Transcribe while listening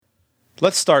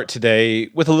Let's start today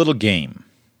with a little game.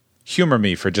 Humor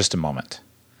me for just a moment.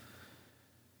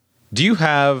 Do you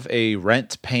have a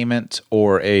rent payment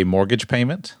or a mortgage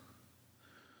payment?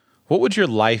 What would your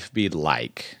life be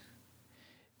like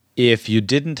if you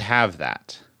didn't have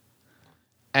that?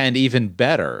 And even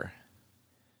better,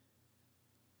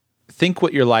 think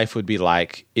what your life would be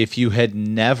like if you had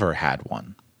never had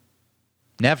one.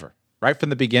 Never. Right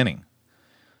from the beginning.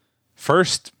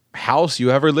 First house you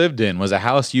ever lived in was a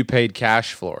house you paid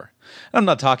cash for. I'm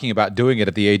not talking about doing it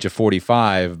at the age of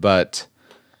 45, but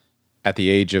at the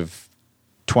age of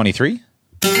 23?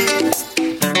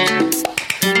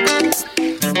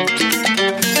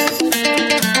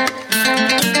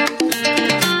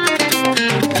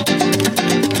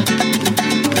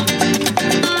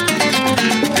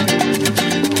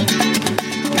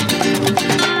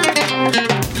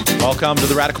 Welcome to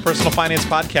the Radical Personal Finance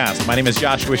Podcast. My name is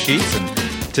Joshua Sheets, and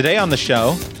today on the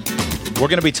show, we're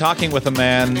going to be talking with a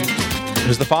man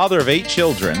who's the father of 8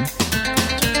 children,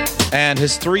 and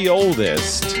his 3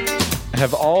 oldest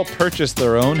have all purchased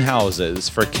their own houses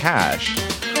for cash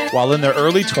while in their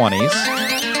early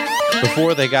 20s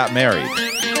before they got married.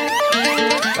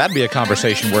 That'd be a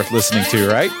conversation worth listening to,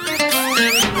 right?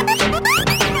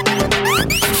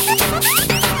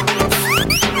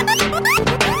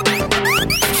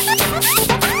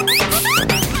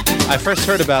 I first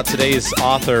heard about today's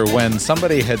author when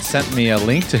somebody had sent me a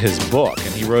link to his book,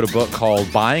 and he wrote a book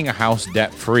called Buying a House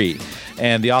Debt-Free.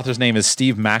 And the author's name is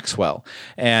Steve Maxwell.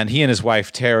 And he and his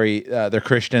wife, Terry, they're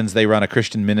Christians. They run a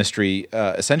Christian ministry,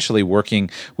 essentially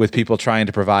working with people trying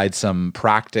to provide some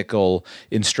practical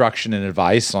instruction and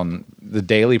advice on the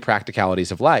daily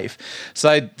practicalities of life. So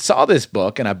I saw this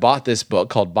book, and I bought this book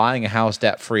called Buying a House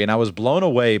Debt-Free, and I was blown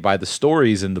away by the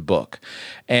stories in the book.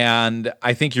 And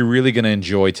I think you're really going to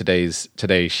enjoy today's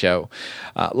show.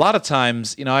 A lot of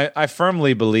times, I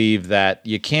firmly believe that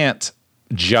you can't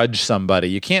judge somebody.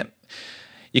 You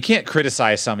can't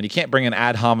criticize someone. You can't bring an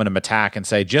ad hominem attack and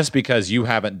say, just because you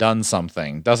haven't done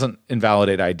something doesn't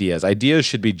invalidate ideas. Ideas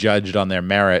should be judged on their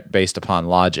merit based upon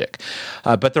logic.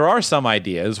 But there are some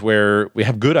ideas where we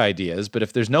have good ideas, but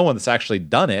if there's no one that's actually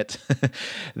done it,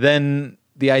 then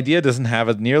the idea doesn't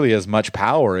have nearly as much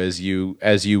power as you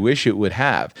wish it would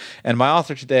have. And my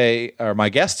author today, or my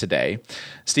guest today,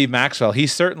 Steve Maxwell, he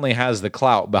certainly has the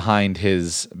clout behind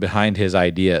his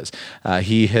ideas.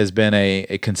 He has been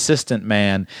a consistent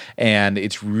man, and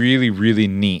it's really, really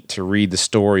neat to read the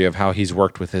story of how he's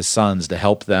worked with his sons to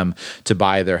help them to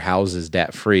buy their houses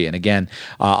debt-free. And again,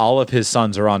 all of his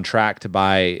sons are on track to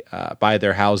buy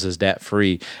their houses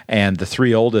debt-free, and the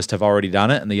 3 oldest have already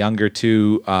done it, and the younger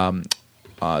two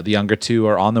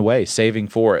are on the way, saving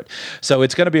for it. So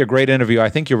it's going to be a great interview. I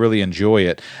think you'll really enjoy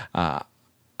it.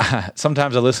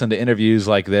 Sometimes I listen to interviews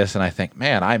like this and I think,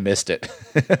 man, I missed it.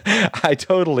 I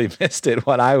totally missed it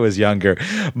when I was younger.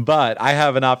 But I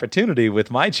have an opportunity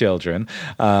with my children.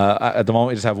 At the moment,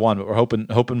 we just have one, but we're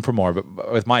hoping for more.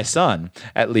 But with my son,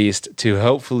 at least, to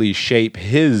hopefully shape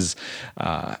his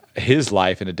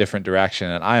life in a different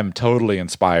direction. And I am totally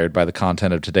inspired by the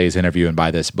content of today's interview and by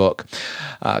this book.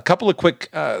 A couple of quick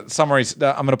summaries.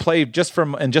 I'm going to play in just a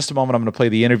moment. I'm going to play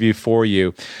the interview for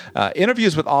you.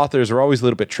 Interviews with authors are always a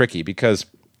little bit tricky because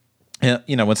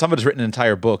when somebody's written an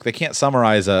entire book, they can't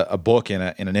summarize a book in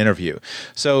an interview.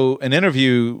 So an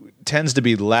interview tends to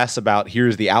be less about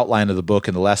here's the outline of the book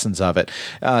and the lessons of it.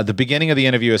 The beginning of the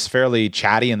interview is fairly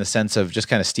chatty in the sense of just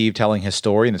kind of Steve telling his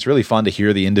story, and it's really fun to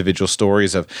hear the individual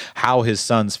stories of how his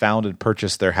sons found and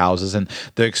purchased their houses, and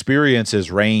the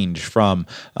experiences range from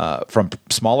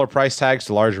smaller price tags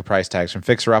to larger price tags, from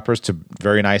fixer-uppers to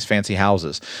very nice fancy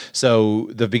houses. So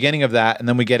the beginning of that, and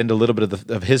then we get into a little bit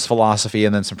of his philosophy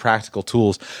and then some practical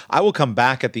tools. I will come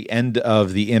back at the end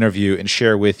of the interview and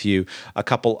share with you a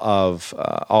couple of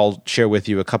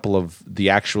the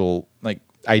actual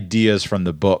ideas from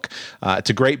the book.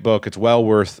 It's a great book. It's well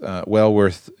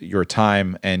worth your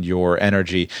time and your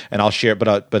energy. And I'll share,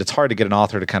 but it's hard to get an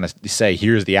author to kind of say,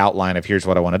 here's the outline of here's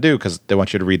what I want to do, because they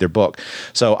want you to read their book.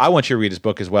 So I want you to read his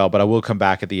book as well, but I will come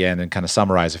back at the end and kind of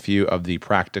summarize a few of the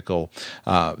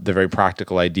very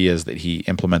practical ideas that he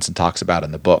implements and talks about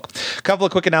in the book. A couple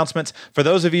of quick announcements. For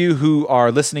those of you who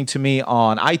are listening to me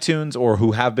on iTunes or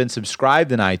who have been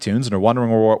subscribed in iTunes and are wondering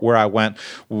where I went,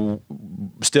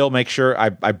 still make sure I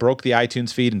I broke the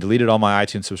iTunes feed and deleted all my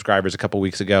iTunes subscribers a couple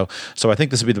weeks ago. So I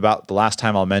think this will be about the last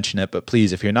time I'll mention it. But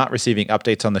please, if you're not receiving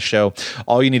updates on the show,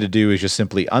 all you need to do is just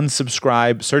simply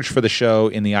unsubscribe, search for the show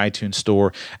in the iTunes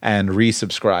store, and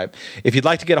resubscribe. If you'd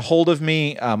like to get a hold of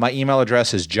me, my email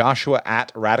address is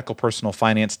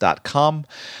joshua@radicalpersonalfinance.com.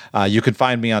 You can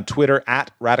find me on Twitter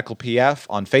 @RadicalPF,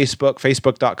 on Facebook,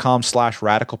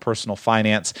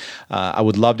 facebook.com/radicalpersonalfinance. I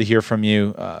would love to hear from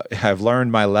you. I've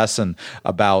learned my lesson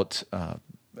about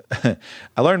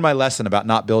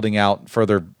not building out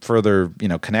further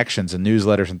connections and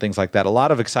newsletters and things like that. A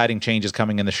lot of exciting changes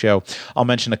coming in the show. I'll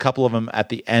mention a couple of them at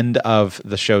the end of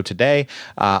the show today.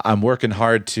 I'm working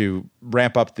hard to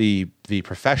ramp up the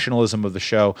professionalism of the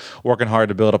show, working hard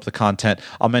to build up the content.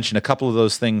 I'll mention a couple of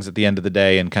those things at the end of the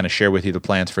day and kind of share with you the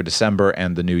plans for December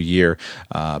and the new year.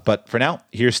 But for now,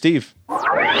 here's Steve.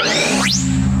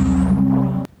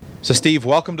 So, Steve,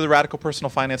 welcome to the Radical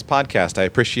Personal Finance Podcast. I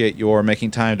appreciate your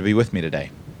making time to be with me today.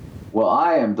 Well,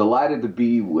 I am delighted to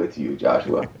be with you,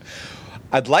 Joshua.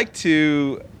 I'd like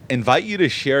to invite you to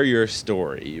share your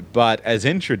story, but as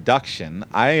introduction,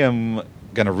 I am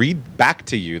going to read back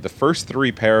to you the first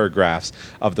 3 paragraphs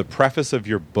of the preface of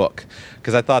your book,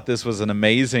 because I thought this was an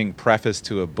amazing preface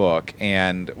to a book,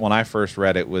 and when I first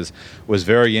read it was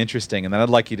very interesting. And then I'd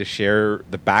like you to share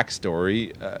the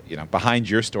backstory, behind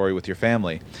your story with your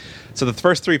family. So the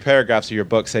first 3 paragraphs of your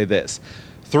book say this: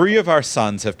 3 of our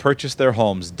sons have purchased their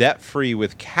homes debt-free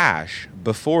with cash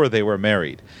before they were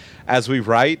married. As we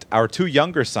write, our 2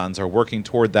 younger sons are working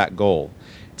toward that goal.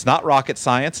 It's not rocket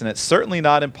science, and it's certainly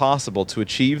not impossible to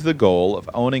achieve the goal of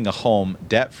owning a home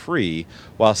debt-free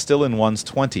while still in one's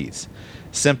 20s.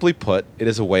 Simply put, it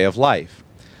is a way of life.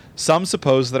 Some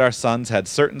suppose that our sons had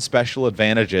certain special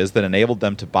advantages that enabled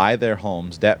them to buy their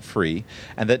homes debt-free,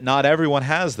 and that not everyone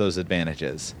has those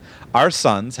advantages. Our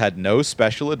sons had no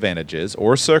special advantages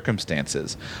or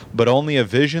circumstances, but only a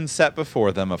vision set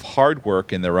before them of hard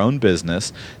work in their own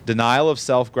business, denial of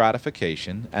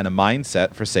self-gratification, and a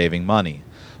mindset for saving money.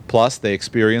 Plus, they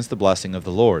experienced the blessing of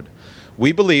the Lord.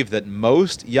 We believe that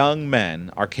most young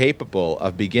men are capable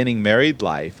of beginning married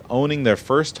life, owning their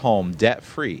first home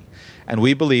debt-free, and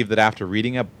we believe that after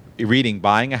reading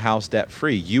Buying a House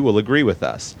Debt-Free, you will agree with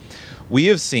us. We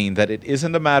have seen that it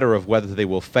isn't a matter of whether they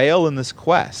will fail in this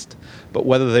quest, but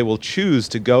whether they will choose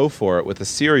to go for it with a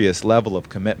serious level of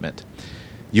commitment.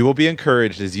 You will be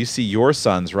encouraged as you see your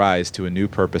sons rise to a new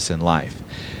purpose in life.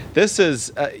 This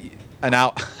is a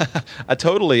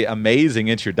totally amazing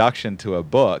introduction to a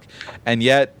book, and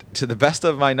yet, to the best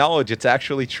of my knowledge, it's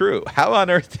actually true. How on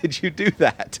earth did you do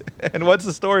that? And what's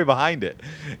the story behind it?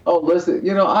 Oh, listen,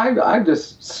 I'm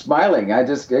just smiling. I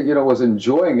just, was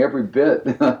enjoying every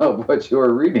bit of what you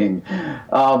were reading,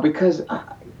 because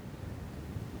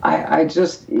I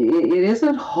just, it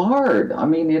isn't hard. I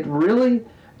mean, it really,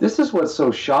 this is what's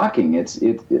so shocking.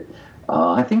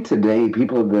 I think today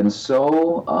people have been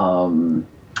so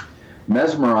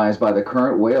mesmerized by the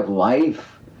current way of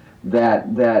life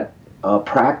that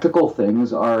practical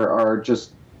things are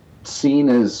just seen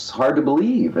as hard to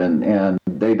believe, and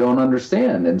they don't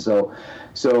understand. And so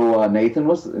Nathan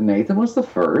was the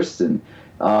first, and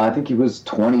I think he was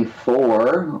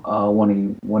 24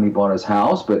 when he bought his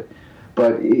house, but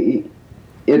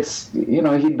it's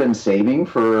he'd been saving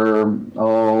for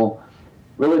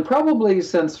really probably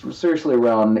since seriously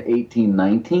around 18,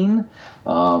 19.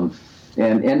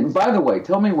 And by the way,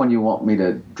 tell me when you want me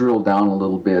to drill down a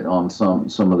little bit on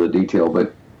some of the detail.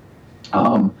 But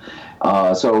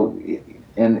so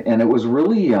it was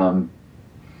really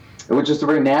it was just a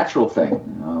very natural thing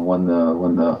when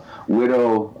the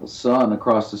widow son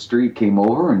across the street came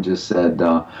over and just said,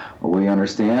 "We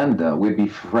understand." We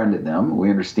befriended them. We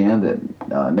understand that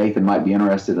Nathan might be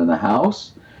interested in the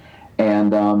house,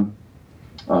 and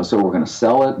so we're going to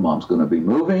sell it. Mom's going to be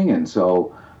moving, and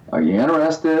so. Are you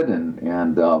interested?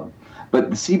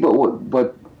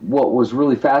 But what was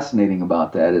really fascinating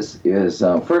about that is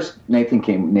first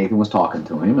Nathan was talking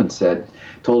to him and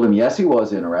told him yes, he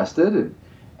was interested,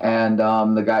 and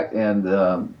the guy and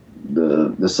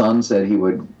the son said he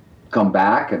would come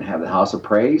back and have the house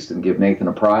appraised and give Nathan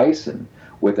a price, and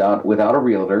without a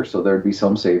realtor, so there'd be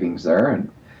some savings there,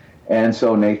 and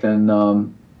so Nathan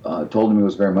told him he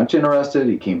was very much interested.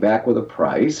 He came back with a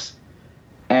price,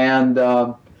 and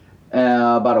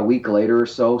about a week later or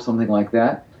so, something like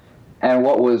that. And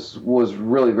what was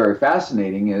really very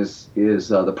fascinating is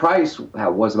the price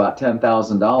was about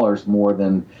 $10,000 more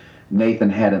than Nathan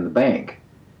had in the bank.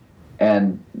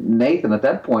 And Nathan at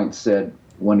that point said,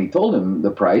 when he told him the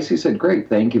price, he said, "Great,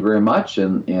 thank you very much,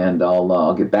 and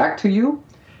I'll get back to you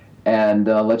and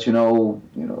let you know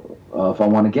if I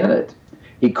want to get it."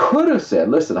 He could have said,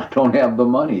 "Listen, I don't have the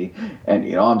money,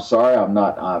 and I'm sorry,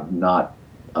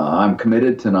 I'm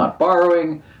committed to not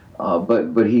borrowing."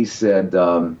 But he said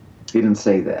he didn't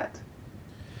say that,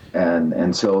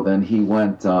 and so then he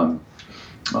went.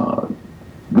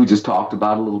 We just talked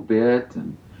about it a little bit,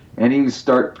 and he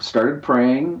started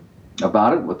praying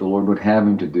about it, what the Lord would have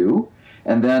him to do,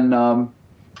 and then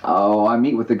I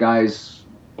meet with the guys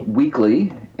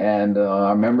weekly, and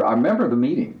I remember the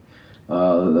meeting,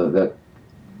 that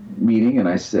meeting, and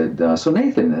I said, "So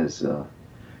Nathan, is the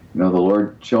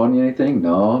Lord showing you anything?"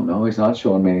 No, He's not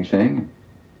showing me anything.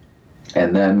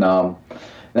 And then I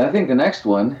think the next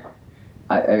one,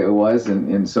 it was,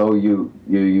 and so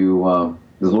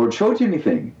the Lord showed you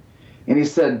anything? And he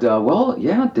said, "Well,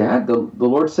 yeah, Dad, the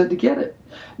Lord said to get it."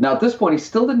 Now at this point, he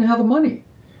still didn't have the money,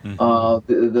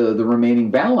 the remaining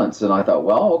balance, and I thought,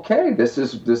 well, okay, this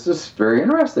is very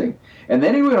interesting. And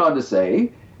then he went on to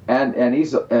say, and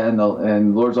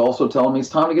the Lord's also telling me it's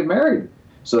time to get married.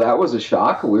 So that was a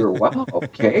shock. We were, wow,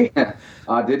 okay.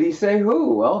 Did he say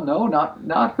who? Well, no,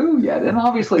 not who yet. And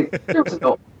obviously, there was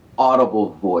no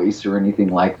audible voice or anything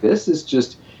like this. It's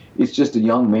just a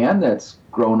young man that's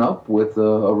grown up with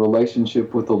a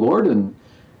relationship with the Lord,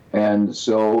 and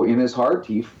so in his heart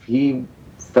he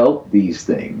felt these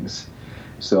things.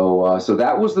 So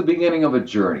that was the beginning of a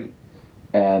journey,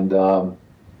 and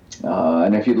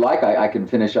if you'd like, I can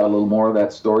finish out a little more of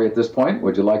that story at this point.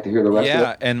 Would you like to hear the rest of it?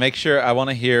 Yeah, and make sure, I want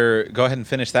to hear, go ahead and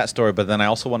finish that story, but then I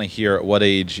also want to hear at what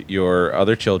age your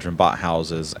other children bought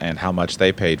houses and how much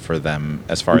they paid for them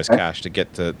as far as cash to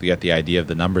get the idea of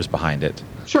the numbers behind it.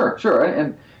 Sure.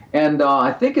 And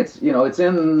I think it's it's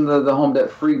in the Home Debt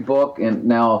Free book, and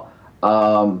now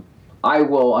I'm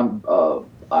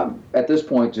at this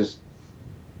point, just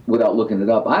without looking it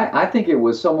up, I think it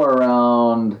was somewhere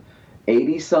around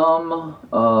 80-some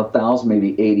thousand,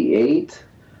 maybe 88,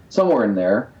 somewhere in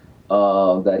there,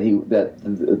 that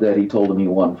he told him he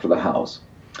won for the house,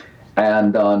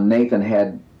 and Nathan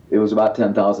it was about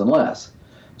 10,000 less.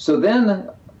 So then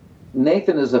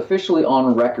Nathan is officially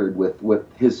on record with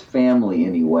his family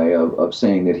anyway of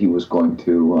saying that he was going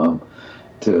to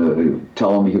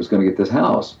tell him he was going to get this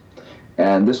house,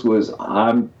 and this was,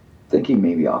 I'm thinking,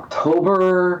 maybe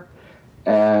October,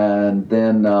 and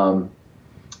then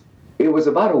it was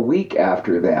about a week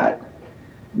after that,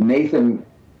 Nathan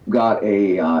got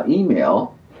a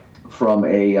email from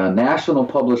a national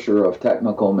publisher of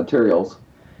technical materials,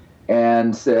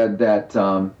 and said that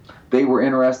they were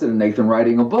interested in Nathan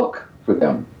writing a book for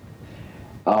them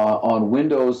on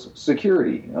Windows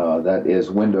security. That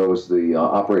is Windows, the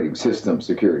operating system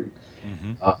security,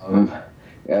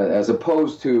 as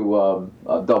opposed to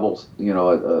doubles,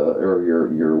 or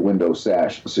your Windows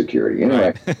SASH security.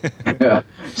 Anyway, right.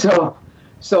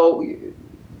 So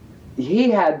he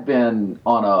had been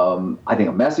on I think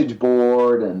a message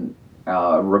board and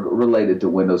related to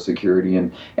Windows security,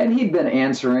 and he'd been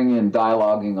answering and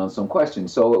dialoguing on some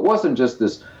questions. So it wasn't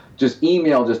just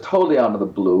email, just totally out of the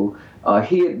blue.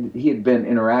 He had been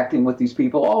interacting with these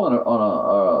people all on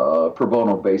a pro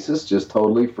bono basis, just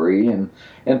totally free and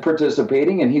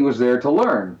participating, and he was there to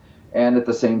learn. And at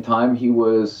the same time, he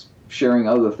was sharing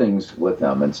other things with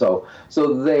them. And so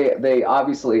they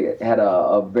obviously had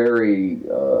a very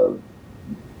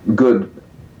good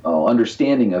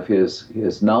understanding of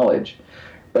his knowledge.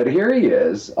 But here he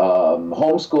is,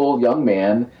 homeschooled young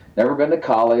man, never been to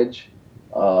college,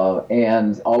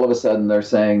 and all of a sudden they're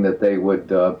saying that they would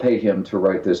pay him to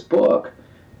write this book,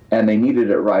 and they needed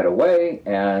it right away.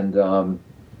 And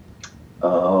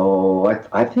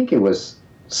I think it was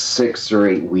 6 or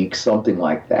 8 weeks, something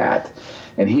like that.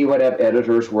 And he would have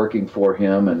editors working for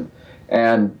him, and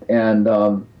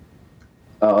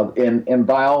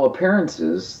by all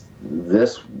appearances,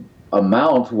 this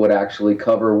amount would actually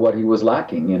cover what he was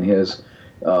lacking in his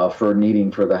for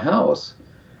needing for the house.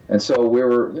 And so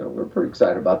we're pretty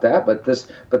excited about that.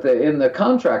 But in the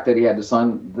contract that he had to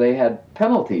sign, they had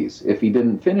penalties if he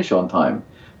didn't finish on time,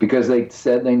 because they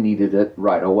said they needed it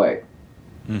right away.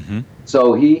 Mm-hmm.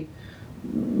 So he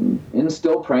is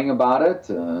still praying about it,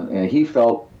 and he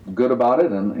felt good about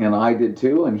it, and I did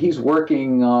too. And he's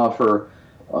working for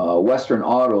Western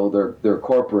Auto, their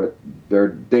corporate, their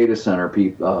data center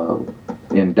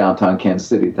in downtown Kansas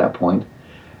City at that point.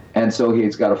 And so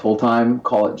he's got a full-time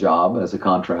job as a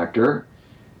contractor.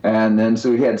 And then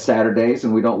so he had Saturdays,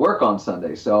 and we don't work on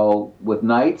Sundays. So with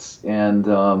nights and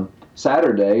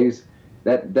Saturdays,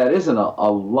 that isn't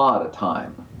a lot of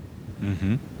time.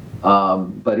 Mm-hmm.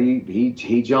 But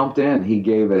he jumped in. He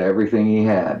gave it everything he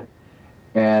had.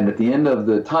 And at the end of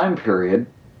the time period,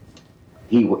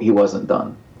 he wasn't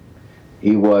done.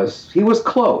 He was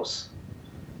close,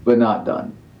 but not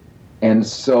done. And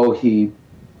so he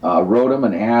wrote him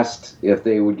and asked if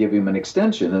they would give him an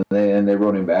extension, and they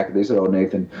wrote him back. They said, "Oh,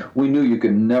 Nathan, we knew you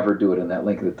could never do it in that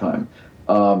length of time.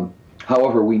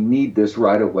 However, we need this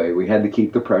right away. We had to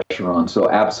keep the pressure on. So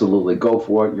absolutely, go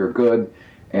for it. You're good."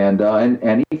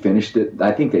 And he finished it.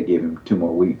 I think they gave him 2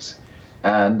 more weeks,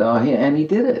 and he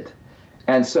did it.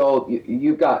 And so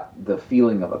you've got the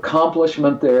feeling of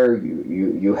accomplishment there.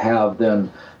 You have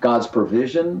then God's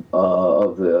provision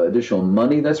of the additional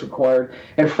money that's required.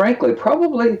 And frankly,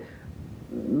 probably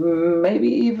maybe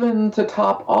even to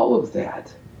top all of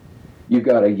that, you've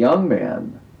got a young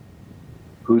man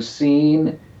who's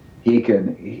seen, he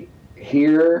can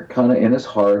hear kind of in his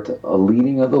heart a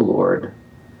leading of the Lord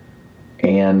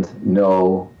and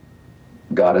know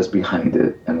God is behind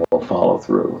it and will follow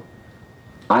through.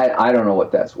 I don't know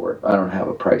what that's worth. I don't have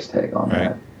a price tag on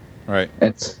that. Right.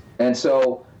 And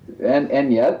so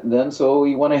yet then so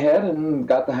he went ahead and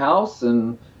got the house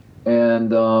and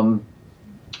it's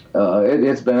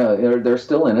been they're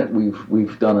still in it.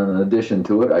 We've done an addition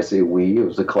to it. I say we. It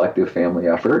was a collective family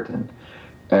effort and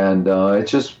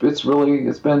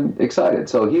it's been exciting.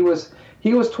 So he was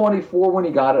 24 when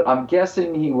he got it. I'm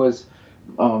guessing he was.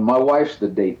 My wife's the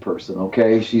date person.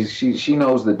 Okay, she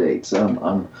knows the dates.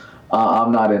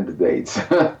 I'm not into dates.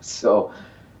 so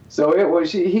it was.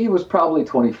 He was probably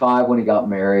 25 when he got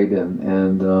married,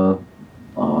 and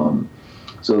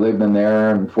so they've been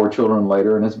there and 4 children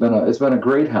later, and it's been a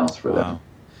great house for them. Wow.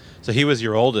 So he was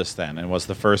your oldest then, and was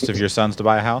the first of your sons to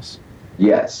buy a house?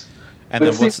 Yes. And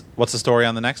then what's the story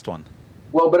on the next one?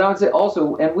 Well, but I would say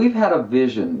also, and we've had a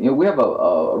vision. We have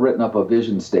written up a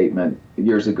vision statement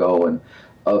years ago, and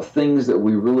of things that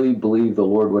we really believe the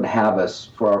Lord would have us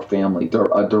for our family,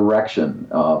 a direction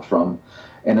from,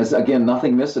 and it's again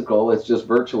nothing mystical. It's just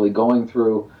virtually going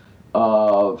through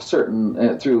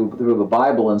certain through the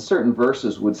Bible, and certain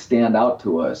verses would stand out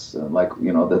to us, like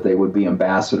that they would be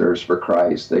ambassadors for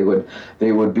Christ. They would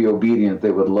be obedient. They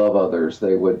would love others.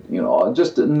 They would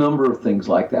just a number of things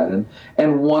like that.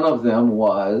 And one of them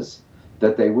was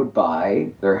that they would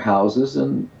buy their houses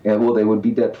and they would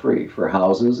be debt free for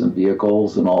houses and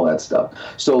vehicles and all that stuff.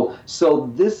 So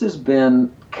this has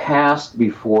been cast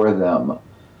before them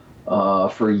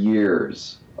for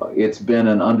years. It's been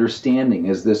an understanding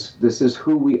this is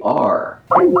who we are.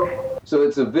 So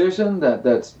it's a vision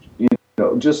that's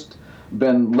just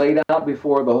been laid out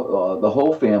before the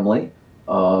whole family.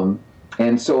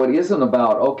 And so it isn't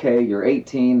about, okay, you're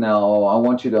 18 now, I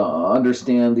want you to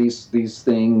understand these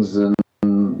things, and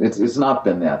it's not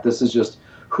been that. This is just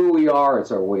who we are.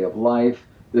 It's our way of life.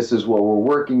 This is what we're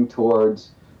working towards.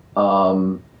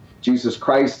 Jesus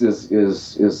Christ is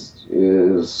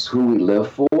who we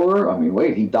live for. I mean,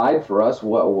 wait, he died for us.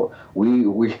 We're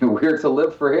to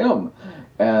live for him,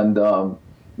 and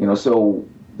so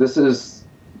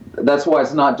that's why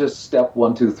it's not just step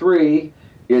 1, 2, 3.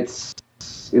 It's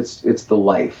the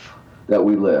life that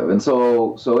we live. And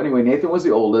so anyway, Nathan was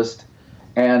the oldest,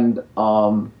 and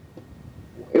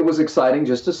it was exciting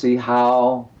just to see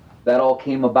how that all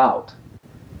came about.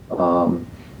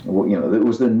 It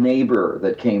was the neighbor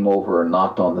that came over and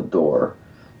knocked on the door.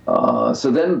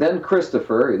 So then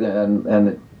Christopher,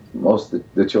 and most of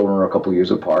the children are a couple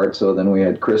years apart. So then we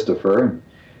had Christopher,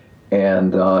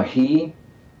 and he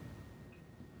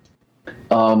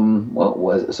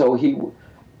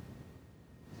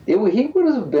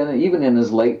would have been even in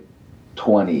his later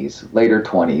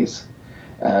 20s,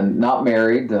 and not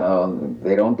married.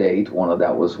 They don't date.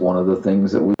 That was one of the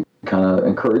things that we kind of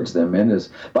encourage them in is,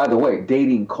 by the way,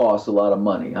 dating costs a lot of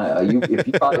money. You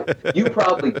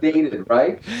probably dated,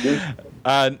 right?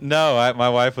 No, my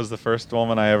wife was the first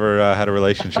woman I ever had a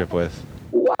relationship with.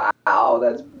 Wow,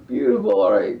 that's beautiful.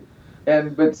 All right.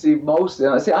 But see,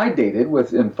 I dated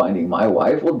in finding my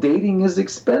wife. Well, dating is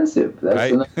expensive.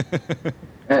 That's right.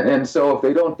 And so if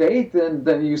they don't date,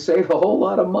 then you save a whole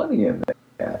lot of money in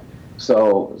that.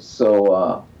 So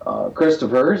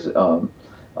Christopher's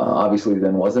obviously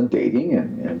then wasn't dating,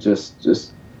 and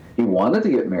just he wanted to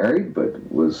get married, but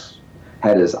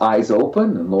had his eyes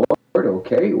open, and Lord,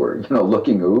 okay, we're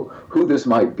looking who this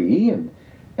might be,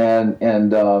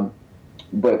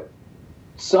 but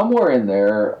somewhere in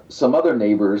there, some other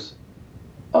neighbors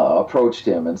approached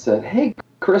him and said, "Hey,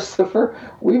 Christopher,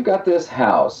 we've got this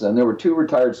house," and there were 2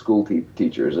 retired school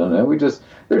teachers, and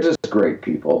they're just great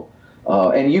people.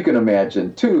 And you can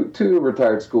imagine, two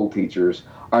retired school teachers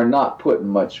are not putting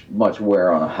much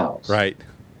wear on a house. Right.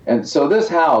 And so this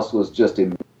house was just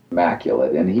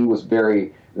immaculate, and he was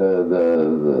very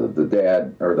the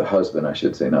dad, or the husband, I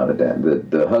should say, not a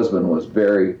dad. The husband was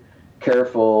very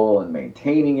careful and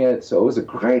maintaining it. So it was a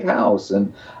great house,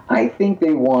 and I think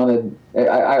they wanted.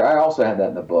 I also had that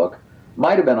in the book.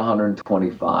 might have been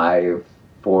 125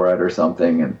 for it or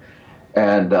something,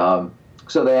 and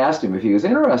so they asked him if he was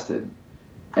interested,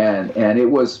 and it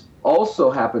was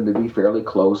also happened to be fairly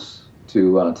close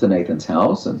to Nathan's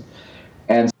house,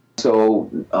 and so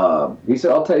he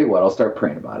said, "I'll tell you what, I'll start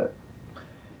praying about it."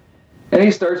 And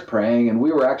he starts praying, and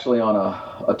we were actually on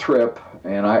a trip,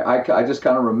 and I just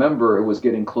kind of remember it was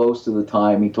getting close to the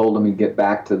time he told them he'd get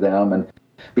back to them, and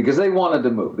because they wanted to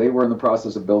move. They were in the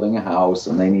process of building a house,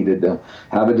 and they needed to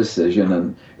have a decision,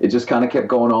 and it just kind of kept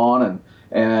going on,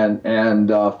 and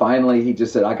finally he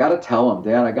just said, "I got to tell him,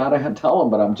 Dad, I got to tell him,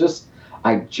 but I just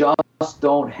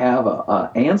don't have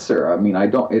a answer. I mean, I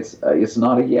don't. It's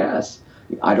not a yes.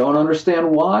 I don't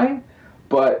understand why,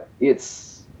 but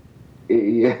it's."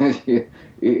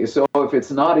 So if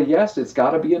it's not a yes, it's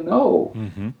got to be a no.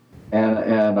 Mm-hmm.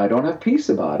 And I don't have peace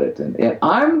about it. And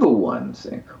I'm the one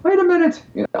saying, wait a minute.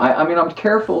 I mean, I'm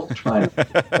careful trying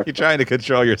to... You're trying to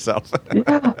control yourself.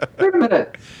 Yeah, wait a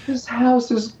minute. This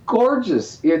house is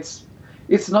gorgeous. It's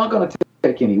not going to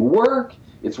take any work.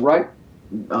 It's right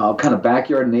kind of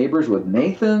backyard neighbors with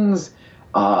Nathan's.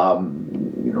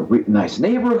 Nice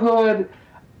neighborhood.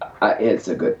 It's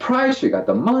a good price. You got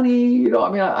the money.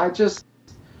 I mean, I just...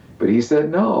 But he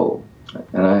said no.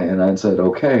 And I said,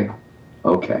 okay.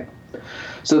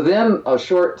 So then a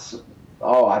short,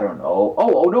 I don't know.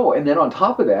 Oh no! And then on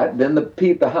top of that, then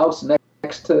the house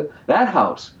next to that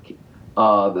house, he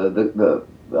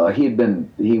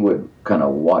would kind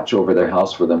of watch over their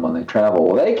house for them when they travel.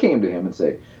 Well, they came to him and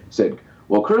said,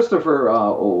 "Well, Christopher,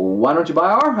 why don't you buy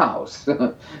our house?"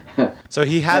 So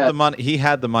he had the money. He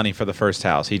had the money for the first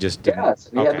house. He just didn't. Yes,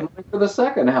 he had the money for the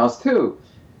second house too.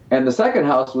 And the second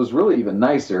house was really even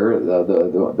nicer.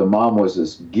 The mom was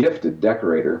this gifted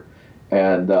decorator,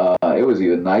 and it was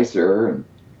even nicer.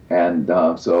 And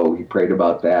so he prayed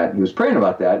about that. He was praying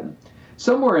about that.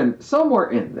 Somewhere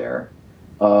in there,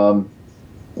 our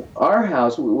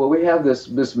house. Well, we have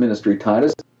this ministry,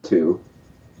 Titus 2,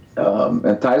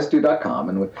 at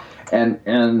Titus2.com,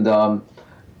 and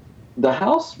the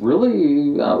house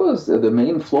really was the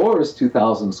main floor is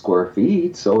 2,000 square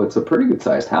feet, so it's a pretty good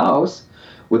sized house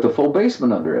with a full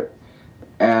basement under it.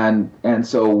 And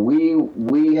so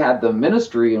we had the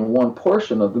ministry in one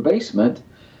portion of the basement,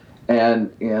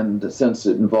 and since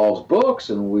it involves books,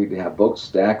 and we'd have books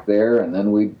stacked there, and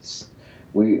then we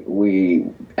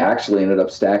actually ended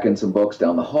up stacking some books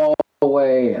down the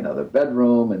hallway, another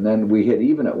bedroom, and then we had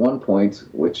even at one point,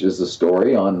 which is the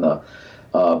story, on the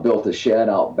built a shed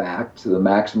out back to the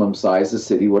maximum size the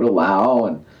city would allow,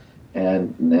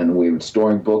 and then we were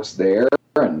storing books there.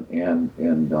 And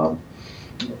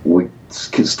we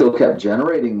still kept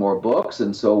generating more books,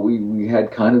 and so we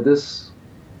had kind of this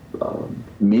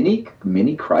mini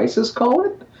crisis, call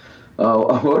it.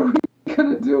 What are we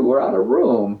going to do? We're out of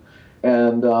room,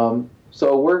 and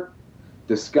so we're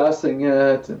discussing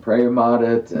it and praying about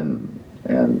it, and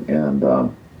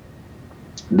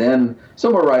then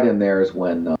somewhere right in there is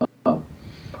when I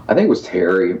think it was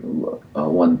Terry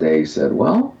one day said,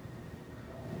 "Well,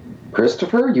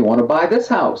 Christopher, you want to buy this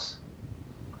house?"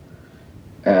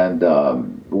 And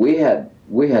we had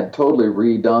totally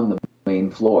redone the main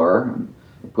floor, and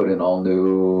put in all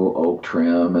new oak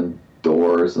trim and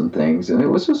doors and things, and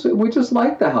we just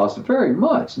liked the house very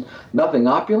much. Nothing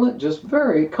opulent, just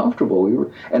very comfortable. We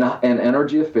were and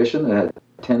energy efficient. It had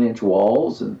 10-inch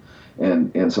walls, and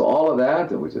so all of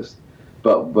that. And we just,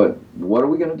 but what are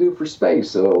we going to do for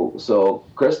space? So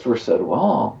Christopher said,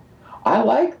 "Well, I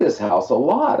like this house a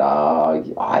lot.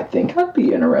 I think I'd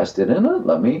be interested in it.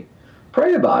 Let me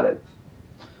pray about it."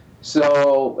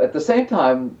 So at the same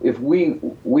time, if we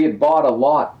had bought a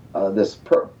lot, this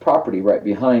property right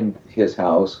behind his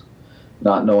house,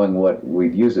 not knowing what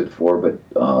we'd use it for, but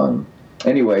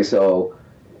anyway, so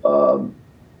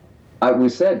we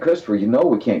said, "Christopher,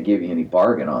 we can't give you any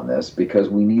bargain on this because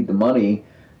we need the money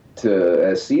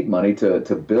as seed money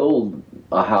to build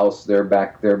a house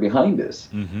back there behind us."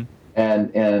 Mm-hmm.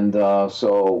 And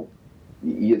so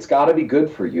it's got to be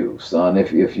good for you, son.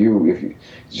 If you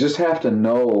just have to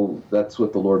know that's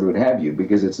what the Lord would have you,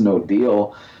 because it's no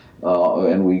deal,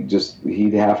 and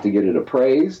he'd have to get it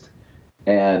appraised,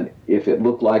 and if it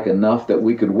looked like enough that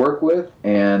we could work with,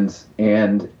 and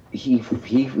he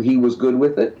was good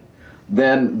with it,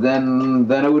 then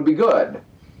it would be good,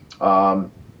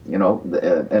 and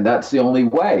that's the only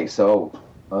way. So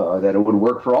that it would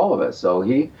work for all of us. So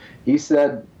he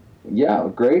said, "Yeah,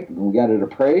 great." We got it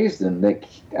appraised, and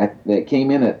they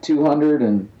came in at 200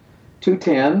 and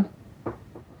 210,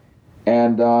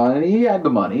 and he had the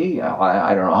money.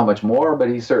 I don't know how much more, but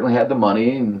he certainly had the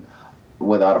money, and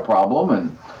without a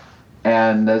problem.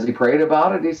 And as he prayed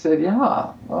about it, he said,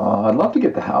 "Yeah, I'd love to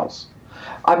get the house."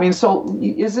 I mean, so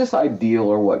is this ideal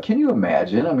or what? Can you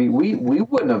imagine? I mean, we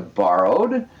wouldn't have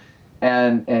borrowed,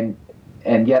 and and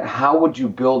and yet, how would you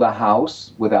build a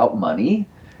house without money?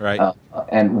 Right.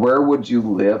 And where would you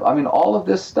live? I mean, all of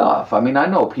this stuff. I mean, I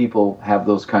know people have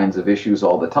those kinds of issues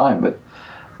all the time,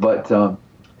 but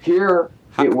here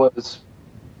it was.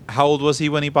 How old was he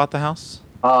when he bought the house?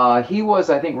 He was,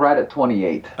 I think, right at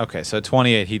 28. Okay, so at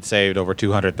 28, he'd saved over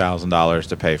 $200,000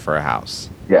 to pay for a house.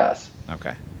 Yes.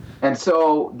 Okay. And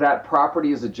so that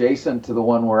property is adjacent to the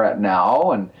one we're at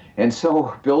now, and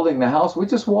so building the house, we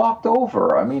just walked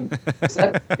over. I mean, is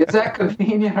that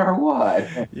convenient or what?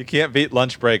 You can't beat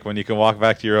lunch break when you can walk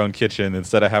back to your own kitchen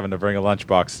instead of having to bring a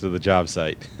lunchbox to the job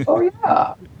site. Oh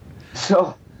yeah.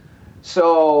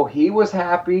 So he was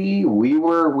happy. We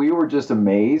were just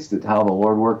amazed at how the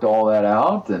Lord worked all that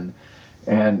out, and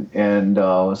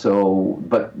so.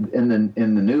 But in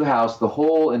the new house, the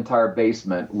whole entire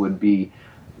basement would be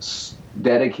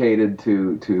dedicated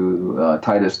to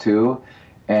Titus 2,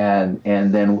 and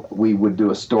then we would do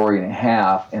a story and a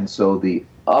half, and so the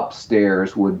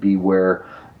upstairs would be where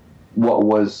what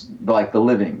was like the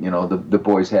living, the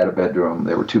boys had a bedroom.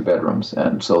 There were 2 bedrooms,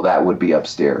 and so that would be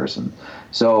upstairs, and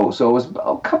so it was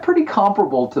pretty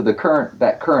comparable to that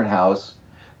current house,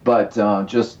 but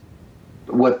just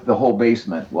with the whole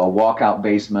basement, walkout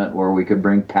basement where we could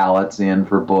bring pallets in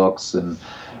for books, and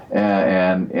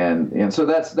so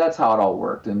that's how it all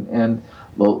worked, and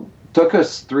took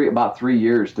us about 3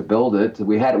 years to build it.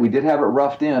 We did have it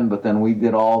roughed in, but then we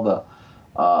did all the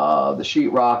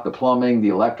sheetrock, the plumbing, the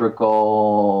electrical,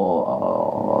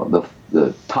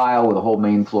 the tile with the whole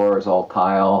main floor is all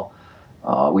tile.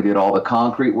 We did all the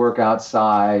concrete work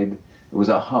outside. It was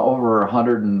over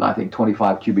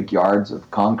 125 cubic yards of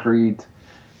concrete.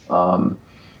 So,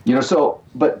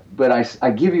 but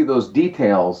I give you those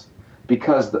details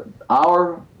because the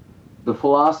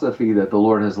philosophy that the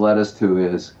Lord has led us to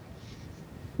is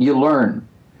you learn,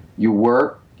 you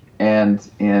work, and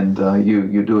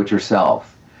you do it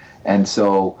yourself. And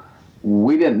so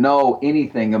we didn't know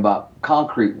anything about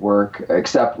concrete work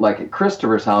except like at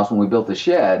Christopher's house when we built the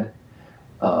shed.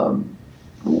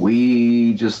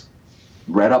 We just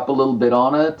read up a little bit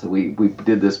on it. We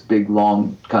did this big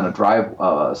long kind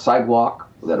of sidewalk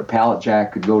that a pallet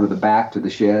jack could go to the back to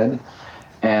the shed,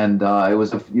 and it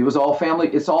was all family.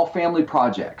 It's all family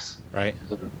projects. Right.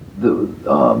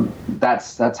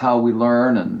 That's how we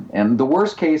learn, and the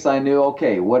worst case I knew.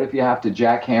 Okay, what if you have to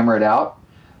jackhammer it out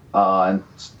and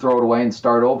throw it away and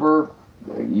start over?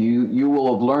 You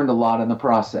will have learned a lot in the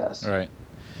process. Right.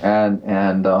 And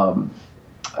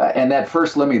that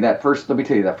first let me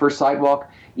tell you that first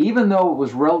sidewalk, even though it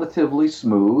was relatively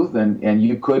smooth and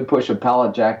you could push a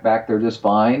pallet jack back there just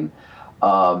fine.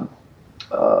 I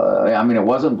mean, it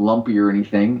wasn't lumpy or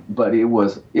anything, but it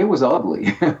was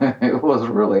ugly. It was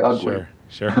really ugly.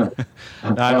 Sure.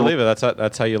 No, I believe it.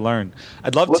 That's how you learn.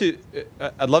 I'd love to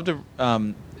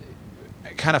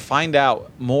kind of find out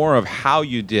more of how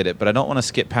you did it, but I don't want to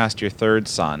skip past your third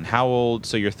son. How old?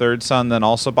 So your third son then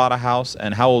also bought a house,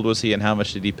 and how old was he, and how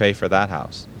much did he pay for that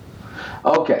house?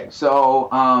 Okay, so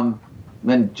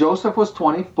then Joseph was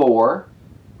 24.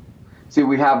 See,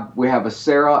 we have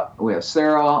Sarah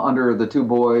under the 2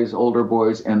 boys, older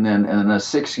boys, and then a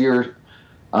 6-year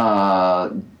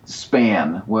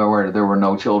span where there were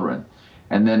no children,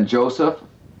 and then Joseph.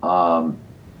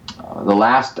 The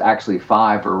last actually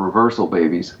 5 are reversal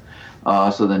babies.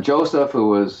 So then Joseph, who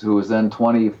was then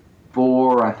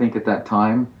 24, I think at that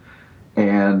time,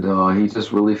 and he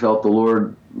just really felt the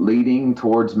Lord leading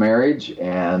towards marriage,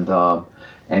 and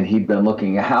he'd been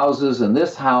looking at houses, and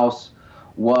this house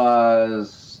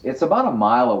it's about a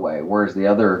mile away, whereas the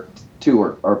other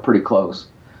 2 are pretty close,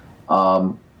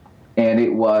 and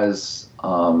it was.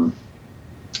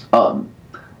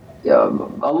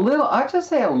 A little, I'd just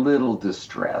say a little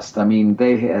distressed. I mean,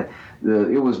 it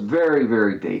was very,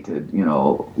 very dated,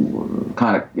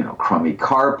 kind of, crummy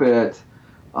carpet,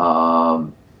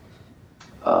 some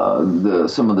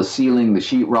of the ceiling, the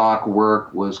sheetrock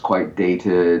work was quite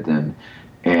dated,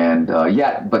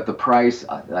 but the price,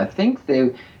 I think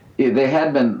they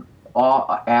had been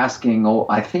asking,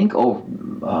 I think,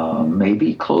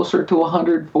 maybe closer to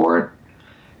 100 for it.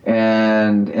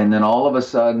 And then all of a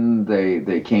sudden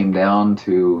they came down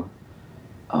to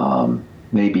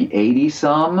maybe 80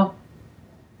 some.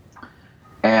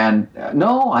 And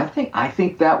no, I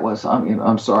think that was.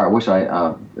 I'm sorry. I wish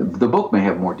the book may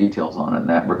have more details on it in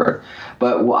that regard.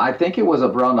 But I think it was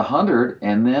around 100.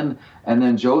 And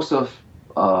then Joseph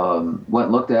went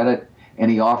and looked at it, and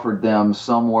he offered them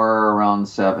somewhere around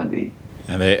 70.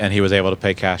 And he was able to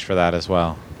pay cash for that as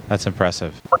well. That's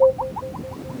impressive.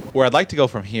 Where I'd like to go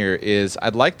from here is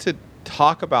I'd like to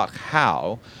talk about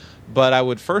how, but I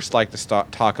would first like to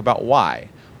talk about why.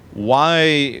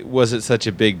 Why was it such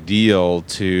a big deal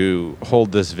to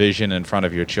hold this vision in front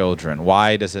of your children?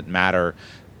 Why does it matter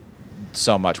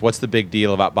so much? What's the big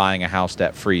deal about buying a house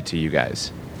debt-free to you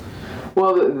guys?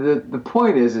 Well, the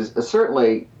point is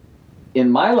certainly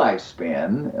in my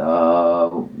lifespan,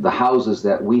 the houses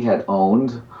that we had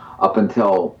owned up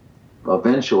until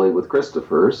eventually with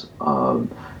Christopher's,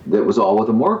 that was all with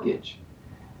a mortgage.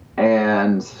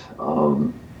 And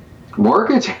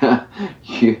mortgage,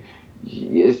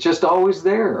 it's just always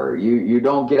there. You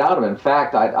don't get out of it. In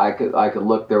fact, I could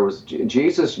look. There was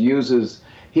Jesus uses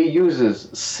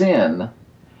sin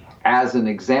as an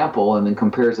example and then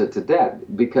compares it to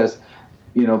debt because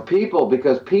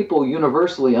people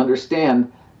universally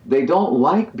understand they don't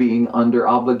like being under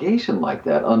obligation like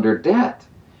that, under debt.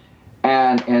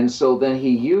 And so then he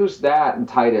used that and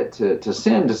tied it to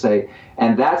sin to say,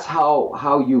 and that's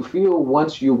how you feel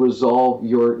once you resolve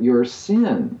your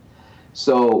sin.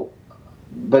 So,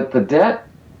 but the debt,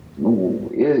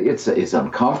 it's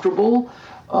uncomfortable.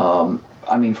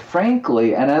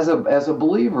 Frankly, and as a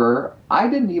believer, I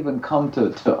didn't even come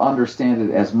to understand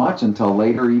it as much until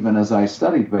later, even as I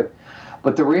studied. But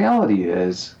the reality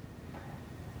is,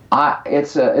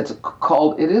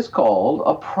 it is called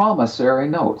a promissory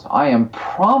note. I am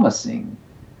promising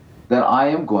that I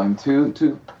am going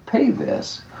to pay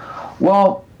this.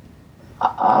 Well,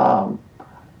 I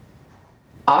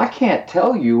can't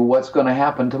tell you what's going to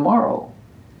happen tomorrow.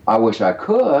 I wish I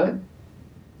could,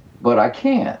 but I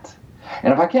can't.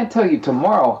 And if I can't tell you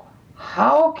tomorrow,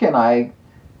 how can I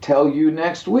tell you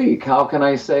next week? How can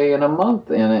I say in a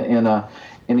month, in a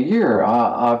year?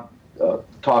 I've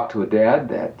talked to a dad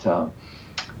that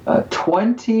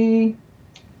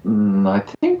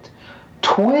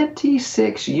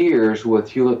 26 years with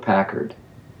Hewlett Packard.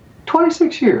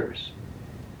 26 years.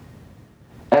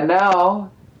 And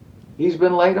now he's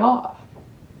been laid off.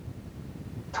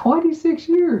 26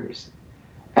 years.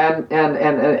 And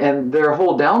their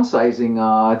whole downsizing,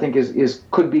 I think,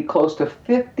 could be close to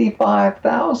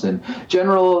 55,000.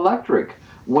 General Electric,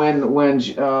 when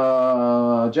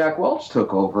Jack Welch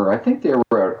took over, I think they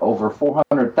were at over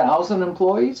 400,000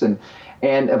 employees, and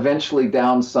eventually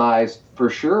downsized for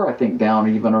sure. I think down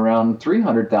even around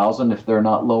 300,000 if they're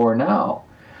not lower now.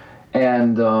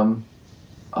 And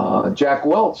Jack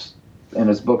Welch, in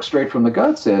his book Straight from the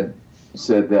Gut, said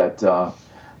that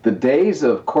the days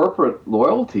of corporate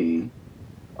loyalty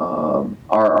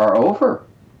are over.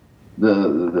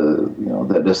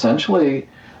 That essentially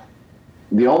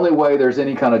the only way there's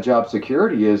any kind of job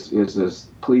security is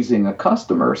pleasing a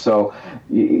customer. So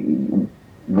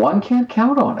one can't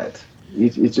count on it.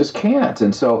 You just can't.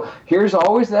 And so here's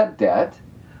always that debt.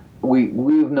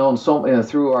 We've known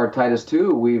through our Titus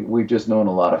 2, we've just known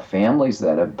a lot of families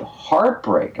that have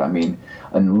heartbreak. And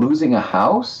losing a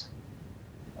house.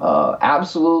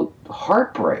 Absolute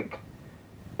heartbreak,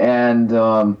 and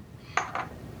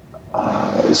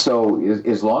so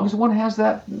as long as one has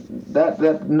that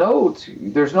note,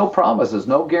 there's no promises,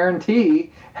 no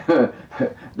guarantee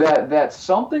that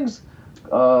something's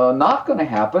not going to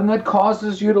happen that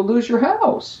causes you to lose your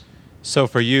house. So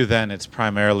for you, then, it's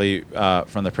primarily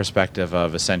from the perspective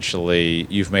of essentially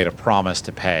you've made a promise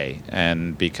to pay,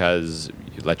 and because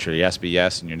you let your yes be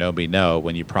yes and your no be no,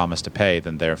 when you promise to pay,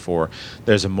 then therefore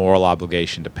there's a moral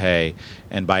obligation to pay,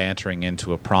 and by entering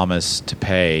into a promise to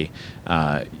pay,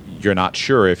 you're not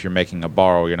sure if you're making a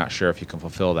borrow, you're not sure if you can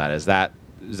fulfill that. Is that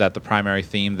the primary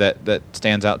theme that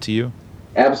stands out to you?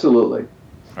 Absolutely.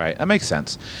 Right, that makes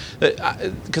sense.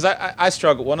 Because I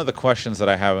struggle. One of the questions that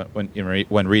I have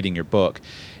when reading your book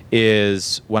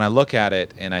is when I look at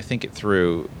it and I think it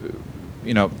through.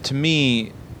 To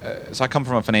me, so I come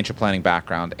from a financial planning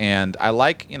background, and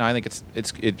I think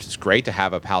it's great to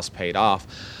have a house paid off.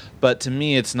 But to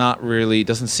me, it's not really,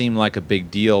 doesn't seem like a big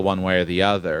deal one way or the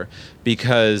other,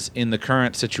 because in the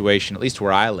current situation, at least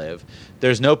where I live,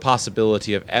 there's no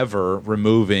possibility of ever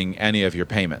removing any of your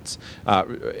payments.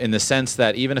 In the sense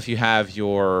that even if you have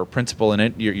your principal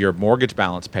and your mortgage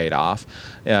balance paid off,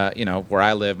 where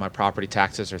I live, my property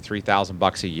taxes are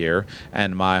 $3,000 a year,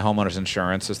 and my homeowner's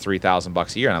insurance is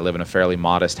 $3,000 a year, and I live in a fairly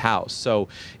modest house. So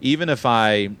even if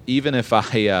I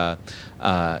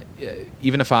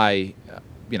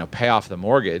pay off the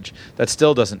mortgage, that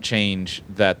still doesn't change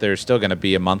that there's still going to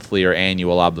be a monthly or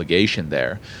annual obligation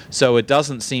there. So it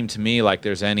doesn't seem to me like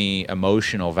there's any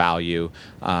emotional value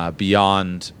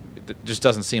beyond. It just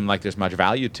doesn't seem like there's much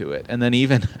value to it. And then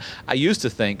even I used to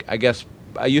think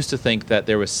that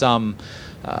there was some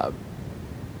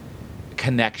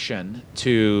connection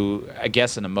to, I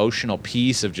guess, an emotional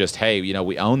piece of just, hey,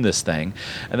 we own this thing.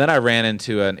 And then I ran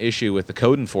into an issue with the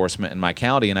code enforcement in my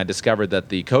county, and I discovered that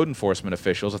the code enforcement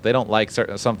officials, if they don't like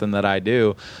something that I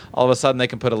do, all of a sudden they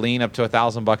can put a lien up to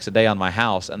 $1,000 a day on my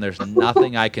house, and there's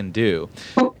nothing I can do.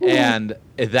 And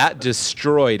that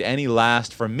destroyed any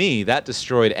last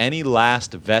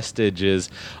vestiges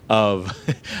of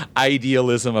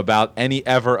idealism about any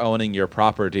ever owning your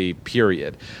property,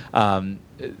 period.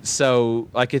 So,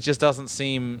 it just doesn't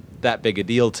seem that big a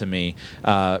deal to me,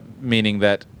 meaning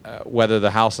that whether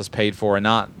the house is paid for or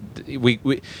not,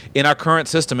 we in our current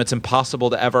system, it's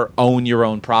impossible to ever own your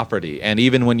own property. And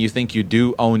even when you think you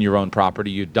do own your own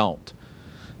property, you don't.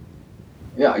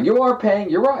 Yeah, you are paying.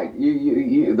 You're right.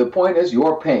 The point is,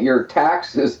 you're paying. Your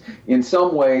tax is, in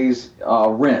some ways,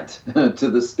 rent to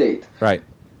the state. Right.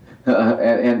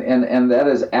 And that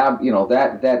is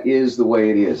that is the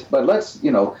way it is. But let's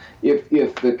if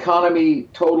the economy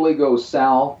totally goes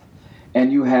south,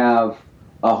 and you have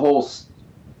a whole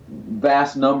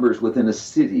vast numbers within a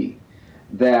city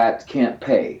that can't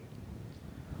pay,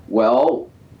 well,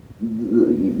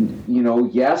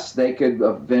 yes, they could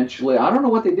eventually. I don't know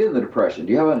what they did in the Depression.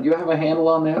 Do you have a handle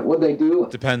on that? What they do?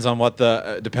 Depends on what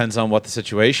the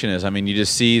situation is. I mean, you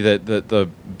just see that the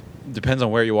depends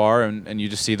on where you are, and you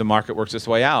just see the market works its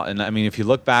way out. And I mean, if you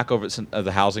look back over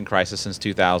the housing crisis since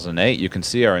 2008, you can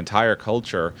see our entire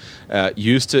culture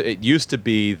used to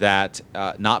be that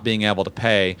not being able to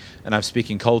pay, and I'm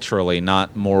speaking culturally,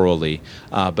 not morally,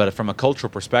 but from a cultural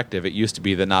perspective, it used to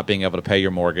be that not being able to pay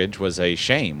your mortgage was a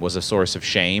source of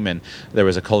shame, and there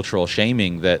was a cultural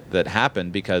shaming that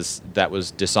happened because that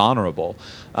was dishonorable.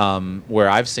 Where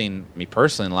I've seen, me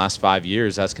personally, in the last 5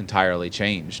 years, that's entirely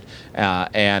changed,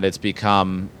 and it's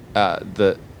become many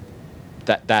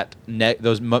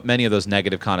of those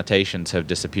negative connotations have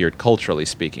disappeared, culturally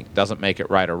speaking. Doesn't make it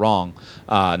right or wrong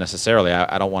necessarily.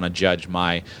 I don't want to judge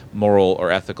my moral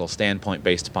or ethical standpoint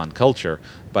based upon culture,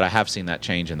 but I have seen that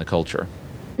change in the culture.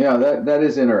 Yeah, that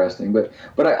is interesting. But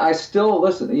I still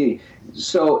listen.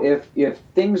 So if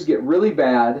things get really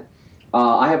bad,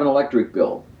 I have an electric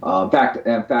bill. In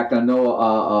fact, I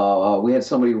know we had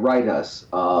somebody write us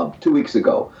 2 weeks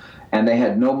ago, and they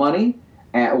had no money.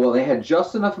 They had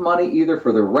just enough money either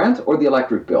for the rent or the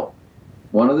electric bill,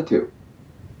 one of the two.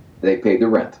 They paid the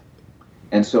rent,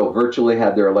 and so virtually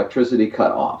had their electricity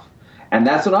cut off. And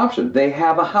that's an option. They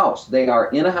have a house. They are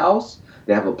in a house.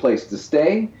 They have a place to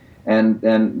stay, and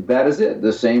that is it.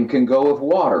 The same can go with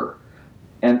water.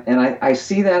 And I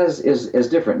see that as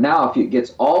different. Now, if it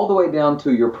gets all the way down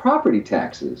to your property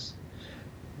taxes,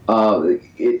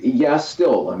 yes,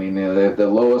 still, I mean, the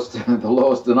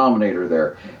lowest denominator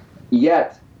there.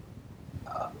 Yet,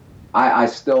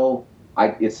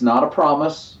 it's not a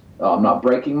promise. I'm not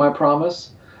breaking my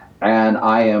promise, and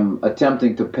I am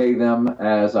attempting to pay them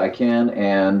as I can.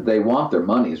 And they want their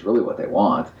money is really what they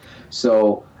want.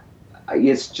 So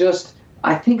it's just,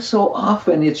 I think so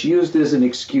often it's used as an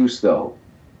excuse, though.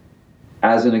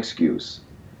 As an excuse,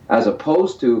 as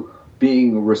opposed to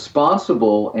being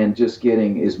responsible and just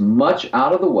getting as much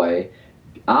out of the way,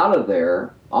 out of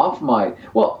there, off my,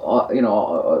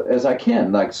 as I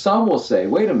can. Like some will say,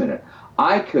 wait a minute,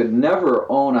 I could never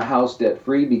own a house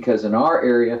debt-free because in our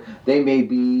area, they may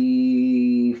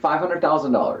be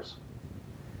 $500,000.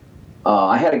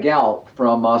 I had a gal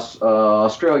from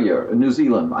Australia, New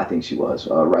Zealand, I think she was,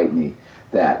 write me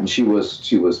that, and she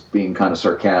was being kind of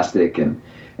sarcastic and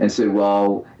said,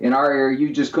 well, in our area,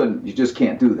 you just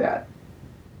can't do that.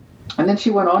 And then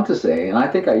she went on to say, and I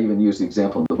think I even used the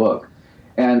example in the book,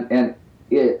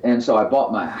 and so I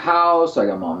bought my house,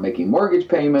 I'm making mortgage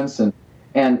payments, and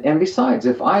besides,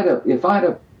 if I'd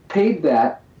have paid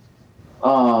that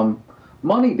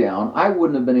money down, I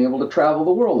wouldn't have been able to travel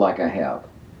the world like I have.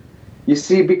 You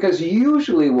see, because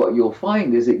usually what you'll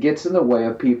find is it gets in the way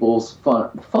of people's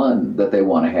fun that they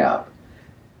want to have.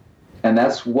 And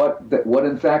that's what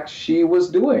in fact she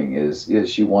was doing is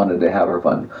she wanted to have her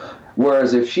fun.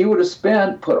 Whereas if she would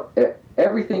have put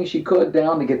everything she could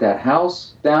down to get that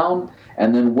house down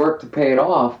and then work to pay it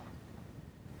off,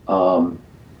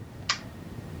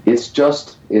 it's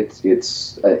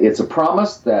a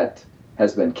promise that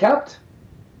has been kept,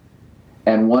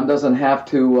 and one doesn't have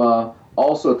to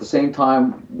also at the same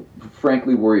time,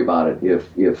 frankly, worry about it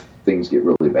if things get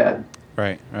really bad.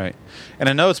 Right. And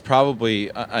I know it's probably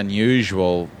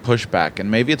unusual pushback, and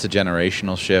maybe it's a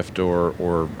generational shift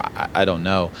or I don't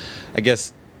know. I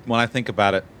guess when I think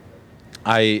about it,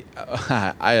 I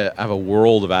have a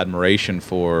world of admiration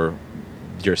for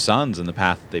your sons and the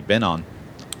path that they've been on.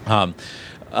 And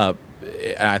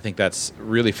I think that's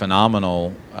really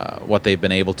phenomenal what they've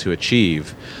been able to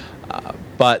achieve.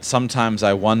 but sometimes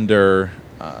I wonder.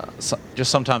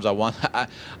 Sometimes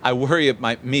I worry.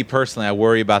 Me personally, I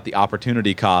worry about the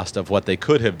opportunity cost of what they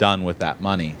could have done with that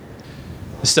money.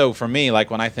 So for me, like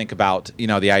when I think about,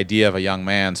 the idea of a young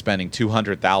man spending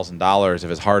 $200,000 of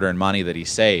his hard-earned money that he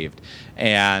saved,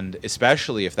 and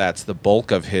especially if that's the bulk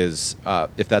of his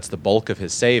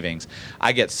savings,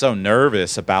 I get so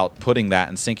nervous about putting that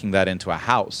and sinking that into a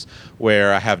house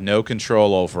where I have no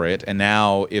control over it. And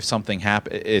now if something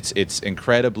happens, it's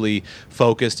incredibly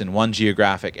focused in one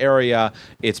geographic area.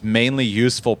 It's mainly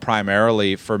useful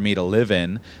primarily for me to live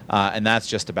in, and that's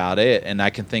just about it. And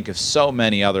I can think of so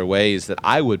many other ways that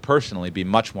I would personally be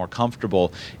much more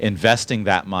comfortable investing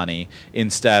that money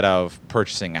instead of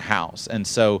purchasing a house. And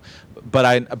so, but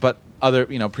other,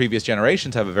 previous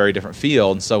generations have a very different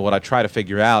feel. And so what I try to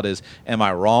figure out is, am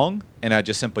I wrong? And I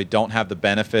just simply don't have the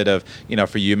benefit of,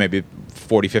 for you, maybe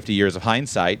 40, 50 years of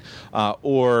hindsight,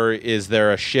 or is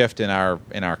there a shift in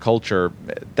our culture?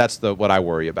 That's what I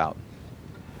worry about.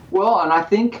 Well, and I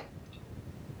think,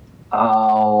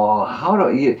 how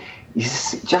do you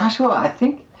see, Joshua? I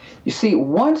think. You see,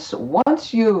 once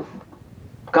you've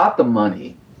got the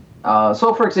money,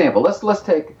 so for example, let's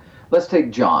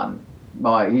take John.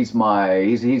 He's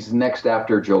next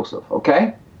after Joseph,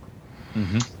 okay?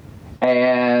 Mm-hmm.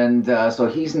 And so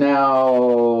he's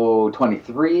now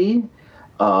 23. They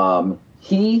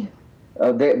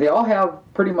all have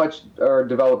pretty much are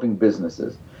developing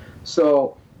businesses.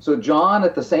 So John,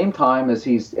 at the same time as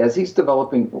he's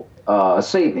developing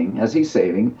saving,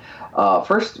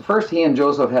 first he and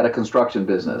Joseph had a construction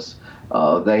business.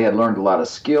 They had learned a lot of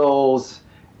skills,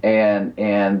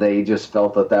 and they just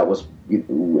felt that was,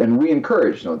 and we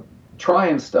encouraged,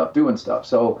 trying stuff, doing stuff.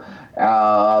 So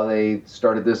they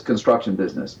started this construction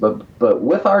business. But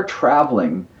with our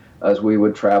traveling, as we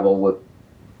would travel with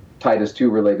Titus II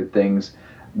related things,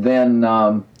 then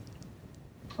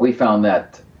we found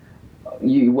that.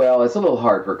 It's a little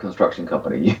hard for a construction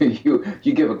company. You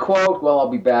give a quote. Well, I'll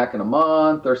be back in a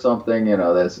month or something.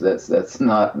 That's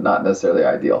not necessarily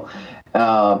ideal.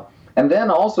 And then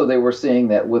also they were seeing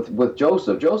that with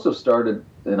Joseph. Joseph started,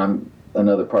 and I'm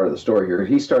another part of the story here.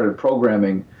 He started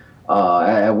programming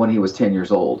when he was 10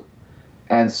 years old,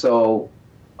 and so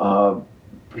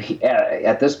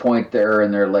at this point they're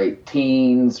in their late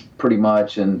teens, pretty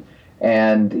much, and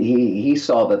he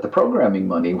saw that the programming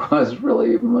money was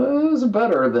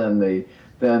better than the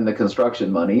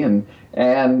construction money, and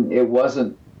it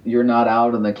wasn't, you're not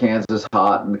out in the Kansas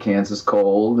hot and the Kansas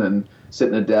cold and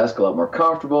sitting at a desk, a lot more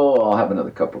comfortable. I'll have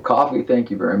another cup of coffee,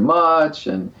 thank you very much,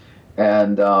 and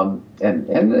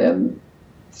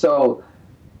so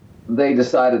they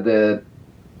decided that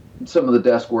some of the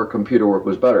desk work, computer work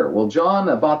was better. Well, John,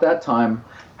 about that time,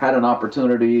 had an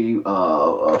opportunity,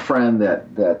 a friend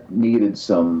that needed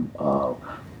some,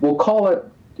 we'll call it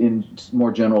in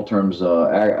more general terms,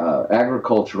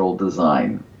 agricultural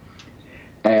design.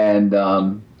 And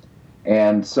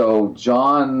so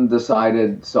John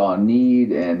saw a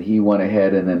need, and he went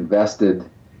ahead and invested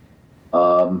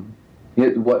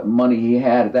what money he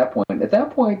had at that point. At that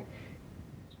point,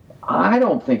 I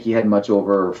don't think he had much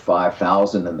over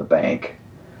 $5,000 in the bank.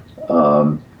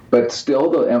 But still,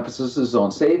 the emphasis is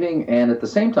on saving, and at the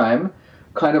same time,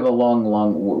 kind of along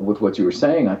with what you were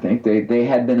saying, I think they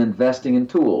had been investing in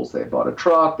tools. They bought a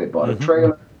truck, they bought a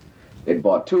trailer, they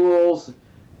bought tools,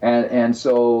 and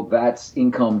so that's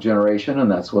income generation, and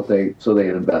that's what they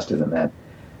had invested in that.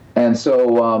 And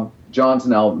so John's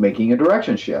now making a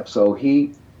direction shift. So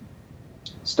he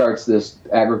starts this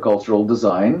agricultural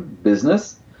design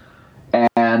business,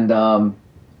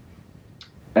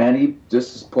 and he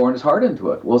just is pouring his heart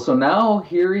into it. Well, so now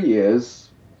here he is,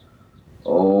 I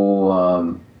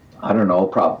don't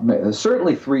know,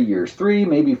 certainly 3 years, 3,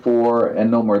 maybe 4, and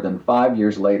no more than 5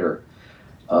 years later,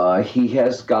 he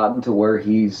has gotten to where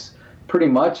he's pretty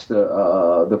much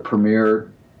the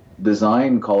premier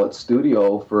design, call it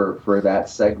studio, for that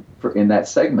in that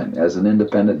segment as an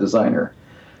independent designer.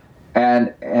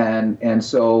 And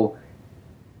so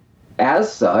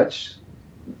as such,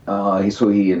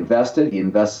 he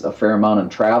invests a fair amount in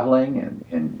traveling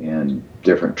and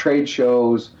different trade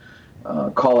shows,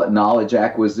 call it knowledge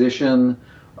acquisition,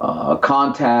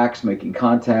 making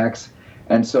contacts.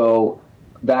 And so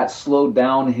that slowed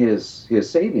down his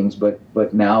savings,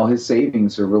 but now his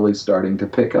savings are really starting to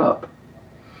pick up.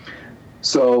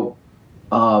 So,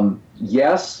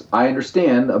 yes, I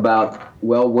understand about,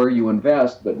 where you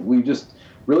invest, but we just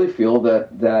really feel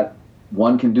that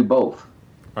one can do both.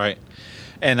 Right.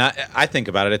 And I think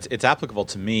about it, it's applicable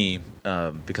to me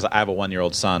because I have a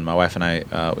 1-year-old son. My wife and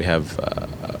I, we have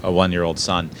a 1-year-old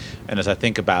son. And as I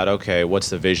think about, okay, what's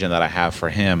the vision that I have for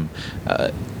him?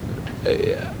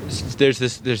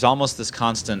 there's almost this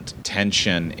constant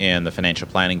tension in the financial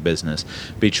planning business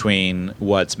between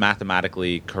what's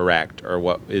mathematically correct or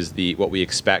what we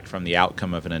expect from the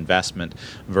outcome of an investment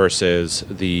versus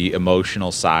the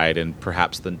emotional side and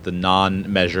perhaps the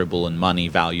non-measurable and money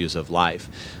values of life.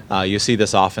 You see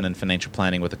this often in financial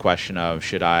planning with the question of,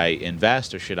 should I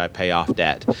invest or should I pay off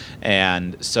debt?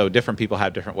 And so different people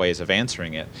have different ways of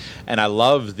answering it. And I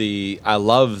love the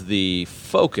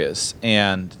focus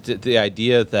and the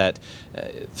idea that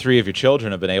 3 of your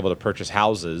children have been able to purchase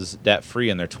houses debt-free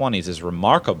in their 20s is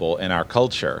remarkable in our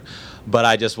culture. But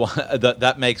I just want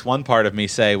that makes one part of me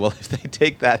say, well, if they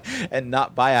take that and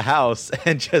not buy a house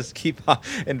and just keep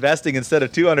investing, instead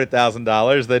of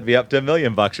 $200,000, they'd be up to $1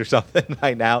 million or something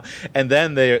right now, and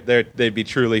then they'd be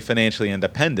truly financially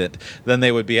independent. Then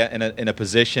they would be in a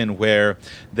position where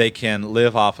they can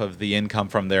live off of the income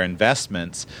from their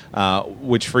investments,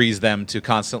 which frees them to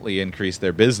constantly increase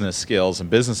their business skills and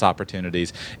business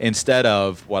opportunities, instead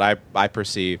of what I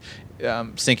perceive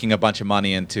sinking a bunch of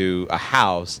money into a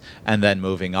house and then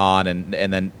moving on, and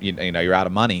then you're out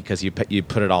of money because you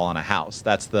put it all on a house.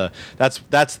 That's the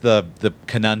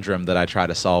conundrum that I try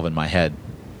to solve in my head.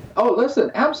 Oh,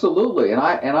 listen, absolutely, and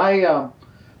I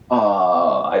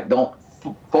don't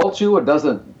fault you. It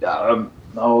doesn't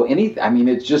anything. I mean,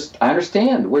 it's just, I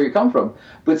understand where you come from,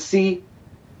 but see,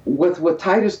 with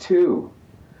Titus 2,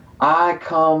 I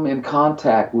come in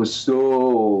contact with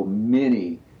so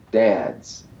many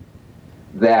dads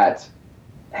that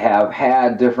have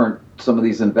had some of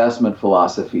these investment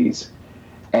philosophies,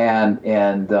 and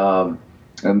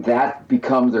that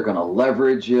becomes, they're going to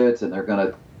leverage it, and they're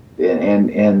going to,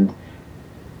 and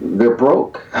they're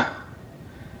broke.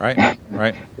 Right.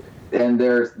 And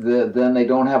then they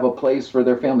don't have a place for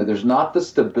their family. There's not the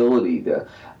stability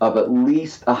of at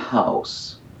least a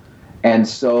house. And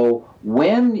so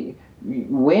when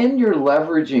you're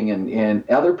leveraging in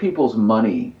other people's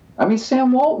money, I mean,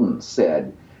 Sam Walton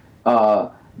said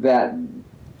that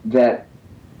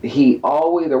he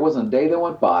always, there wasn't a day that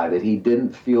went by that he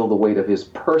didn't feel the weight of his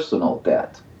personal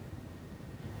debt.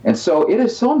 And so it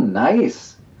is so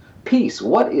nice. Peace.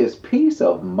 What is peace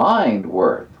of mind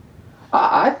worth?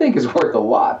 I think it's worth a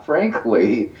lot,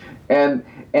 frankly. And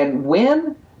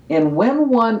when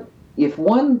one,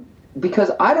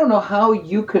 because I don't know how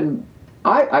you can,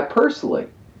 I personally,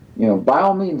 by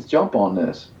all means jump on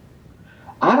this.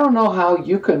 I don't know how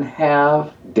you can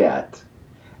have debt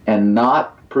and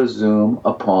not presume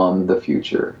upon the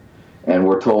future. And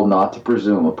we're told not to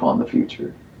presume upon the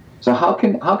future. So how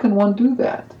can one do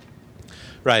that?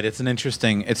 Right. It's an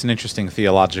interesting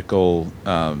theological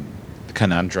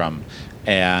conundrum,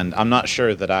 and I'm not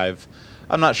sure that I've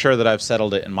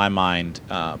settled it in my mind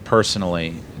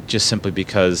personally, just simply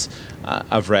because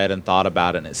I've read and thought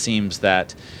about it, and it seems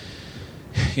that,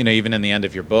 even in the end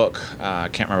of your book, I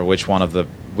can't remember which one of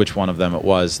them it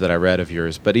was that I read of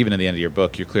yours, but even in the end of your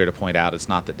book, you're clear to point out it's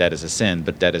not that debt is a sin,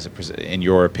 but debt is in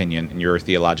your opinion, in your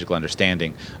theological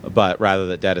understanding, but rather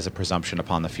that debt is a presumption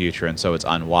upon the future, and so it's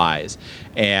unwise.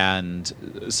 And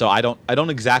so I don't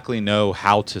exactly know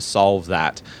how to solve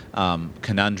that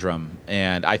conundrum,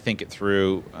 and I think it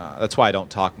through. That's why I don't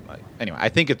talk. Anyway, I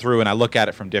think it through, and I look at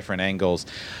it from different angles.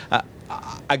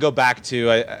 I go back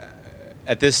to.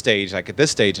 At this stage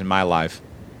in my life,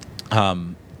 my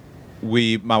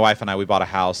wife and I, we bought a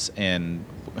house and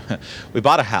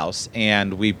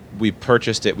we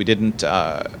purchased it. We didn't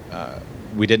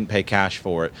pay cash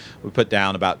for it. We put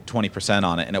down about 20%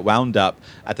 on it, and it wound up,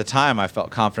 at the time I felt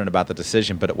confident about the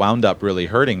decision, but it wound up really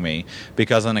hurting me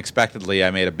because unexpectedly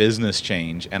I made a business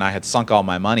change and I had sunk all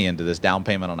my money into this down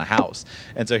payment on a house.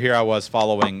 And so here I was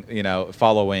following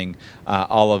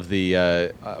all of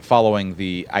the following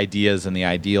the ideas and the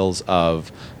ideals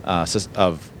of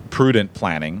prudent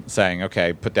planning, saying,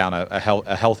 okay, put down a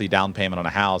healthy down payment on a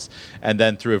house, and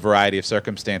then through a variety of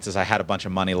circumstances, I had a bunch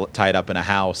of money tied up in a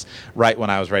house right when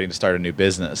I was ready to start a new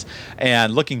business.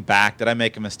 And looking back, did I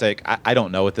make a mistake? I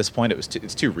don't know at this point.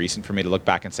 It's too recent for me to look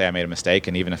back and say I made a mistake.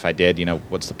 And even if I did,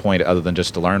 what's the point other than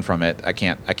just to learn from it? I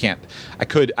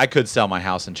could sell my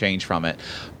house and change from it.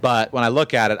 But when I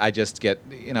look at it, I just get,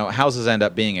 houses end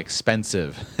up being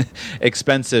expensive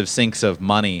sinks of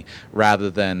money rather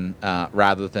than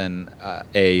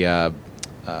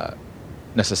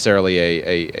necessarily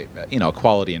a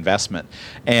quality investment.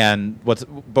 And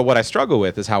what I struggle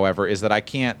with is, however, is that I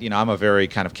can't, I'm a very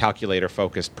kind of calculator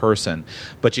focused person,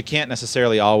 but you can't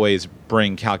necessarily always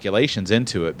bring calculations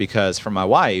into it, because for my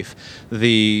wife,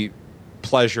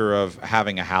 pleasure of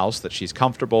having a house that she's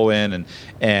comfortable in,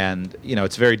 and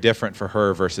it's very different for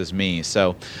her versus me.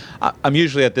 So I'm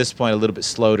usually at this point a little bit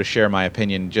slow to share my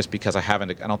opinion, just because I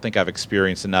don't think I've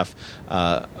experienced enough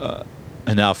to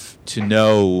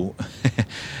know.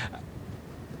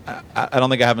 I don't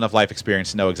think I have enough life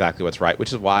experience to know exactly what's right,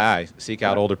 which is why I seek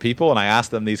out older people and I ask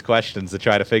them these questions to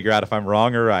try to figure out if I'm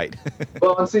wrong or right.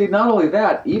 Well, and see, not only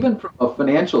that, even from a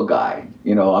financial guy,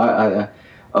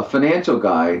 a financial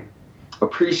guy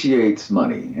appreciates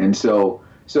money, and so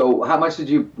how much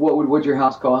would your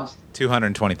house cost?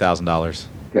 $220,000.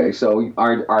 Okay, so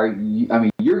are you, I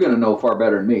mean, you're going to know far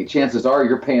better than me. Chances are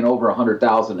you're paying over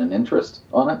 $100,000 in interest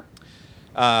on it.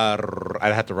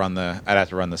 I'd have to run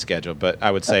the schedule, but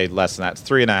I would say less than that. It's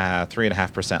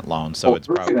 3.5% loan, so it's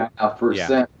probably 3.5%.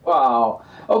 Yeah. Wow.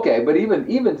 Okay, but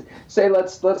even say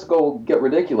let's go get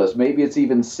ridiculous. Maybe it's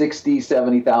even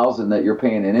 $60,000-$70,000 that you're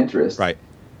paying in interest. Right.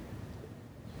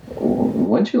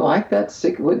 Wouldn't you like that?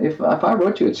 If I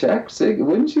wrote you a check,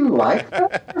 wouldn't you like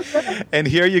that? And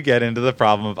here you get into the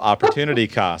problem of opportunity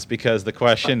cost, because the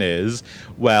question is,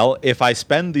 well, if I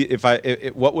spend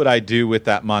what would I do with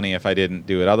that money if I didn't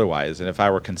do it otherwise? And if I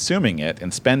were consuming it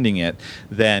and spending it,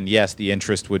 then yes, the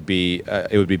interest would be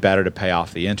it would be better to pay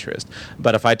off the interest.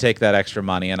 But if I take that extra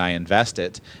money and I invest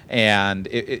it, and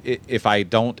if I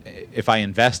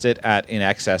invest it in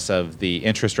excess of the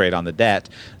interest rate on the debt,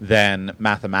 then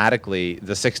mathematically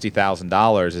the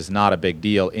 $60,000 is not a big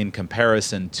deal in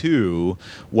comparison to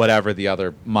whatever the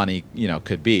other money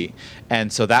could be.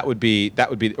 And so that would be,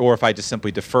 or if I just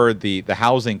simply deferred the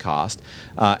housing cost,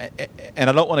 and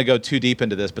I don't want to go too deep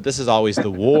into this, but this is always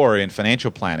the war in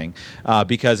financial planning,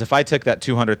 because if I took that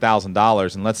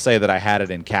 $200,000 and let's say that I had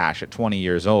it in cash at 20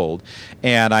 years old,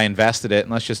 and I invested it,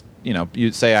 and let's just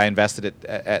you'd say I invested it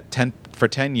at 10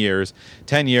 years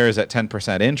at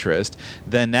 10% interest,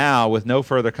 then now with no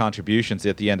further contributions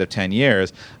at the end of 10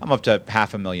 years, I'm up to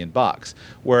 $500,000.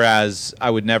 Whereas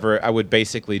I would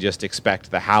basically just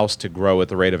expect the house to grow at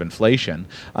the rate of inflation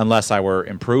unless I were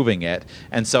improving it.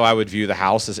 And so I would view the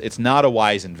house as, it's not a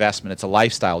wise investment, it's a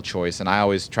lifestyle choice. And I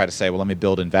always try to say, well, let me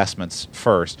build investments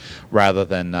first rather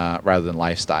than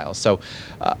lifestyle. So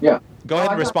yeah. Go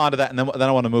ahead and respond to that, and then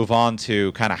I want to move on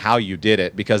to kind of how you did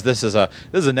it, because this is a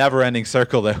never-ending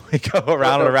circle that we go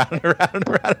around and around and around and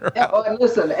around and around. Yeah, well,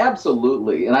 listen,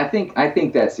 absolutely, and I think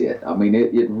that's it. I mean,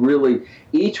 it really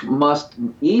each must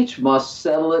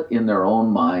settle it in their own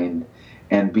mind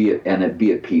and be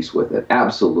at peace with it.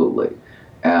 Absolutely,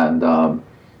 and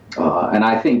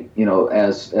I think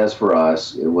as for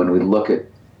us, when we look at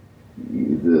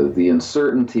the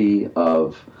uncertainty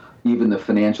of even the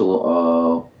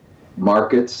financial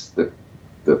markets,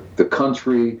 the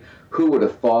country, who would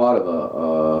have thought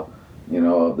of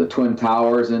of the Twin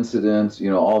Towers incidents,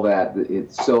 all that.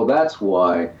 So that's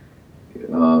why,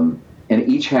 and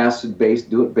each has to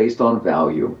do it based on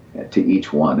value to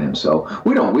each one, and so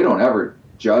we don't ever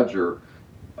judge or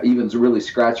even really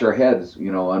scratch our heads,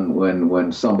 on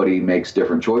when somebody makes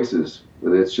different choices.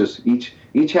 It's just each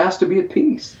has to be at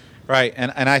peace. Right,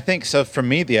 and I think so. For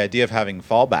me, the idea of having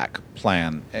fallback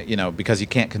plan, because you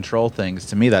can't control things,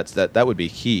 to me that would be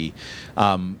key.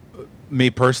 Me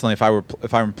personally,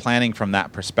 if I'm planning from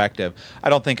that perspective, I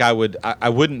don't think I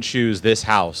wouldn't choose this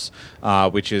house,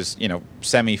 which is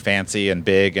semi fancy and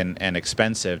big and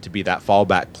expensive, to be that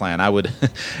fallback plan. I would,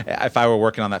 if I were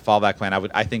working on that fallback plan,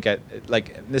 I think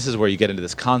this is where you get into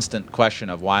this constant question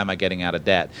of why am I getting out of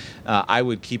debt. I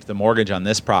would keep the mortgage on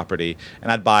this property, and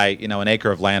I'd buy an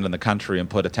acre of land in the country and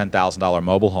put a $10,000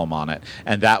 mobile home on it,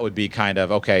 and that would be kind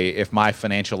of okay. If my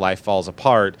financial life falls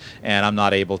apart and I'm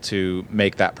not able to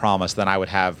make that promise, then I would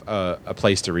have a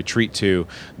place to retreat to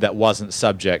that wasn't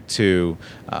subject to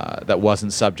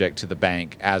the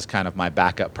bank as kind of my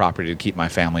backup property to keep my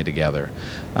family together.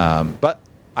 But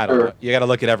I don't know. You got to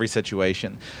look at every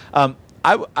situation.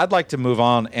 I'd like to move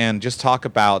on and just talk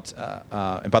about.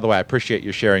 And by the way, I appreciate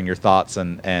you sharing your thoughts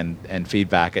and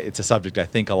feedback. It's a subject I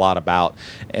think a lot about,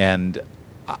 and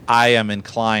I am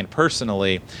inclined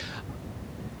personally.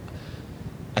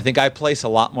 I think I place a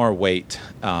lot more weight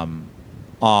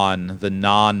on the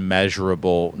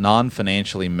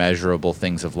non-financially measurable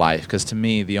things of life. Because to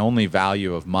me, the only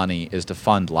value of money is to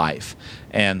fund life.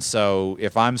 And so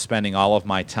if I'm spending all of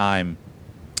my time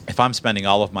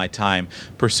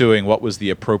pursuing what was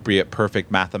the appropriate, perfect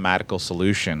mathematical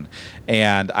solution,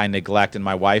 and I neglect, and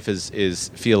my wife is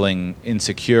feeling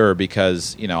insecure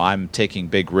because I'm taking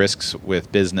big risks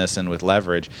with business and with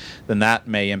leverage, then that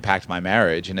may impact my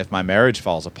marriage. And if my marriage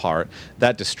falls apart,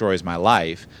 that destroys my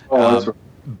life. Oh, that's right.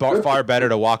 far better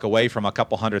to walk away from a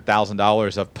couple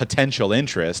 $100,000 of potential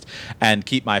interest and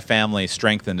keep my family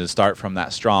strengthened and start from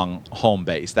that strong home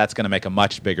base. That's going to make a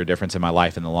much bigger difference in my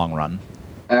life in the long run.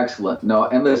 Excellent. No,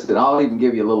 and listen, I'll even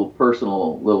give you a little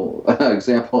personal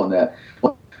example on that.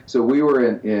 So we were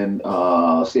in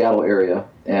Seattle area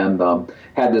and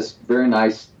had this very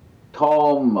nice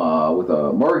home with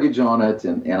a mortgage on it,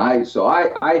 and I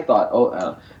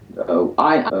thought,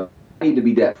 I need to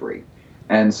be debt free,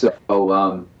 and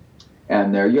so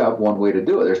and there you have one way to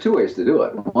do it. There's two ways to do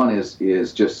it. One is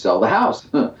just sell the house,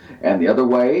 and the other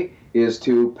way is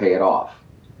to pay it off.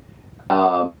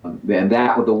 And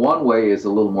that the one way is a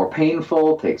little more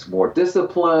painful, takes more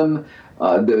discipline.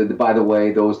 By the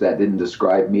way, those that didn't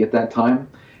describe me at that time,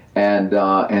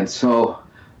 and so,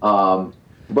 but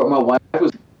my wife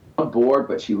was on board,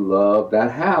 but she loved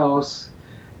that house,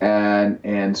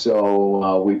 and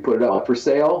so we put it up for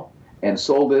sale and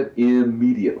sold it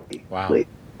immediately. Wow.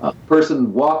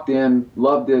 Person walked in,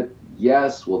 loved it.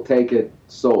 Yes, we'll take it.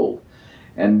 Sold.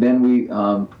 And then we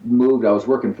moved. I was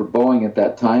working for Boeing at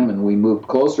that time, and we moved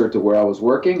closer to where I was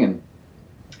working,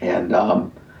 and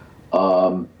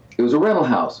it was a rental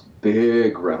house,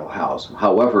 big rental house.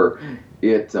 However,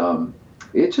 it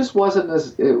just wasn't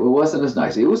as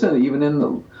nice. It wasn't even in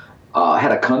the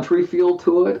had a country feel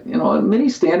to it. You know, many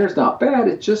standards, not bad.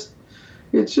 It just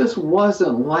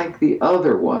wasn't like the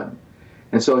other one.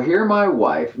 And so here, my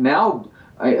wife now,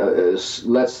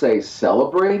 let's say,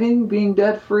 celebrating being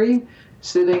debt free,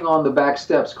 sitting on the back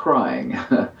steps crying,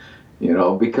 you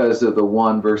know, because of the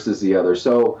one versus the other.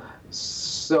 So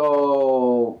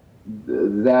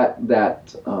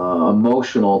that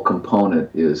emotional component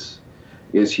is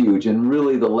huge. And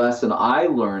really the lesson I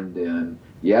learned in,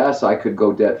 yes, I could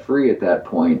go debt free at that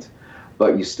point,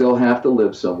 but you still have to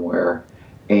live somewhere,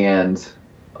 and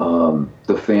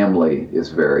the family is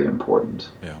very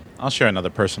important. Yeah, I'll share another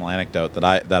personal anecdote that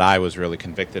I was really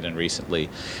convicted in recently.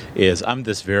 Is I'm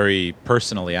this very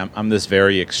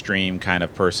extreme kind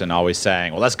of person, always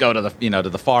saying, well, let's go to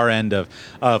the far end of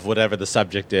whatever the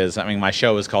subject is. I mean, my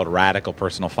show is called Radical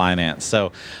Personal Finance,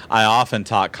 so I often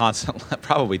talk constantly,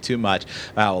 probably too much.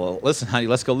 Well, listen, honey,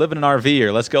 let's go live in an RV,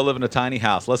 or let's go live in a tiny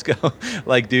house. Let's go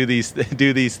do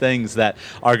these things that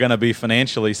are going to be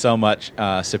financially so much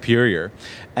superior.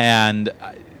 And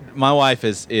my wife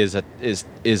is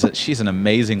she's an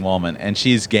amazing woman, and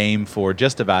she's game for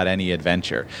just about any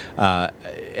adventure. But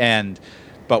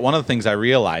one of the things I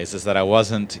realized is that I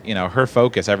wasn't, her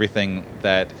focus, everything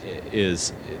that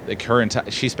is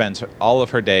she spends all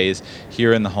of her days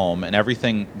here in the home, and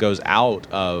everything goes out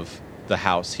of the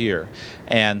house here.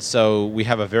 And so we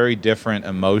have a very different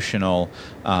emotional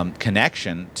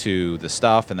connection to the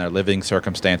stuff and their living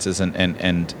circumstances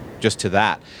and just to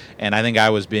that. And I think I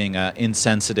was being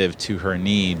insensitive to her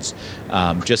needs,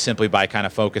 just simply by kind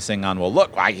of focusing on, well,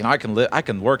 look, I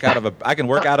can work out of a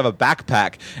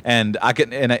backpack, and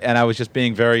I was just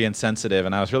being very insensitive,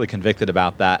 and I was really convicted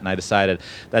about that. And I decided,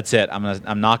 that's it.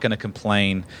 I'm not going to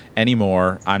complain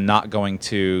anymore. I'm not going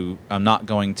to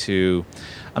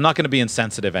be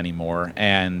insensitive anymore.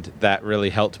 And that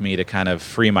really helped me to kind of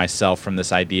free myself from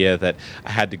this idea that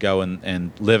I had to go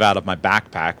and live out of my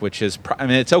backpack, which is,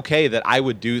 it's okay that I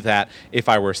would do that if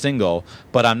I were single,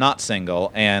 but I'm not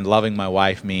single, and loving my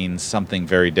wife means something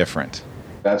very different.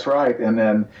 That's right. And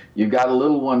then you've got a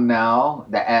little one now,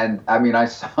 and I mean, I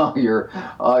saw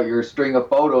your string of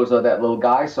photos of that little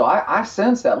guy, so I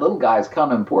sense that little guy is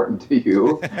kind of important to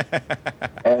you,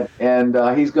 and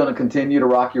he's going to continue to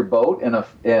rock your boat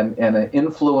and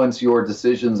influence your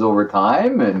decisions over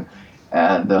time,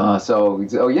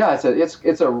 so yeah,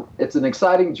 it's an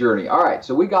exciting journey. All right,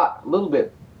 so we got a little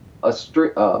bit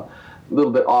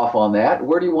off on that.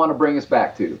 Where do you want to bring us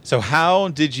back to? So how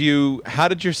did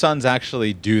your sons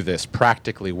actually do this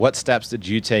practically? What steps did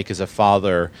you take as a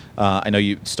father? I know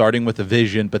you starting with a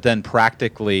vision, but then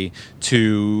practically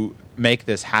to make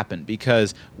this happen,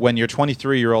 because when your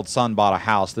 23-year-old son bought a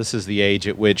house, this is the age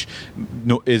at which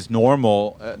is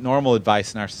normal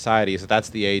advice in our society is that's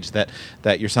the age that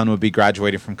your son would be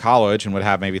graduating from college and would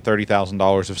have maybe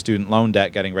 $30,000 of student loan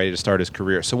debt getting ready to start his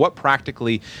career. So what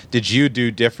practically did you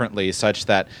do differently such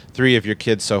that 3 of your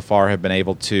kids so far have been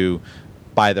able to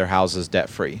buy their houses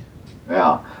debt-free?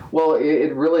 Yeah, well,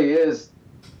 it really is.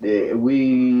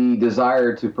 We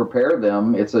desire to prepare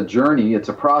them. It's a journey. It's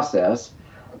a process.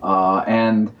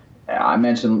 And I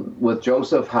mentioned with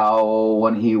Joseph how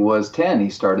when he was 10,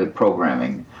 he started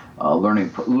programming,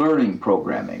 learning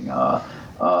programming.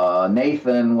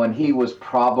 Nathan, when he was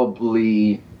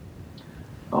probably,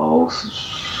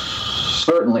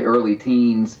 certainly early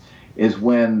teens, is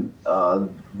when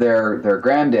their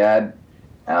granddad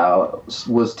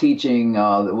was teaching.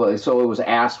 So it was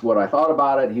asked what I thought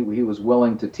about it. He was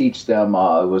willing to teach them.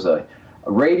 It was a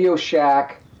Radio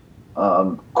Shack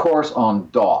course on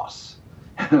DOS.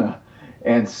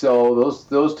 And so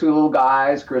those two little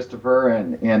guys, Christopher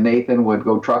and Nathan, would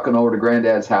go trucking over to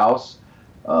Granddad's house.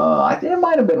 It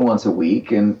might have been once a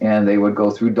week, and they would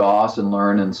go through DOS and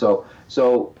learn. And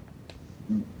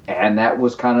and that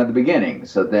was kind of the beginning.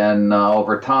 So then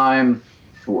over time,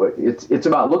 it's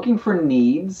about looking for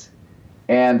needs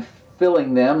and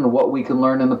filling them and what we can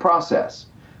learn in the process.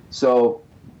 So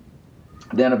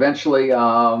then eventually,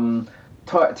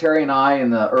 Terry and I in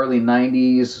the early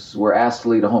 90s were asked to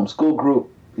lead a homeschool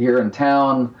group here in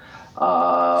town.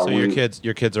 So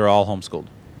your kids are all homeschooled?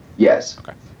 Yes.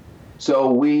 Okay.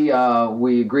 So we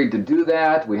agreed to do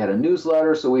that. We had a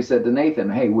newsletter, so we said to Nathan,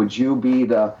 "Hey, would you be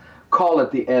call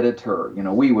it the editor? You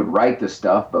know, we would write the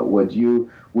stuff, but would you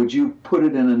put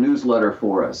it in a newsletter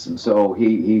for us?" And so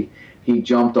he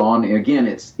jumped on. Again,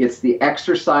 it's the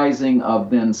exercising of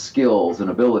then skills and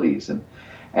abilities,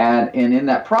 and in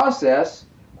that process,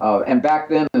 and back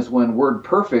then is when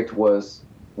WordPerfect was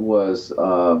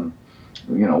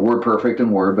WordPerfect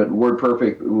and Word, but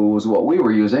WordPerfect was what we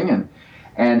were using,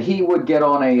 and he would get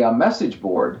on a message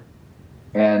board,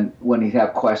 and when he'd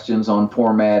have questions on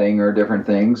formatting or different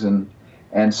things, and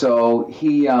so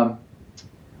he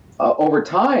over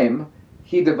time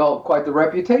he developed quite the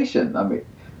reputation. I mean,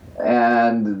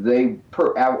 and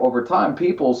over time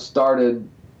people started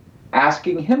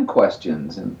asking him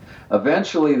questions, and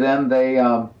eventually then they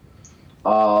and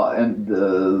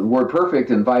WordPerfect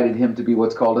invited him to be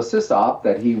what's called a sysop,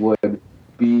 that he would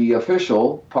be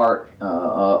official part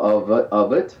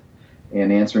of it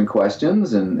in answering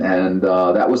questions, and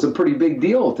that was a pretty big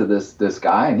deal to this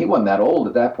guy, and he wasn't that old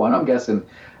at that point. I'm guessing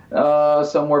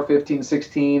somewhere 15,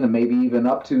 16, and maybe even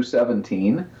up to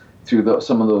 17 through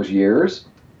some of those years.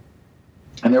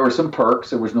 And there were some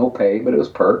perks. There was no pay, but it was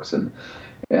perks, and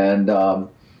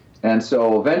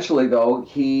so eventually, though,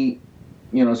 he,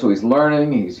 so he's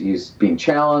learning, he's being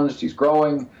challenged, he's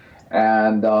growing,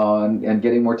 and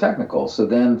getting more technical. So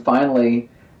then finally,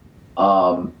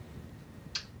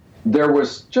 there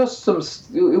was just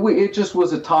it just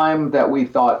was a time that we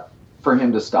thought for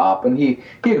him to stop, and he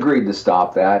agreed to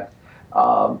stop that.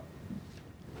 But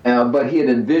he had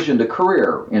envisioned a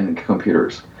career in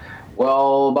computers.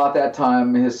 Well, about that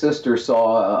time, his sister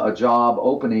saw a job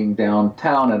opening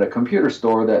downtown at a computer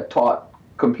store that taught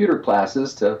computer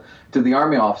classes to the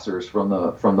Army officers from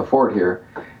the fort here,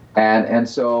 and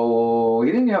so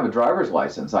he didn't have a driver's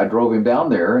license. I drove him down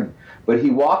there, but he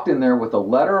walked in there with a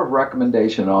letter of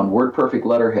recommendation on WordPerfect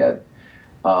letterhead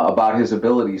about his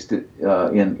abilities to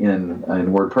in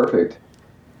WordPerfect,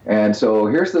 and so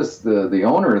here's the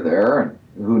owner there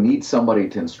who needs somebody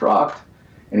to instruct,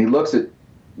 and he looks at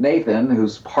Nathan,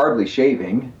 who's hardly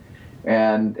shaving,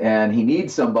 and he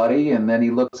needs somebody, and then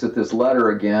he looks at this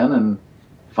letter again and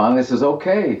finally says,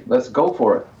 "Okay, let's go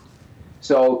for it."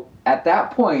 So at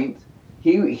that point,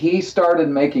 he started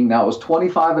making, now it was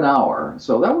 $25 an hour,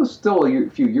 so that was still a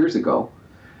few years ago.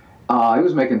 He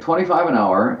was making $25 an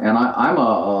hour, and I'm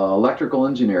a electrical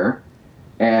engineer,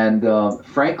 and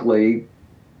frankly,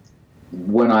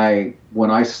 when I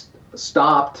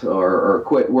stopped or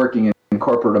quit working in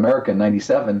corporate America in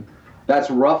 97, that's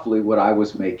roughly what I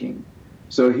was making.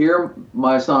 So here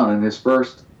my son, in his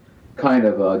first kind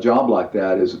of a job like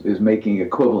that, is making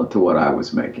equivalent to what I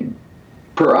was making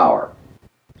per hour.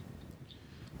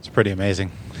 It's pretty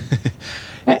amazing.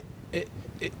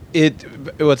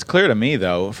 What's clear to me,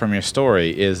 though, from your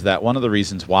story is that one of the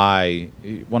reasons why,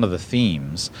 one of the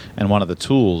themes and one of the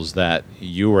tools that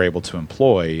you were able to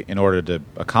employ in order to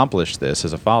accomplish this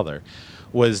as a father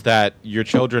was that your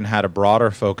children had a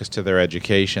broader focus to their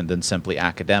education than simply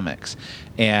academics.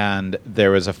 And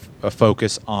there was a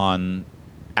focus on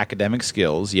academic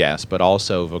skills, yes, but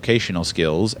also vocational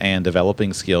skills and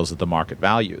developing skills that the market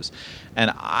values.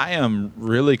 And I am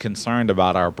really concerned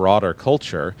about our broader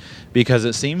culture because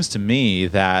it seems to me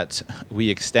that we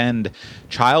extend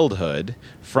childhood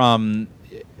from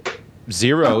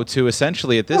 0 to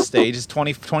essentially at this stage is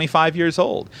 25 years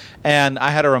old. And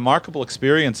I had a remarkable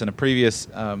experience in a previous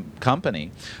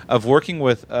company of working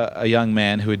with a young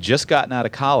man who had just gotten out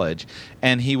of college,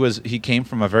 and he came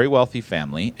from a very wealthy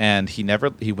family, and he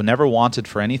never wanted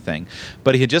for anything,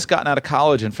 but he had just gotten out of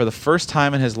college, and for the first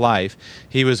time in his life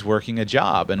he was working a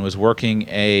job and was working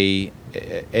it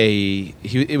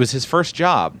was his first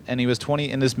job, and he was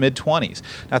in his mid-20s.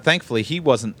 Now thankfully he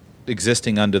wasn't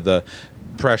existing under the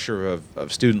pressure of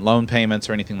student loan payments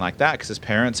or anything like that because his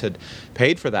parents had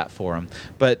paid for that for him.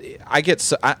 But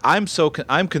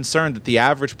I'm concerned that the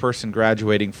average person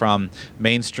graduating from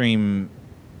mainstream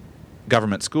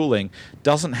government schooling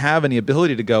doesn't have any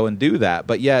ability to go and do that.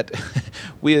 But yet,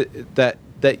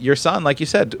 that your son, like you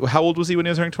said, how old was he when he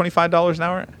was earning $25 an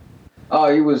hour? Oh,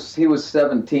 he was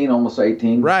 17, almost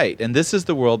 18. Right, and this is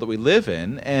the world that we live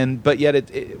in, but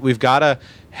yet we've got to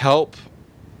help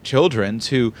children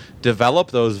to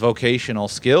develop those vocational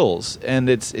skills, and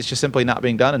it's just simply not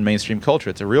being done in mainstream culture.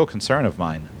 It's a real concern of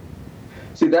mine.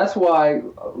 See, that's why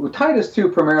Titus 2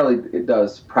 primarily it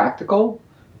does practical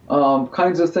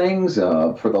kinds of things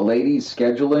for the ladies,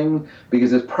 scheduling,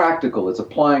 because it's practical. It's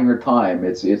applying her time.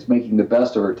 It's making the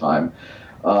best of her time.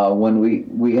 When we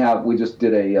just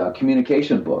did a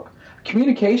communication book.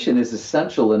 Communication is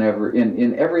essential in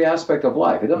every aspect of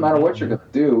life. It doesn't matter what you're going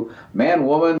to do, man,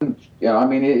 woman.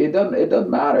 It doesn't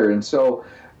matter. And so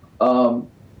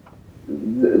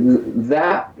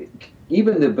that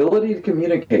even the ability to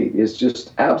communicate is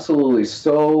just absolutely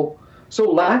so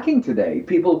lacking today.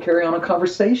 People carry on a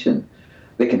conversation.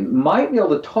 They might be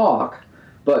able to talk,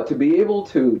 but to be able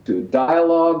to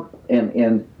dialogue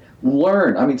and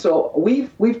learn. So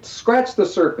we've scratched the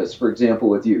surface, for example,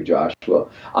 with you, Joshua.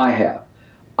 I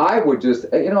would just,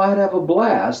 I'd have a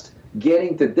blast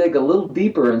getting to dig a little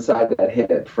deeper inside that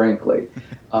head, frankly.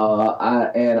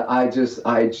 I just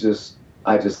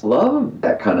love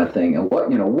that kind of thing. And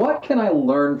what can I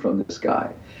learn from this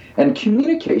guy? And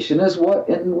communication is what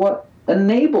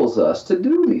enables us to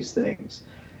do these things.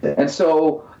 And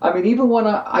so, even when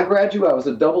I graduated, I was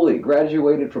a double E,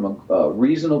 graduated from a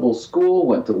reasonable school,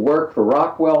 went to work for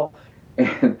Rockwell,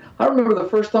 and I remember the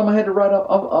first time I had to write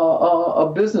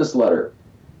a business letter.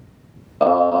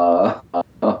 I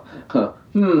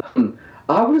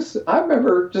was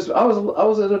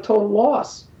at a total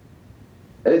loss.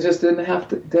 It just didn't have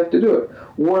to do it.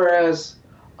 Whereas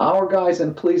our guys,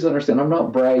 and please understand, I'm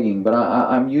not bragging, but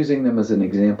I'm using them as an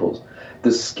example.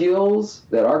 The skills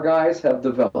that our guys have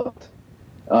developed,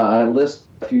 I list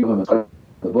a few of them in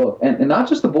the book, and not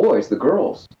just the boys, the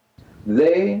girls.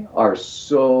 They are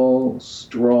so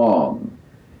strong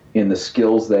in the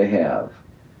skills they have,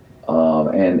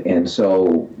 and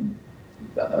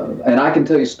I can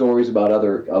tell you stories about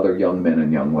other young men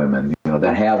and young women,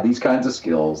 that have these kinds of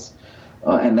skills,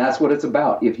 and that's what it's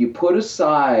about. If you put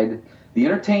aside the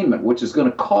entertainment, which is going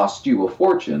to cost you a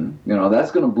fortune, that's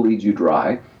going to bleed you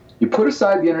dry. You put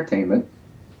aside the entertainment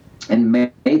and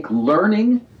make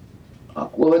learning,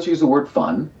 let's use the word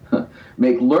fun,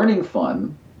 make learning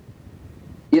fun.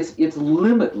 It's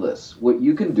limitless what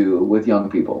you can do with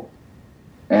young people.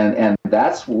 And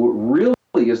that's what really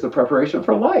is the preparation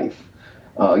for life.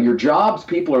 Your jobs,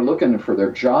 people are looking for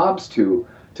their jobs to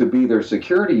be their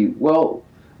security. Well,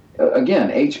 again,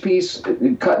 HP's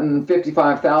cutting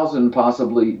 55,000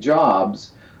 possibly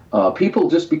jobs. People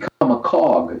just become a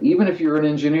cog. Even if you're an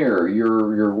engineer,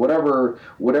 you're whatever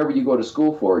you go to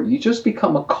school for, you just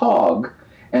become a cog,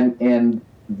 and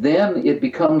then it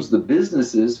becomes the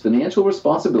business's financial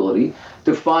responsibility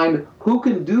to find who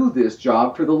can do this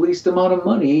job for the least amount of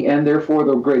money and therefore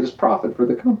the greatest profit for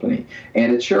the company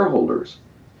and its shareholders.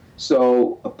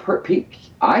 So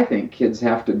I think kids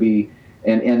have to be,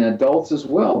 and adults as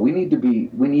well. We need to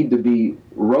be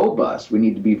robust. We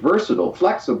need to be versatile,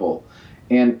 flexible,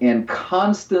 and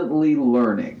constantly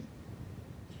learning.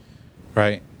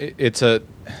 Right.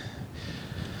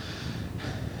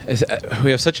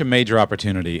 We have such a major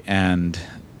opportunity, and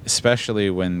especially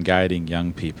when guiding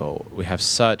young people, we have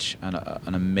such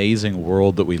an amazing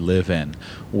world that we live in,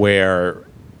 where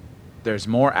there's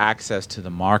more access to the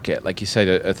market. Like you said,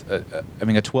 a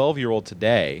 12-year-old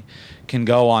today can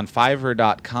go on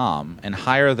Fiverr.com and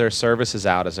hire their services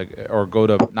out or go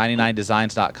to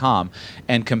 99designs.com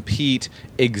and compete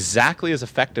exactly as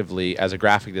effectively as a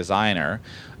graphic designer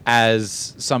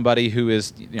as somebody who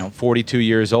is 42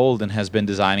 years old and has been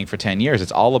designing for 10 years.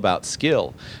 It's all about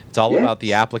skill. It's all about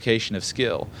the application of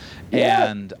skill.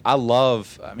 Yeah. And I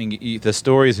love, the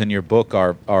stories in your book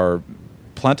are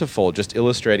plentiful, just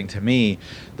illustrating to me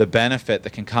the benefit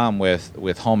that can come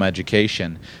with home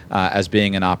education as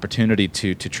being an opportunity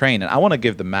to train. And I want to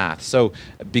give the math. So,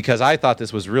 because I thought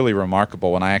this was really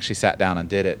remarkable when I actually sat down and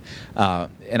did it,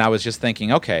 and I was just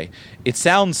thinking, okay, it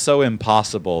sounds so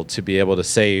impossible to be able to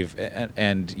save.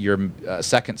 And your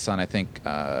second son, I think,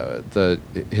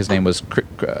 his name was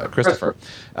Christopher,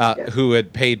 who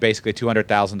had paid basically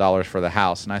 $200,000 for the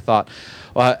house. And I thought,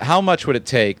 well, how much would it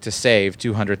take to save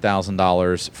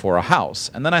 $200,000 for a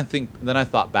house? And then I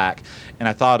thought back, and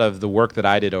I thought of the work that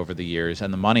I did over the years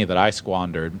and the money that I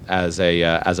squandered as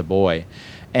a boy.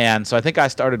 And so I think I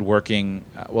started working.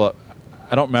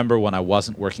 I don't remember when I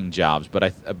wasn't working jobs,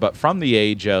 but from the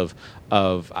age of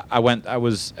I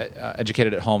was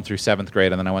educated at home through 7th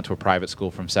grade, and then I went to a private school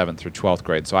from 7th through 12th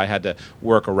grade. So I had to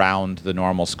work around the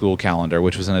normal school calendar,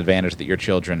 which was an advantage that your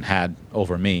children had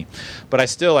over me. But I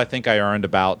think I earned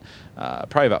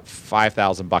probably about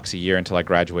 $5,000 a year until I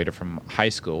graduated from high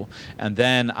school. And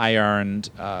then I earned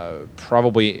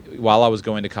probably, while I was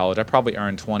going to college, I probably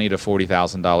earned $20,000 to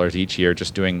 $40,000 each year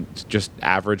just doing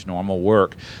average normal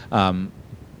work.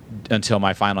 Until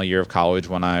my final year of college,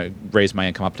 when I raised my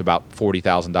income up to about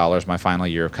 $40,000 my final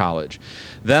year of college.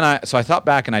 So I thought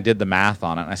back and I did the math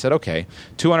on it, and I said, okay,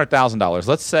 $200,000.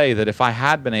 Let's say that if I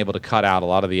had been able to cut out a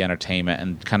lot of the entertainment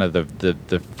and kind of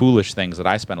the foolish things that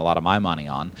I spent a lot of my money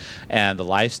on, and the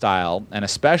lifestyle, and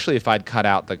especially if I'd cut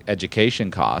out the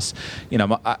education costs,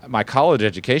 my college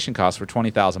education costs were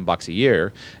 $20,000 a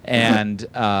year, and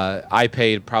I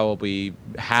paid probably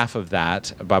half of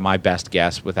that by my best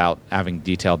guess without having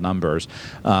detailed numbers.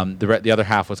 The other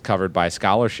half was covered by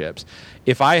scholarships.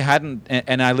 If I hadn't,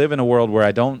 and I live in a world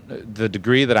where the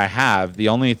degree that I have, the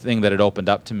only thing that it opened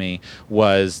up to me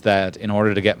was that in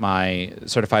order to get my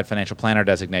certified financial planner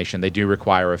designation, they do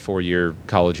require a 4-year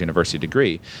college university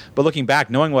degree. But looking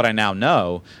back, knowing what I now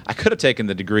know, I could have taken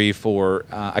the degree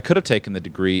I could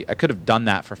have done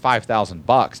that for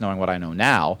 $5,000, knowing what I know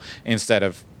now, instead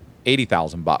of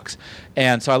 $80,000.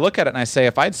 And so I look at it and I say,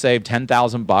 if I'd saved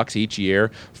 $10,000 each year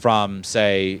from,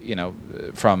 say,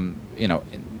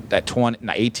 that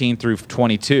 18 through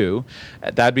 22,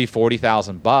 that'd be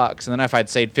 $40,000. And then if I'd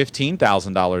saved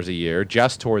 $15,000 a year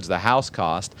just towards the house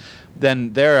cost,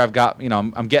 then there I've got,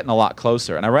 I'm getting a lot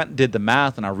closer. And I went and did the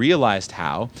math, and I realized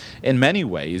how, in many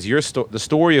ways, the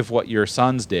story of what your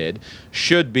sons did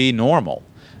should be normal.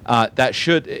 That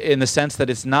should, in the sense that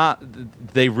it's not,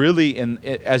 they really,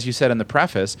 as you said in the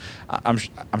preface, I'm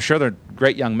sure they're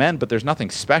great young men, but there's nothing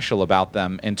special about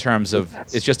them in terms of,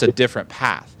 it's just a different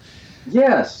path.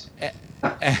 Yes.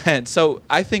 And so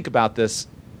I think about this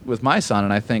with my son,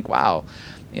 and I think, wow,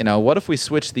 what if we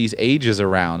switch these ages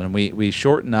around and we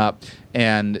shorten up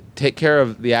and take care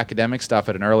of the academic stuff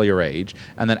at an earlier age,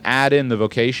 and then add in the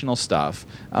vocational stuff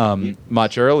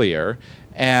much earlier.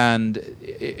 And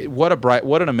what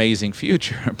an amazing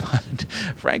future. But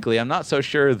frankly, I'm not so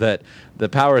sure that the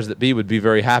powers that be would be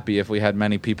very happy if we had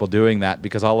many people doing that,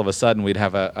 because all of a sudden we'd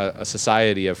have a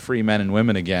society of free men and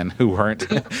women again who weren't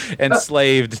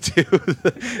enslaved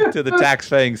to the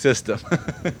tax-paying system.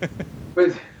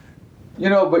 But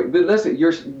listen,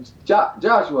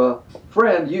 Joshua,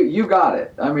 friend, you got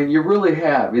it. I mean, you really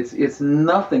have. It's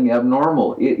nothing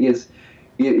abnormal.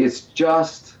 It's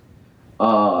just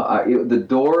the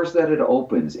doors that it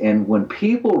opens, and when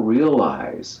people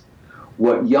realize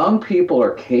what young people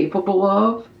are capable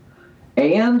of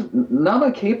and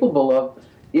not capable of,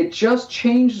 it just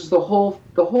changes the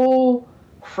whole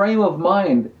frame of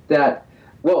mind. That,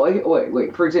 well,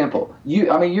 wait. For example,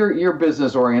 you're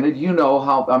business oriented.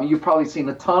 You've probably seen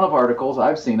a ton of articles.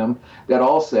 I've seen them that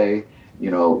all say,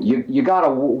 you got to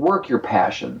work your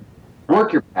passion.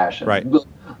 Work your passion. Right.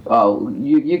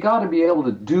 You got to be able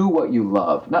to do what you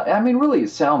love. Now, really, it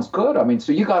sounds good.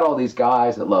 So you got all these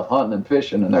guys that love hunting and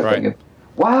fishing, and they're thinking,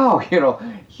 wow,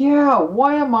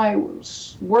 why am I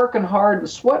working hard and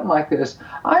sweating like this?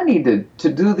 I need to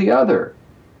do the other.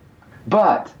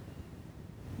 But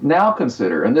now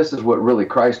consider, and this is what really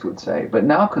Christ would say, but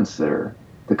now consider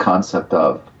the concept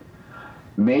of,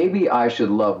 maybe I should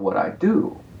love what I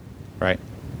do. Right.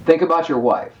 Think about your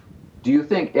wife. Do you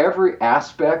think every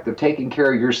aspect of taking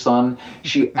care of your son,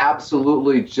 she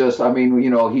absolutely just,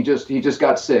 he just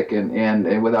got sick,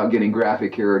 and without getting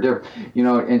graphic here or different,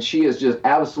 and she is just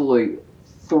absolutely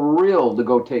thrilled to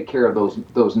go take care of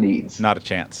those needs? Not a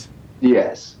chance.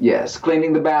 Yes.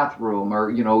 Cleaning the bathroom, or,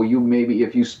 you maybe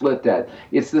if you split that,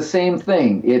 it's the same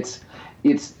thing. It's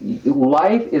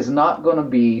life is not going to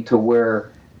be to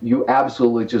where you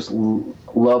absolutely just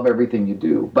love everything you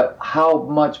do, but how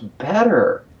much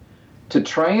better to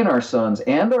train our sons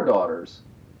and our daughters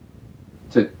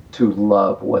to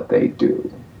love what they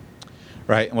do.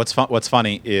 Right. And what's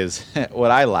funny is what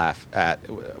I laugh at,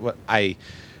 what I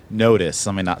notice,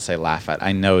 let me not say laugh at,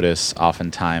 I notice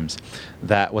oftentimes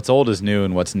that what's old is new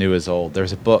and what's new is old.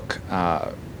 There's a book,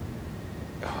 I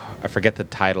forget the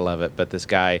title of it, but this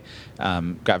guy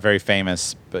got very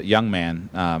famous, but young man,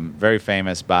 very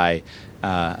famous by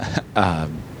I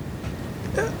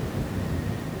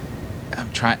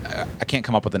can't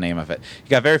come up with the name of it. He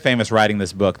got very famous writing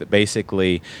this book that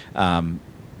basically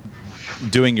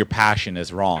doing your passion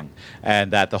is wrong,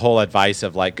 and that the whole advice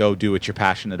of like go do what you're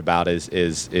passionate about is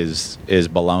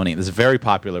baloney. This is a very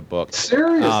popular book.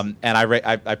 Serious? And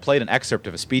I played an excerpt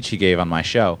of a speech he gave on my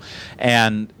show,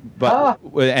 and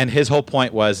his whole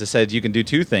point was, it said you can do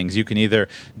two things. You can either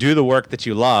do the work that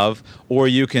you love, or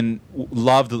you can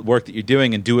love the work that you're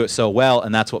doing and do it so well,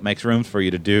 and that's what makes room for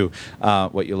you to do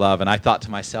what you love. And I thought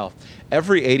to myself,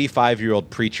 every 85-year-old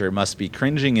preacher must be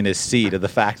cringing in his seat of the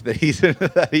fact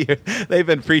that they've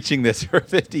been preaching this for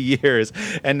 50 years,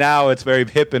 and now it's very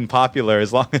hip and popular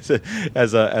as long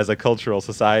as a cultural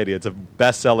society. It's a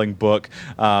best-selling book.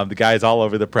 The guy's all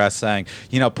over the press saying,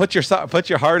 put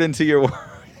your heart into your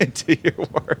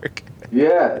work.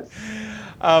 Yes.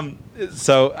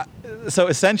 So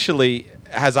essentially,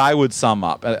 as I would sum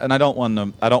up, and I don't want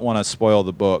to spoil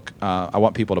the book. I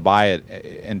want people to buy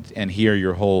it and hear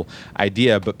your whole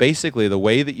idea. But basically, the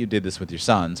way that you did this with your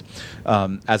sons,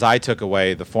 as I took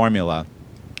away the formula,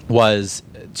 was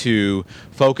to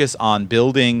focus on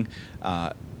building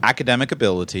academic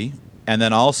ability. And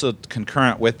then also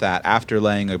concurrent with that, after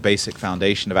laying a basic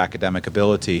foundation of academic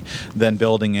ability, then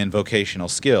building in vocational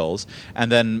skills,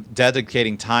 and then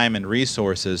dedicating time and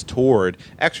resources toward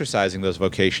exercising those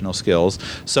vocational skills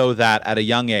so that at a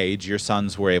young age, your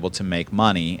sons were able to make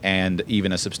money, and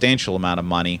even a substantial amount of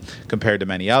money compared to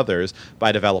many others,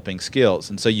 by developing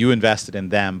skills. And so you invested in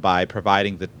them by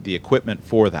providing the equipment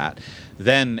for that.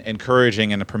 Then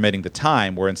encouraging and permitting the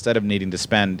time where instead of needing to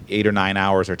spend 8 or 9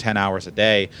 hours or 10 hours a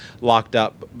day locked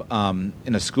up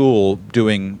in a school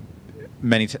doing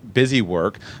busy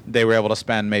work, they were able to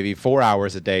spend maybe 4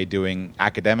 hours a day doing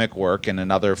academic work and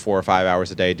another 4 or 5 hours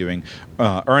a day doing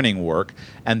earning work.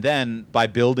 And then by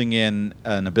building in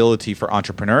an ability for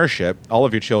entrepreneurship, all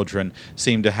of your children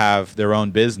seem to have their own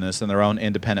business and their own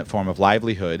independent form of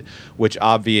livelihood, which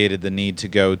obviated the need to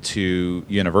go to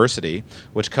university,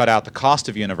 which cut out the cost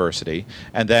of university,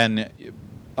 and then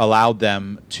allowed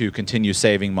them to continue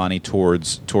saving money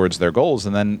towards their goals.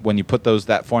 And then when you put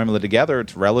that formula together,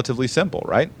 it's relatively simple,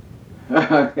 right?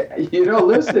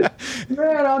 Listen,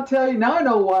 man, I'll tell you, now I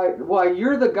know why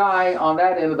you're the guy on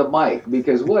that end of the mic,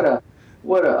 because a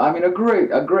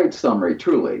great summary,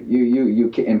 truly. You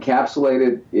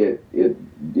encapsulated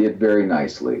it very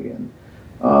nicely.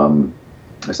 And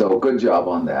so good job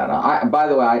on that. By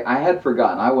the way, I had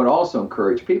forgotten, I would also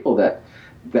encourage people that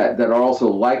are also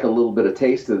like a little bit of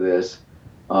taste of this.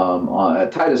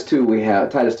 At Titus 2, we have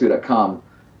Titus2.com.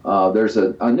 There's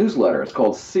a newsletter. It's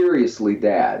called Seriously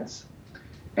Dads,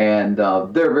 and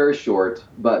they're very short,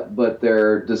 but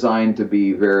they're designed to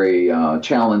be very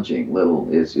challenging.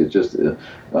 It's just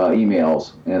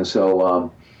emails, and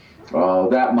so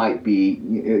that might be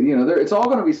it's all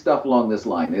going to be stuff along this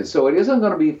line. And so it isn't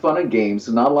going to be fun and games,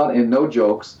 and not a lot and no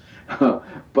jokes.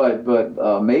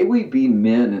 But may we be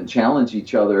men and challenge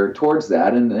each other towards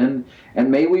that, and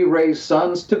may we raise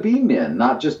sons to be men,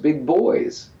 not just big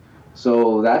boys.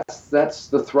 So that's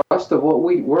the thrust of what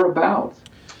we're about.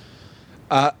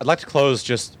 I'd like to close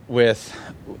just with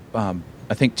I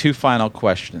think 2 final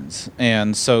questions.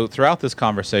 And so throughout this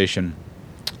conversation,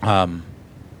 and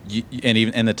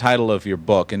even in the title of your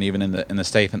book, and even in the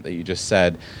statement that you just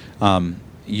said,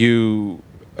 you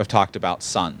have talked about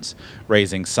sons,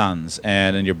 raising sons,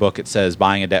 and in your book it says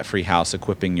buying a debt-free house,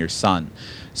 equipping your son.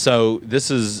 So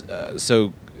this is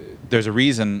there's a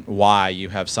reason why you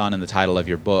have son in the title of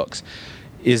your books.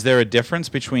 Is there a difference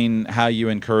between how you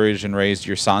encourage and raised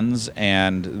your sons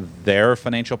and their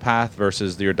financial path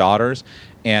versus your daughters?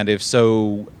 And if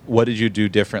so, what did you do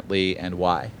differently and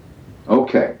why?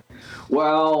 Okay.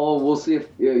 Well, we'll see if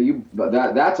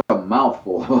that's a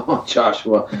mouthful,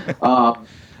 Joshua.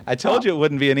 I told you it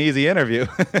wouldn't be an easy interview.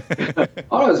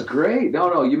 Oh, that's great.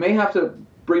 No, you may have to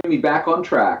bring me back on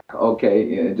track,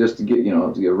 okay, just to get,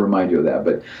 to remind you of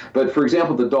that. But for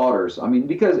example, the daughters,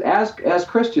 because as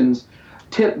Christians,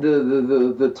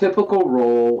 the typical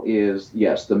role is,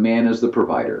 yes, the man is the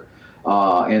provider.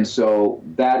 And so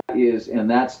that's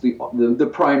the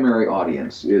primary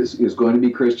audience is going to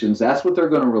be Christians. That's what they're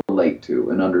going to relate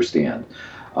to and understand.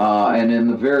 And in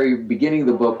the very beginning of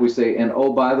the book, we say, and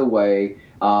oh, by the way,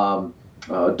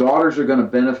 daughters are going to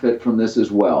benefit from this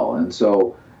as well. And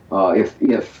so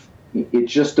if it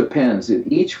just depends,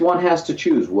 each one has to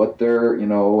choose what they're,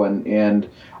 and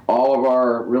all of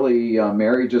our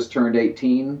Mary just turned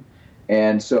 18.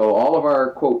 And so all of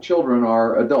our, quote, children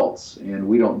are adults, and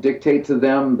we don't dictate to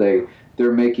them.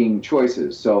 They're making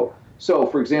choices. So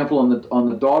for example, on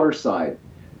the daughter side,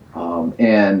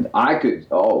 and I could,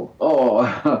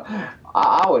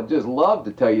 I would just love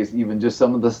to tell you even just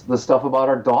some of the stuff about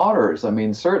our daughters.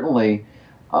 Certainly,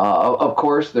 Of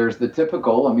course, there's the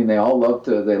typical. I mean, they love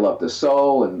to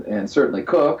sew and certainly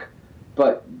cook,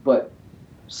 but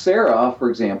Sarah, for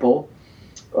example,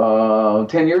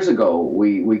 10 years ago,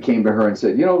 we came to her and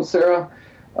said, Sarah,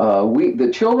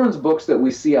 the children's books that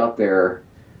we see out there,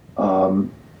 well,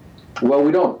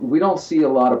 we don't see a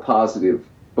lot of positive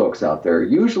books out there.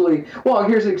 Usually, well,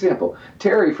 here's an example.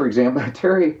 Terry, for example,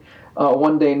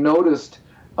 one day noticed,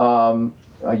 you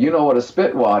know what a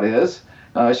spitwad is.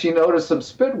 She noticed some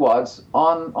spitwads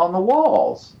on the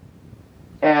walls,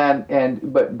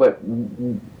 but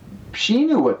she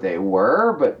knew what they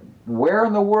were, but where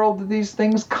in the world did these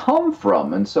things come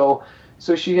from? And so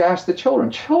she asked the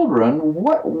children,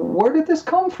 where did this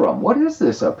come from? What is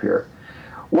this up here?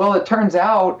 Well, it turns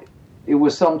out it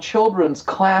was some children's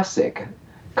classic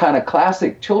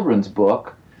children's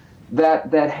book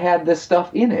that had this stuff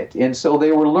in it. And so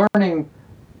they were learning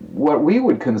what we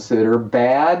would consider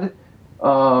bad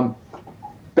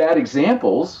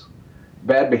examples,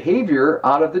 bad behavior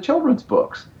out of the children's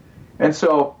books.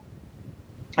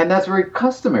 And that's very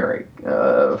customary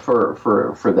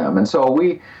for them. And so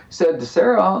we said to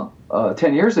Sarah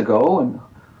 10 years ago, and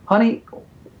honey,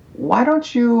 why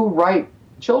don't you write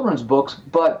children's books,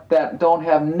 but that don't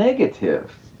have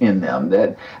negative in them,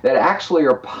 that actually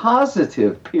are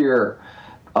positive peer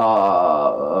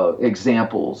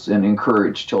examples and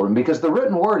encourage children, because the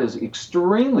written word is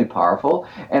extremely powerful,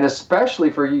 and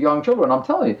especially for young children. I'm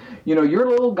telling you, your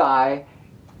little guy,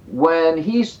 when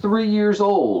he's 3 years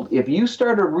old, if you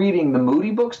started reading the Moody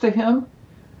books to him,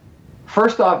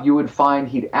 first off, you would find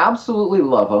he'd absolutely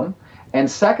love them. And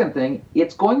second thing,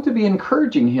 it's going to be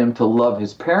encouraging him to love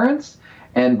his parents.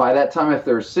 And by that time, if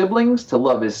there's siblings, to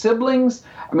love his siblings.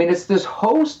 I mean, it's this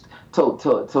host to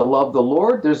love the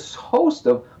Lord. There's this host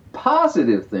of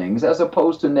positive things as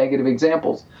opposed to negative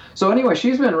examples. So anyway,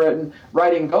 she's been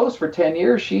writing those for 10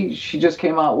 years. She just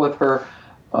came out with her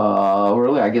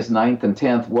really, I guess, 9th and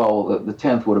 10th. Well, the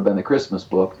 10th would have been the Christmas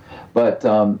book, but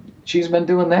she's been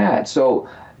doing that. So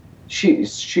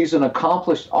she's an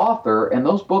accomplished author, and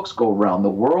those books go around the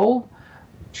world.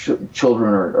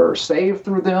 Children are saved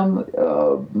through them.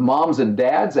 Moms and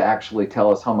dads actually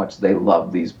tell us how much they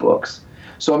love these books.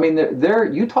 So, I mean,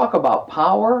 you talk about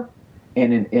power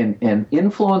and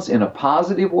influence in a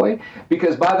positive way,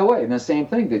 because, by the way, and the same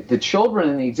thing, the children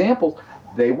in the examples,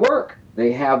 they work.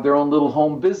 They have their own little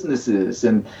home businesses,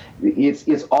 and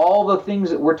it's all the things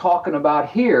that we're talking about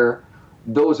here.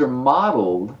 Those are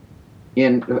modeled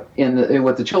in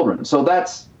with the children. So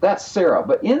that's Sarah.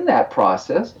 But in that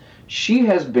process, she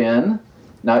has been,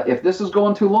 now if this is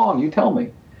going too long, you tell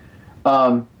me.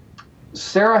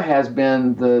 Sarah has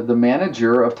been the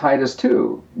manager of Titus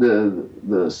 2,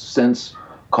 since,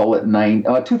 call it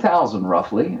 2000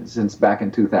 roughly, since back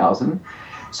in 2000.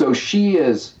 So she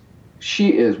is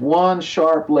one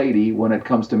sharp lady when it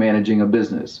comes to managing a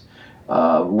business,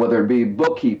 whether it be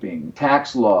bookkeeping,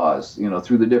 tax laws,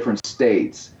 through the different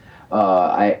states,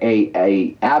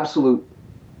 a absolute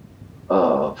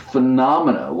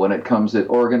phenomena when it comes to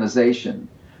organization,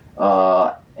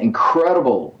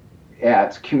 incredible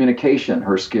at communication,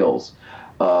 her skills,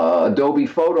 Adobe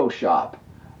Photoshop.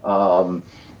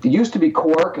 It used to be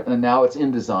Quark, and now it's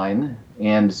InDesign,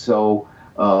 and so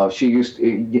she used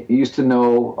to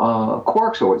know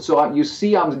Quark. So you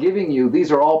see, I'm giving you,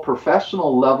 these are all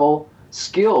professional level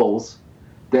skills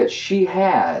that she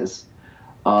has.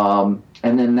 And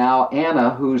then now Anna,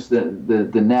 who's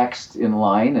the next in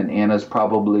line, and Anna's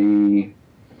probably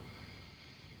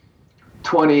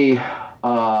 22,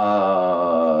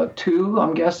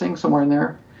 I'm guessing, somewhere in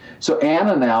there. So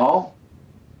Anna now,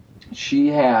 she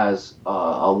has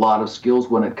a lot of skills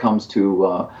when it comes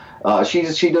to she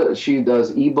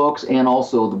does ebooks and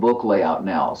also the book layout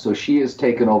now. So she has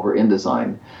taken over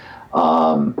InDesign,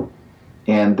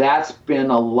 and that's been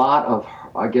a lot of,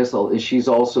 I guess she's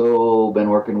also been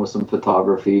working with some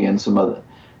photography and some other,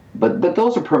 but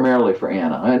those are primarily for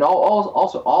Anna. And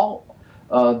all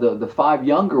the 5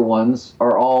 younger ones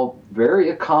are all very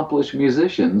accomplished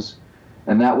musicians,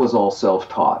 and that was all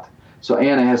self-taught. So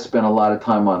Anna has spent a lot of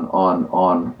time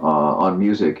on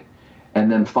music,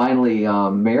 and then finally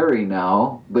Mary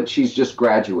now, but she's just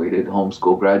graduated,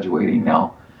 homeschool graduating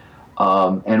now,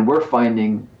 and we're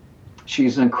finding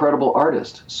she's an incredible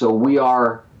artist. So we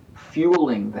are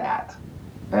fueling that,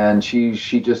 and she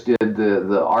just did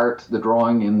the art, the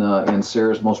drawing in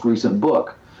Sarah's most recent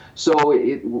book. So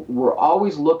we're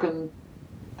always looking,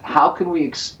 how can we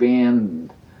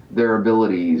expand their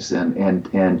abilities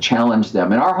and challenge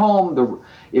them in our home.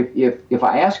 If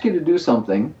I ask you to do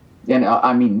something, and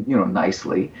I mean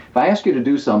nicely, if I ask you to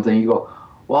do something, you go,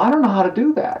 well, I don't know how to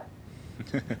do that.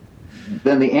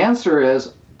 Then the answer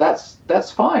is,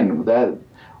 that's fine. That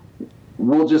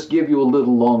we'll just give you a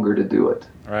little longer to do it.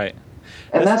 Right.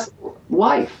 And that's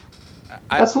life.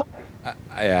 That's life.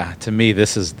 Yeah. To me,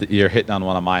 this is you're hitting on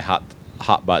one of my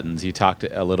hot buttons. You talked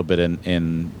a little bit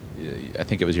in I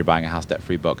think it was your Buying a House Debt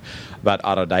Free book about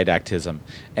autodidactism,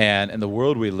 and in the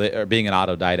world we live, or being an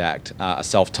autodidact, a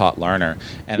self-taught learner,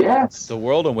 and yes. the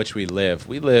world in which we live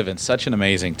in such an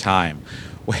amazing time.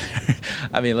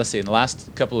 I mean, let's see. In the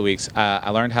last couple of weeks, I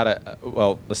learned how to.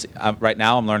 Well, let's see. Right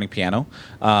now, I'm learning piano.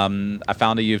 I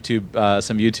found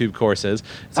some YouTube courses.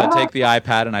 So I take the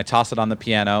iPad and I toss it on the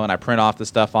piano, and I print off the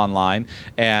stuff online,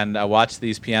 and I watch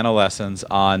these piano lessons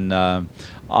on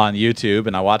YouTube,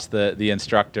 and I watch the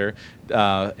instructor.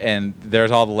 And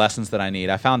there's all the lessons that I need.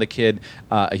 I found a kid,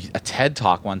 a TED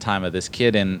Talk one time of this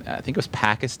kid in, I think it was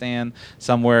Pakistan,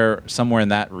 somewhere in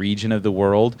that region of the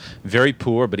world. Very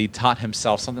poor, but he taught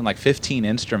himself something like 15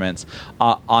 instruments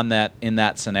in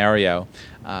that scenario.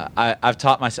 I've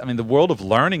taught myself. I mean, the world of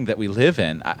learning that we live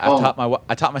in.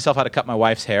 I taught myself how to cut my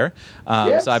wife's hair.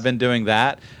 Yes. So I've been doing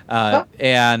that,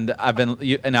 and I've been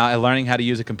now learning how to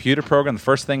use a computer program. The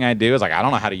first thing I do is I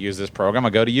don't know how to use this program. I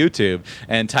go to YouTube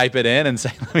and type it in and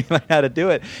say, let me learn how to do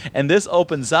it. And this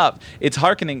opens up. It's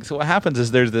hearkening. So what happens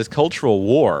is there's this cultural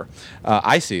war.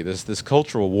 I see this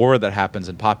cultural war that happens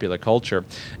in popular culture,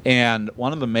 and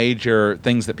one of the major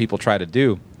things that people try to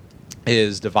do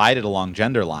is divided along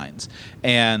gender lines.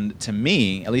 And to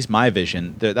me, at least my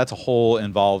vision, that's a whole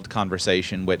involved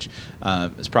conversation, which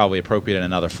is probably appropriate in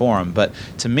another forum. But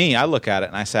to me, I look at it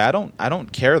and I say, I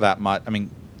don't care that much. I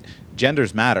mean,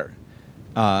 genders matter.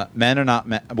 Men are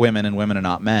not women, and women are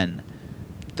not men.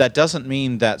 That doesn't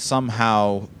mean that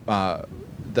somehow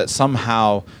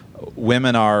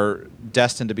women are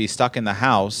destined to be stuck in the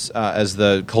house as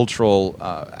the cultural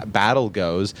battle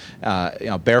goes,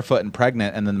 barefoot and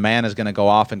pregnant, and then the man is going to go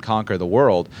off and conquer the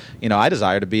world. I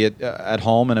desire to be at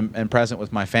home and present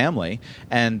with my family,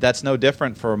 and that's no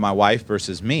different for my wife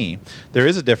versus me. There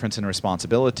is a difference in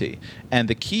responsibility, and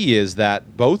the key is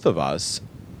that both of us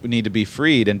need to be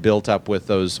freed and built up with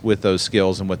those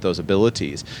skills and with those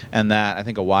abilities, and that I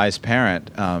think a wise parent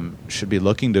should be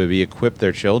looking to equip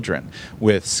their children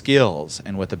with skills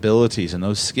and with abilities, and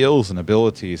those skills and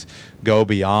abilities go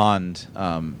beyond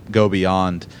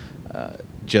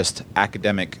just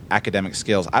academic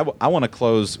skills. I want to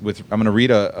close with, I'm going to read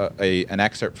an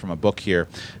excerpt from a book here,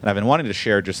 and I've been wanting to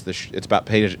share just it's about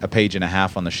a page and a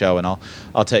half on the show, and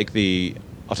I'll take the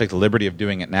liberty of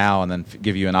doing it now and then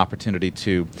give you an opportunity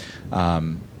to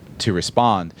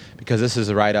respond, because this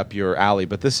is right up your alley.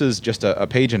 But this is just a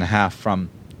page and a half from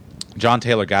John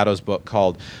Taylor Gatto's book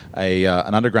called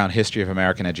An Underground History of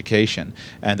American Education.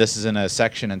 And this is in a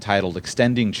section entitled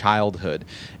Extending Childhood.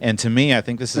 And to me, I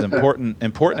think this is important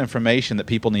information that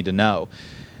people need to know.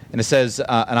 And it says,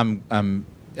 and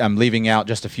I'm leaving out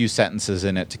just a few sentences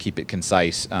in it to keep it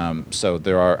concise. So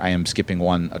I am skipping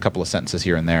a couple of sentences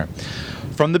here and there.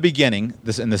 From the beginning,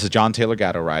 this is John Taylor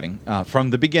Gatto writing, from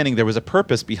the beginning there was a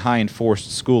purpose behind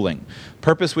forced schooling,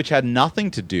 purpose which had nothing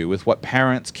to do with what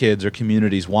parents, kids, or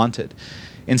communities wanted.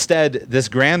 Instead, this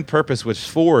grand purpose was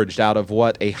forged out of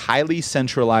what a highly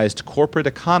centralized corporate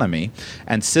economy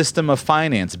and system of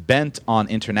finance bent on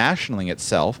internationalizing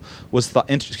itself was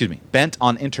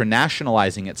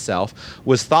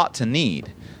thought to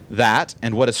need. That,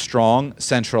 and what a strong,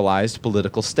 centralized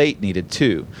political state needed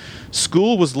too.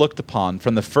 School was looked upon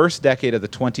from the first decade of the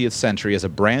 20th century as a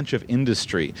branch of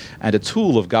industry and a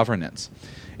tool of governance.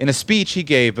 In a speech he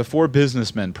gave before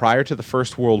businessmen prior to the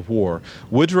First World War,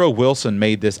 Woodrow Wilson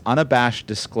made this unabashed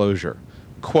disclosure,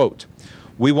 quote,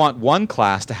 "We want one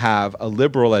class to have a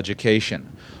liberal education.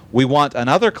 We want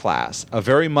another class, a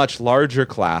very much larger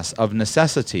class of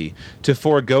necessity, to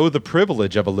forego the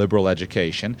privilege of a liberal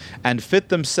education and fit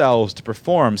themselves to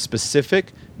perform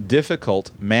specific,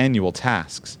 difficult manual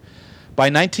tasks." By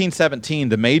 1917,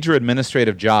 the major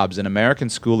administrative jobs in American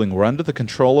schooling were under the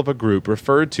control of a group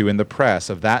referred to in the press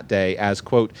of that day as,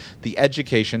 quote, the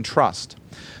Education Trust.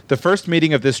 The first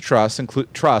meeting of this trust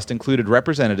included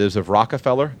representatives of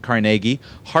Rockefeller, Carnegie,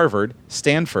 Harvard,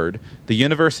 Stanford, the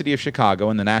University of Chicago,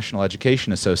 and the National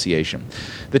Education Association.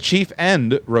 The chief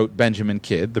end, wrote Benjamin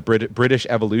Kidd, the British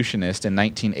evolutionist in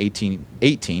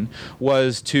 1918,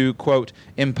 was to, quote,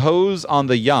 impose on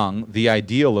the young the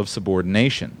ideal of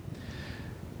subordination.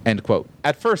 End quote.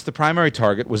 At first, the primary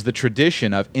target was the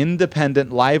tradition of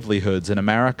independent livelihoods in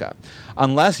America.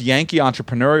 Unless Yankee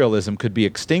entrepreneurialism could be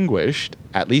extinguished,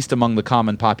 at least among the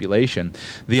common population,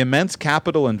 the immense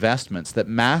capital investments that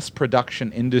mass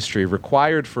production industry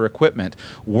required for equipment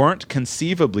weren't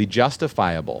conceivably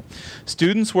justifiable.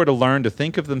 Students were to learn to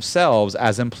think of themselves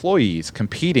as employees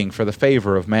competing for the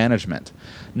favor of management,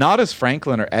 not as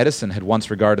Franklin or Edison had once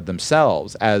regarded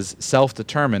themselves, as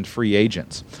self-determined free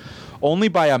agents. Only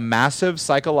by a massive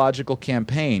psychological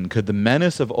campaign could the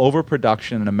menace of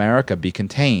overproduction in America be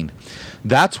contained.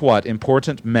 That's what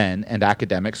important men and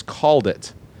academics called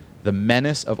it, the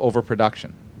menace of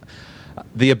overproduction.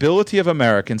 The ability of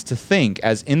Americans to think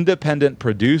as independent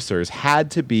producers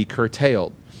had to be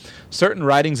curtailed. Certain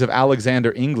writings of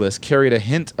Alexander Inglis carried a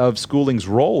hint of schooling's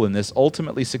role in this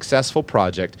ultimately successful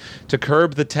project to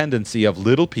curb the tendency of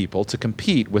little people to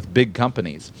compete with big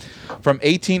companies. From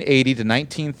 1880 to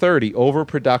 1930,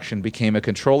 overproduction became a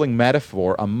controlling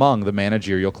metaphor among the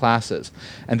managerial classes,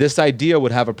 and this idea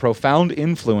would have a profound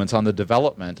influence on the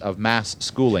development of mass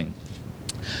schooling.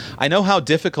 I know how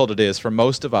difficult it is for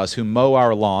most of us who mow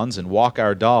our lawns and walk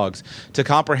our dogs to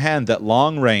comprehend that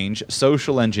long-range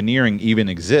social engineering even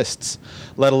exists,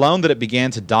 let alone that it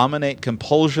began to dominate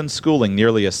compulsion schooling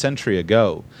nearly a century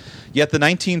ago. Yet the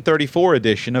 1934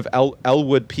 edition of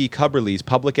Elwood P. Cubberley's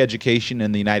Public Education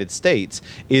in the United States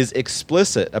is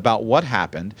explicit about what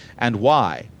happened and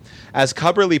why. As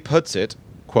Cubberley puts it,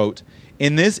 quote,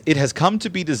 "In this, it has come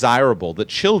to be desirable that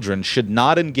children should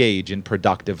not engage in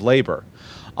productive labor.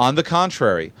 On the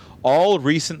contrary, all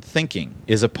recent thinking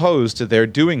is opposed to their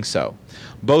doing so.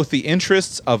 Both the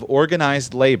interests of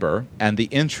organized labor and the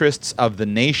interests of the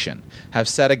nation have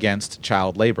set against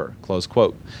child labor." Close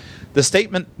quote. The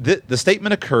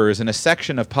statement occurs in a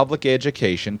section of public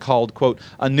education called, quote,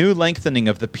 "A New Lengthening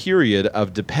of the Period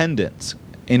of Dependence,"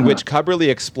 in which Cubberley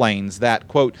explains that,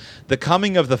 quote, "The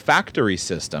coming of the factory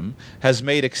system has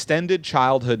made extended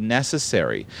childhood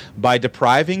necessary by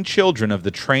depriving children of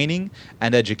the training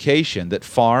and education that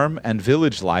farm and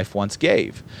village life once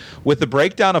gave. With the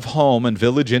breakdown of home and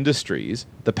village industries,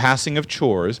 the passing of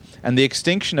chores, and the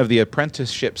extinction of the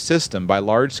apprenticeship system by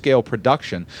large-scale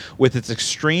production with its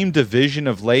extreme division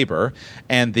of labor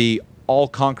and the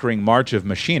all-conquering march of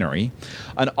machinery,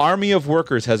 an army of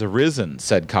workers has arisen,"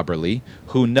 said Cubberley,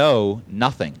 "who know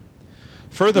nothing.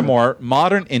 Furthermore,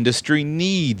 modern industry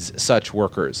needs such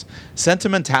workers.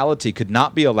 Sentimentality could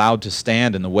not be allowed to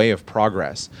stand in the way of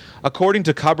progress. According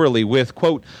to Cubberley, with,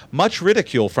 quote, "much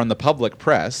ridicule from the public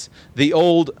press, the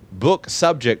old book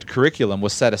subject curriculum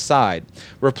was set aside,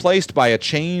 replaced by a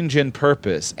change in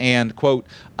purpose and, quote,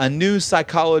 a new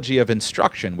psychology of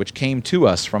instruction which came to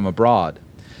us from abroad."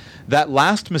 That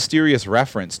last mysterious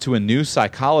reference to a new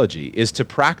psychology is to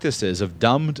practices of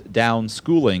dumbed-down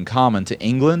schooling common to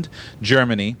England,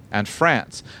 Germany, and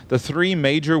France, the three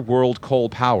major world coal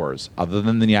powers, other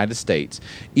than the United States,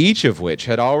 each of which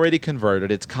had already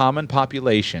converted its common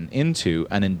population into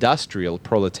an industrial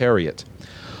proletariat.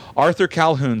 Arthur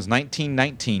Calhoun's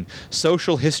 1919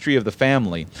 Social History of the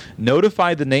Family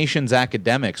notified the nation's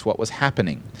academics what was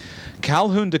happening.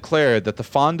 Calhoun declared that the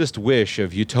fondest wish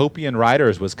of utopian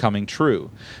writers was coming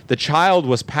true. The child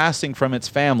was passing from its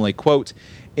family, quote,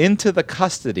 "into the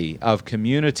custody of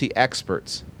community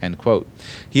experts," end quote.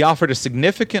 He offered a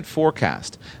significant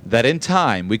forecast that in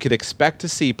time we could expect to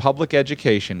see public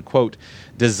education, quote,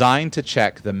 "designed to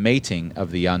check the mating of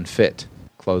the unfit,"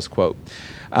 close quote.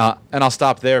 And I'll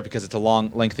stop there because it's a long,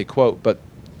 lengthy quote, but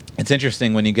it's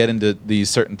interesting when you get into these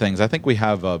certain things. I think we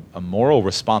have a moral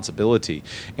responsibility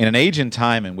in an age and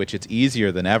time in which it's easier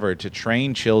than ever to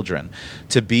train children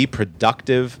to be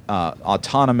productive,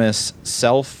 autonomous,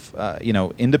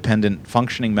 independent,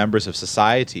 functioning members of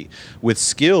society with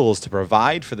skills to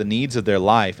provide for the needs of their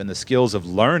life and the skills of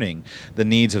learning the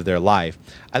needs of their life.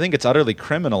 I think it's utterly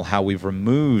criminal how we've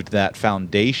removed that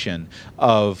foundation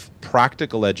of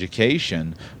practical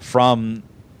education from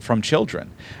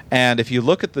children. And if you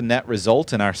look at the net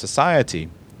result in our society,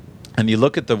 and you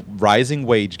look at the rising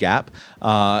wage gap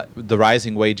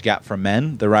for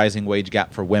men, the rising wage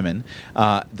gap for women,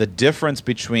 the difference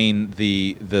between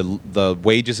the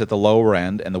wages at the lower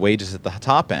end and the wages at the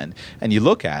top end, and you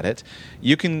look at it,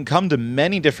 you can come to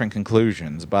many different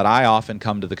conclusions, but I often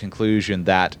come to the conclusion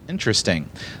that, interesting,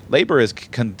 labor is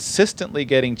consistently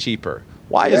getting cheaper.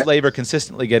 Why is labor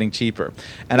consistently getting cheaper?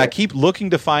 And I keep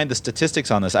looking to find the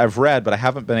statistics on this. I've read, but I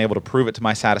haven't been able to prove it to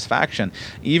my satisfaction.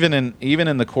 Even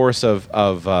in the course of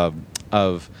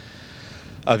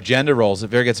gender roles,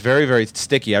 it gets very, very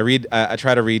sticky. I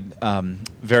try to read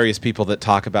various people that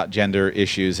talk about gender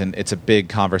issues, and it's a big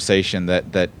conversation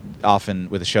that often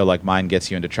with a show like mine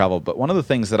gets you into trouble. But one of the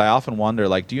things that I often wonder,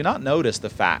 like, do you not notice the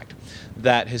fact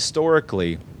that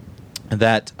historically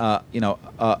that a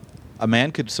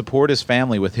man could support his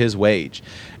family with his wage,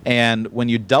 and when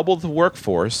you double the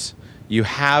workforce, you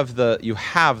have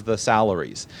the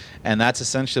salaries, and that's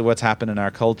essentially what's happened in our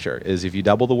culture. Is if you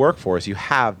double the workforce, you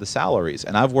have the salaries.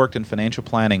 And I've worked in financial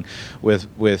planning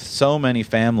with so many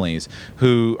families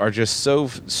who are just so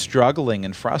struggling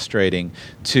and frustrating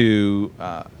to.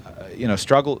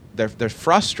 Struggle. They're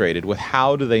frustrated with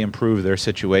how do they improve their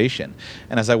situation.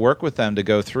 And as I work with them to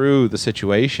go through the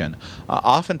situation,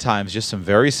 oftentimes just some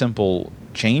very simple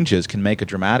changes can make a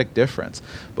dramatic difference.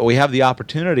 But we have the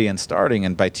opportunity in starting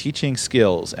and by teaching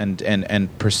skills and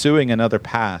pursuing another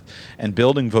path and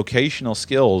building vocational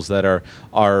skills that are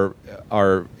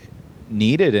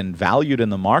needed and valued in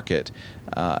the market.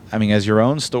 As your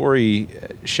own story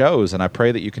shows, and I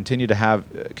pray that you continue to have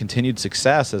continued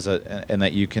success and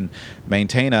that you can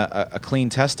maintain a clean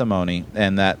testimony,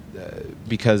 and that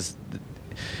because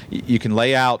you can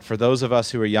lay out for those of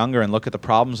us who are younger and look at the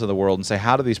problems of the world and say,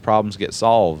 how do these problems get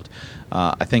solved?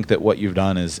 I think that what you've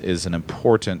done is an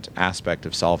important aspect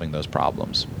of solving those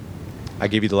problems. I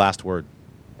give you the last word.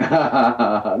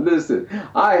 Listen,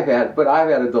 I've had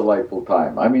a delightful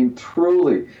time. I mean,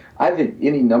 truly, I think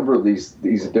any number of these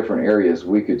different areas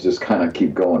we could just kind of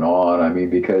keep going on. I mean,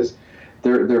 because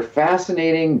they're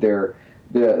fascinating.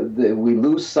 We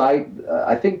lose sight.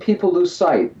 I think people lose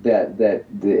sight that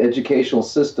the educational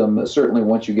system, certainly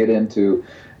once you get into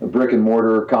brick and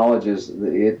mortar colleges,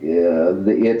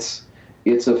 it's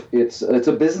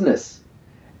a business.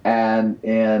 And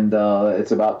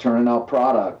it's about turning out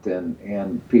product,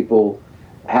 and people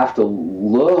have to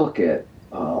look at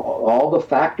all the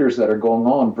factors that are going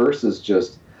on versus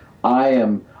just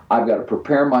I've got to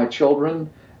prepare my children,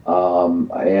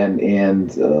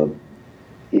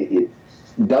 it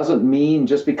doesn't mean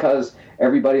just because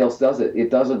everybody else does it, it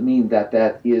doesn't mean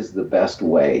that is the best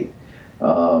way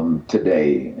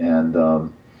today. And I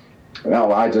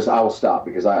will stop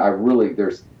because I really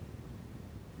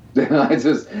I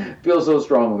just feel so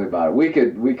strongly about it. We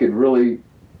could really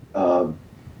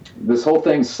this whole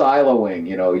thing siloing.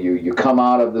 You come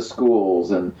out of the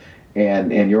schools and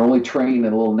you're only trained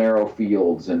in little narrow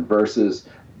fields, and versus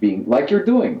being like you're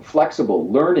doing, flexible,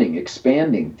 learning,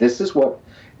 expanding. This is what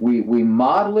we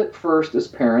model it first as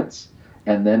parents,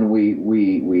 and then we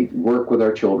work with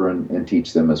our children and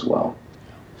teach them as well.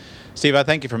 Steve, I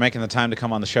thank you for making the time to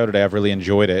come on the show today. I've really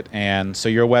enjoyed it. And so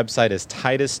your website is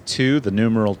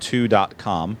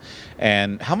Titus2.com.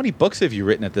 And how many books have you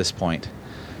written at this point?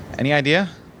 Any idea?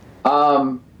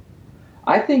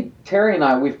 I think Terry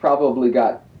and we've probably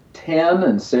got 10,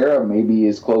 and Sarah maybe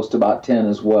is close to about 10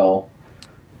 as well.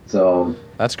 So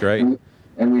that's great.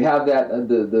 And we have that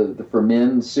the for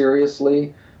men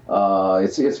seriously.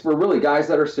 It's for really guys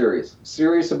that are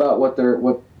serious about what their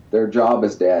job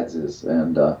as dads is,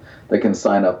 and they can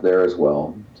sign up there as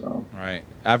well. So. Right.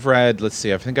 I've read, I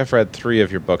think I've read 3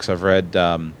 of your books. I've read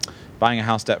Buying a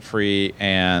House Debt-Free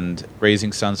and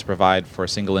Raising Sons to Provide for a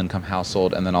Single Income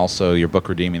Household, and then also your book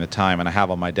Redeeming the Time. And I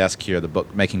have on my desk here the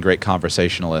book Making Great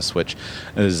Conversationalists, which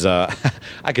is I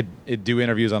could do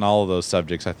interviews on all of those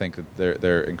subjects. I think that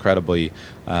they're incredibly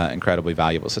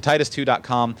valuable. So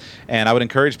Titus2.com, and I would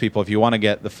encourage people, if you want to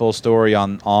get the full story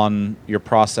on your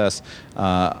process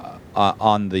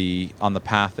on the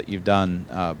path that you've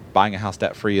done, Buying a House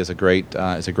Debt Free is a great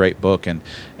book, and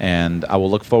I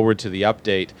will look forward to the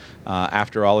update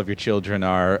after all of your children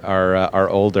are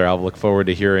older. I'll look forward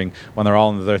to hearing when they're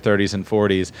all in their 30s and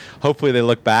 40s. Hopefully they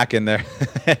look back in there,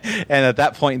 and at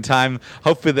that point in time,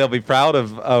 hopefully they'll be proud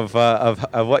of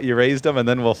what you raised them, and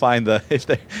then we'll find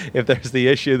if there's the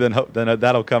issue, then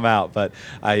that'll come out. But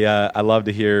I love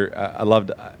to hear. I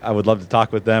would love to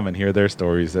talk with them and hear their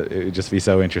stories. It would just be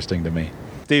so interesting to me.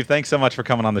 Steve, thanks so much for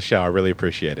coming on the show. I really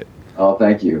appreciate it. Oh,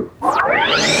 thank you.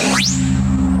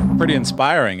 Pretty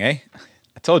inspiring, eh?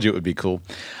 I told you it would be cool.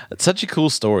 It's such a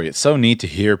cool story. It's so neat to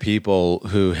hear people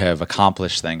who have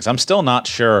accomplished things. I'm still not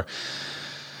sure.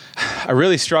 I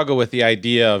really struggle with the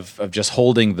idea of just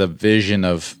holding the vision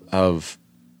of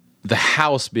the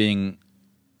house being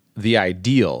the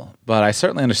ideal, but I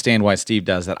certainly understand why Steve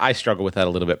does that. I struggle with that a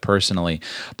little bit personally,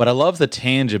 but I love the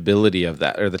tangibility of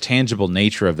that, or the tangible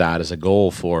nature of that as a goal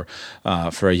for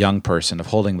a young person, of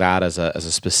holding that as a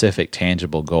specific,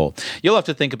 tangible goal. You'll have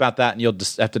to think about that, and you'll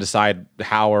just have to decide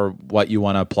how or what you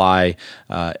want to apply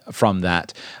from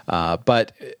that.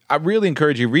 But I really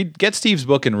encourage you, get Steve's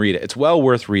book and read it. It's well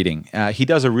worth reading. He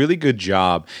does a really good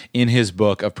job in his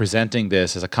book of presenting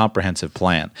this as a comprehensive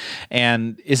plan.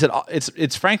 And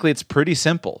it's frankly, it's pretty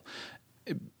simple.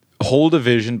 Hold a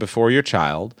vision before your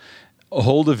child,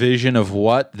 hold a vision of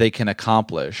what they can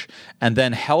accomplish, and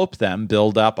then help them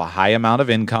build up a high amount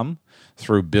of income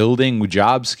through building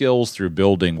job skills, through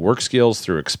building work skills,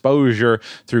 through exposure,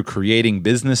 through creating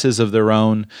businesses of their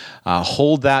own.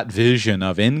 Hold that vision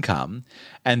of income,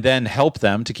 and then help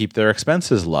them to keep their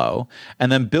expenses low,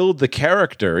 and then build the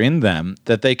character in them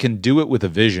that they can do it with a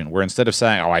vision, where instead of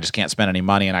saying, oh, I just can't spend any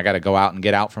money and I got to go out and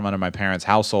get out from under my parents'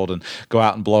 household and go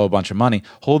out and blow a bunch of money,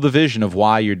 hold the vision of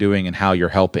why you're doing and how you're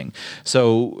helping.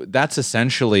 So that's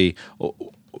essentially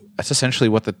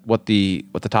what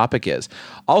the topic is.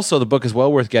 Also, the book is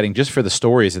well worth getting just for the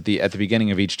stories at the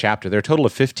beginning of each chapter. There are a total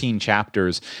of 15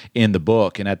 chapters in the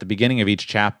book, and at the beginning of each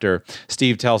chapter,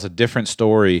 Steve tells a different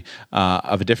story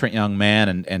of a different young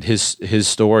man and his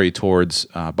story towards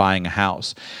buying a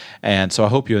house. And so I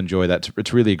hope you enjoy that.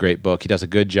 It's really a great book. He does a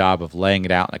good job of laying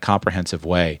it out in a comprehensive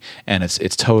way, and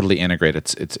it's totally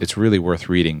integrated. It's really worth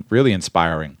reading, really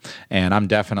inspiring, and I'm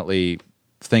definitely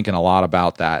thinking a lot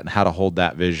about that and how to hold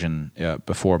that vision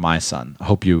before my son. I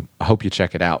hope you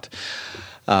check it out.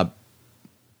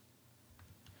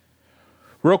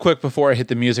 Real quick before I hit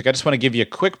the music, I just want to give you a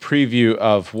quick preview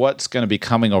of what's going to be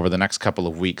coming over the next couple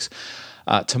of weeks.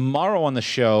 Tomorrow on the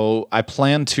show, I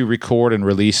plan to record and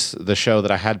release the show that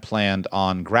I had planned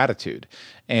on gratitude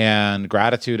and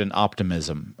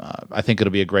optimism. I think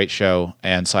it'll be a great show,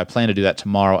 and so I plan to do that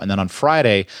tomorrow. And then on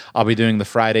Friday, I'll be doing the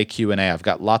Friday Q&A. I've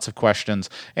got lots of questions,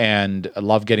 and I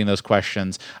love getting those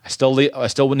questions. I still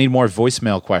need more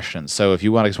voicemail questions. So if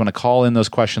you just want to call in those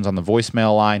questions on the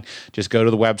voicemail line, just go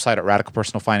to the website at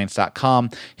radicalpersonalfinance.com,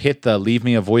 hit the leave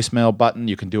me a voicemail button.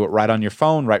 You can do it right on your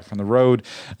phone, right from the road.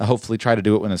 Hopefully try to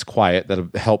do it when it's quiet. That'll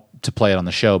help to play it on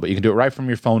the show, but you can do it right from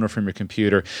your phone or from your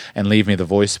computer and leave me the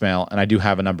voicemail. And I do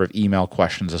have a number of email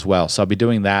questions as well. So I'll be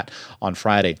doing that on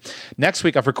Friday. Next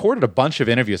week, I've recorded a bunch of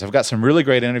interviews. I've got some really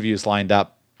great interviews lined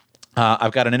up.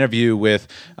 I've got an interview with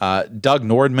Doug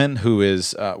Nordman, who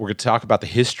is, we're going to talk about the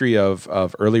history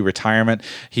of early retirement.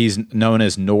 He's known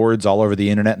as Nords all over the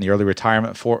internet and the early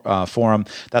retirement forum.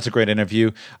 That's a great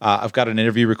interview. I've got an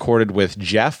interview recorded with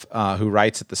Jeff, who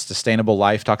writes at The Sustainable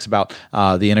Life, talks about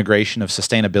the integration of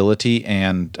sustainability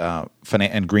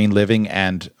and green living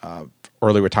and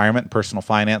early retirement, personal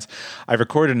finance. I've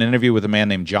recorded an interview with a man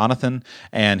named Jonathan,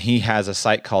 and he has a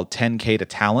site called 10K to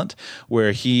Talent,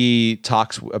 where he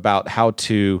talks about how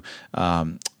to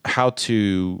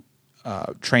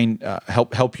train,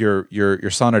 help your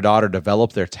son or daughter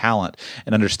develop their talent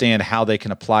and understand how they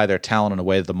can apply their talent in a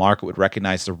way that the market would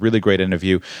recognize. It's a really great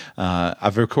interview.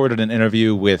 I've recorded an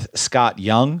interview with Scott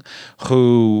Young,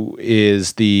 who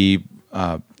is the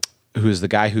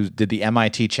guy who did the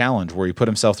MIT Challenge, where he put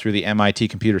himself through the MIT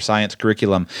computer science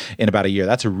curriculum in about a year.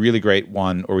 That's a really great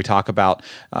one, where we talk about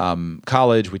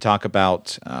college, we talk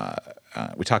about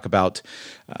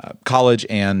college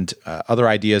and other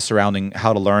ideas surrounding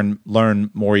how to learn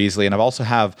more easily. And I've also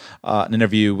have an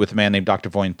interview with a man named Dr.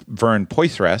 Vern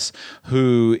Poythress,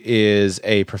 who is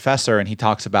a professor, and he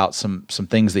talks about some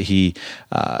things that he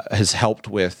has helped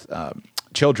with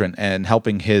children and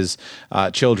helping his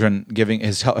children,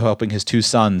 helping his two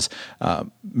sons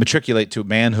matriculate to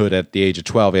manhood at the age of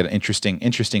 12. We had an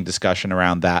interesting discussion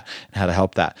around that and how to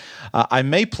help that. I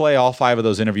may play all 5 of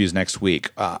those interviews next week.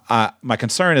 My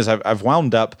concern is I've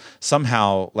wound up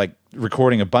somehow like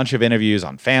recording a bunch of interviews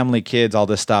on family, kids, all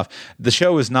this stuff. This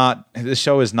show is not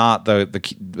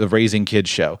the raising kids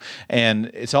show,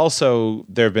 and it's also,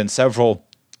 there have been several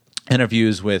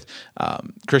interviews with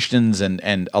Christians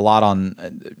and a lot on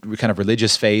kind of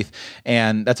religious faith,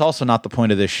 and that's also not the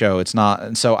point of this show. It's not,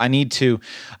 and so I need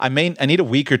a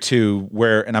week or two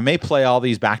and I may play all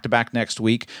these back to back next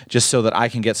week just so that I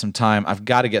can get some time. I've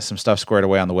got to get some stuff squared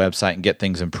away on the website and get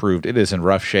things improved. It is in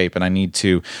rough shape, and I need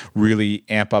to really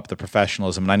amp up the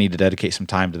professionalism, and I need to dedicate some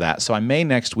time to that. So I may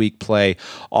next week play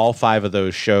all 5 of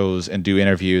those shows and do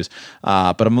interviews,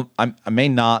 but I may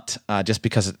not, just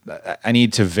because I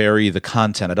need to vary the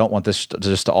content. I don't want this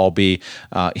just to all be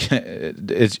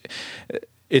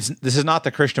this is not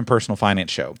the Christian Personal Finance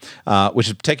Show, which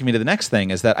is taking me to the next thing,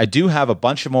 is that I do have a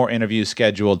bunch of more interviews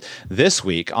scheduled this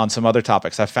week on some other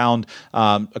topics. I found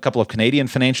a couple of Canadian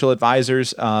financial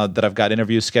advisors that I've got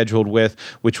interviews scheduled with,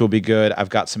 which will be good. I've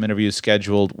got some interviews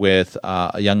scheduled with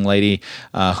a young lady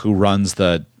who runs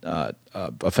a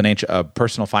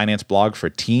personal finance blog for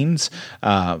teens,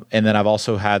 and then I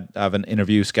have an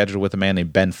interview scheduled with a man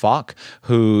named Ben Falk,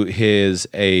 who is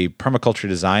a permaculture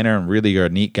designer and really a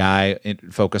neat guy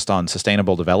focused on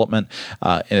sustainable development,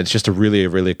 and it's just a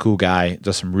really cool guy.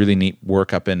 Does some really neat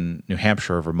work up in New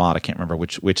Hampshire or Vermont. I can't remember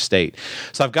which state.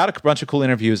 So I've got a bunch of cool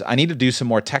interviews. I need to do some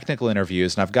more technical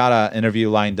interviews, and I've got an interview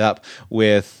lined up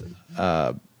with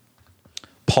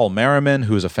Paul Merriman,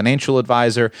 who is a financial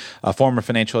advisor, a former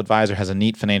financial advisor, has a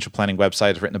neat financial planning website,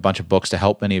 has written a bunch of books to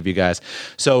help many of you guys.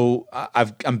 So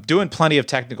I'm doing plenty of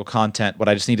technical content, but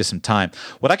I just needed some time.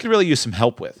 What I could really use some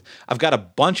help with, I've got a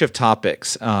bunch of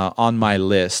topics on my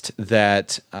list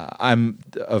that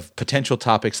of potential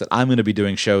topics that I'm going to be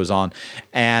doing shows on.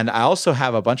 And I also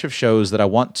have a bunch of shows that I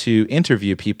want to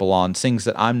interview people on, things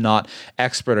that I'm not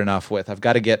expert enough with. I've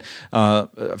got to get,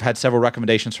 I've had several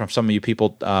recommendations from some of you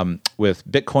people with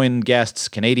Bitcoin guests,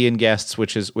 Canadian guests,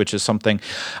 which is something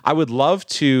I would love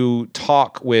to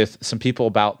talk with some people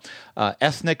about.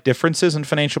 Ethnic differences in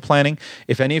financial planning.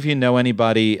 If any of you know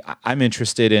anybody, I'm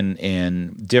interested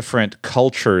in different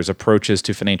cultures' approaches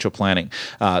to financial planning.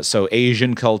 So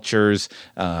Asian cultures,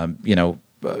 I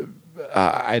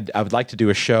would like to do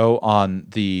a show on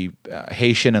the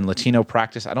Haitian and Latino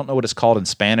practice. I don't know what it's called in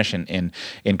Spanish. In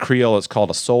Creole, it's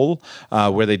called a sol,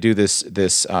 where they do this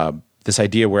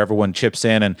idea where everyone chips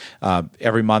in, and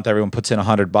every month everyone puts in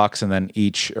 $100, and then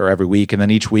every week, and then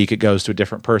each week it goes to a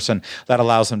different person. That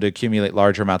allows them to accumulate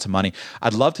larger amounts of money.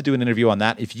 I'd love to do an interview on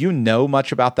that. If you know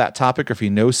much about that topic, or if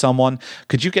you know someone,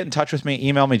 could you get in touch with me?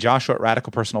 Email me, Joshua at Radical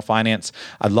Personal Finance.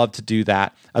 I'd love to do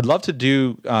that. I'd love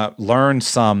to learn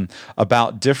some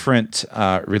about different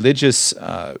religious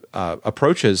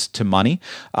approaches to money.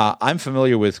 I'm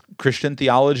familiar with Christian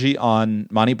theology on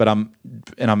money, but I'm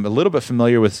a little bit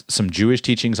familiar with some Jewish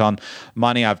teachings on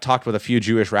money. I've talked with a few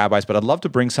Jewish rabbis, but I'd love to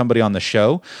bring somebody on the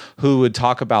show who would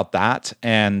talk about that,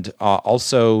 and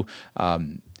also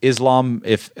Islam.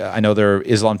 If I know there are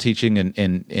Islam teaching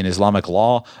in Islamic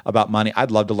law about money,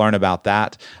 I'd love to learn about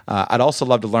that. I'd also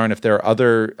love to learn if there are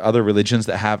other religions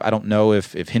that have. I don't know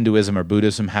if Hinduism or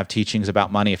Buddhism have teachings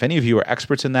about money. If any of you are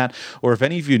experts in that, or if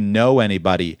any of you know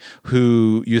anybody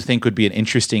who you think would be an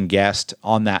interesting guest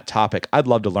on that topic, I'd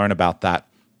love to learn about that.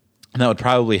 And that would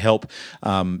probably help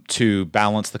to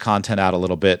balance the content out a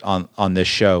little bit on this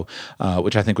show,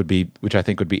 which I think would be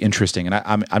interesting. And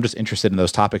I'm just interested in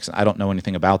those topics, and I don't know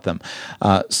anything about them.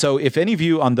 So if any of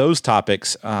you on those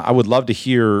topics, I would love to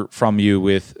hear from you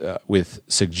with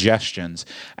suggestions.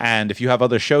 And if you have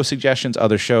other show suggestions,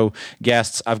 other show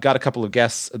guests, I've got a couple of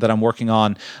guests that I'm working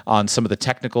on some of the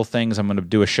technical things. I'm going to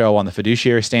do a show on the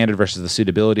fiduciary standard versus the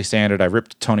suitability standard. I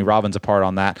ripped Tony Robbins apart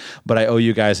on that, but I owe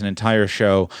you guys an entire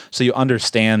show so you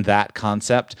understand that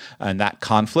concept and that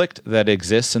conflict that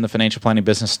exists in the financial planning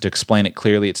business, to explain it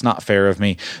clearly. It's not fair of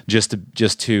me just to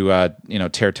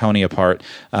tear Tony apart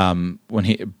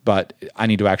but I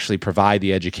need to actually provide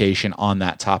the education on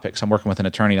that topic. So I'm working with an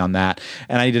attorney on that,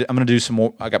 and I'm going to do some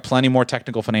more. I got plenty more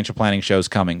technical financial planning shows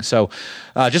coming. So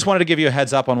just wanted to give you a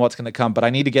heads up on what's going to come, but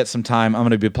I need to get some time. I'm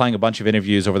going to be playing a bunch of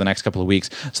interviews over the next couple of weeks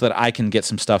so that I can get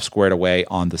some stuff squared away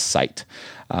on the site.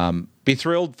 Be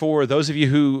thrilled for those of you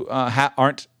who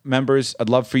aren't members. I'd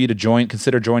love for you to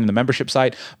consider joining the membership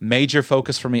site. Major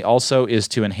focus for me also is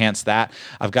to enhance that.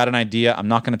 I've got an idea. I'm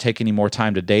not going to take any more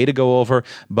time today to go over,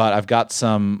 but I've got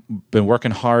been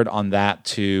working hard on that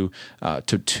to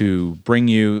bring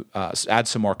you, add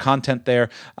some more content there.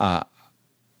 I'm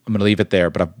going to leave it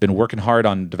there, but I've been working hard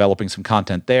on developing some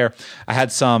content there. I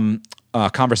had some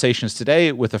conversations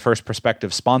today with the First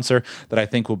Perspective sponsor that I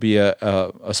think will be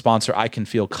a sponsor I can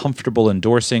feel comfortable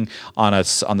endorsing on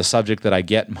the subject that I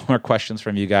get more questions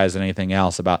from you guys than anything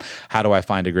else about how do I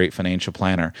find a great financial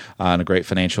planner and a great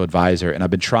financial advisor. And I've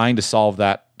been trying to solve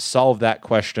that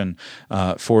question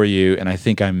for you, and I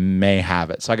think I may have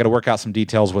it. So I got to work out some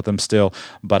details with them still,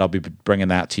 but I'll be bringing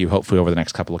that to you hopefully over the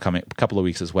next couple of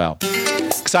weeks as well.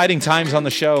 Exciting times on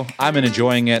the show. I'm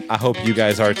enjoying it. I hope you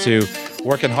guys are too.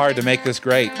 Working hard to make this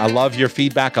great. I love your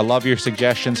feedback. I love your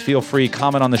suggestions. Feel free,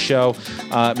 comment on the show.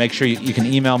 Make sure you can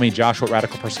email me,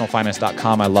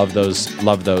 joshua@radicalpersonalfinance.com. I love those.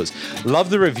 Love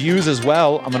the reviews as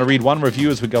well. I'm going to read one review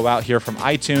as we go out here from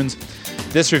iTunes.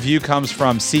 This review comes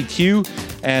from CQ,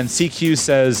 and CQ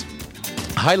says,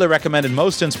 highly recommended,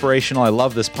 most inspirational. I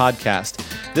love this podcast.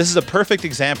 This is a perfect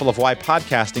example of why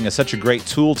podcasting is such a great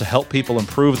tool to help people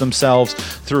improve themselves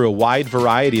through a wide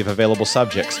variety of available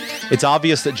subjects. It's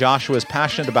obvious that Joshua is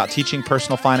passionate about teaching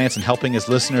personal finance and helping his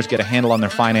listeners get a handle on their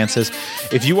finances.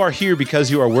 If you are here because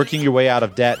you are working your way out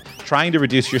of debt, trying to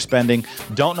reduce your spending,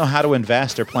 don't know how to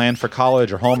invest or plan for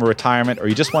college or home or retirement, or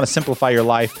you just want to simplify your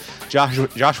life,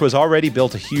 Joshua's already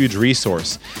built a huge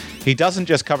resource. He doesn't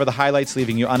just cover the highlights,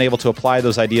 leaving you unable to apply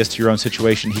those ideas to your own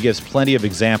situation. He gives plenty of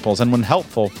examples, and when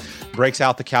helpful, breaks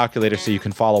out the calculator so you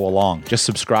can follow along. Just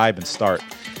subscribe and start.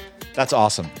 That's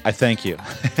awesome. I thank you.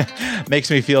 Makes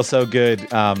me feel so good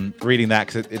reading that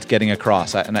because it's getting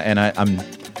across,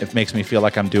 it makes me feel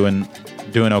like I'm doing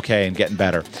okay and getting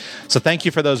better. So thank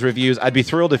you for those reviews. I'd be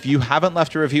thrilled if you haven't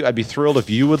left a review. I'd be thrilled if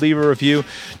you would leave a review.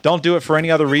 Don't do it for any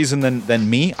other reason than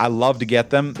me. I love to get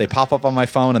them. They pop up on my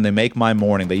phone and they make my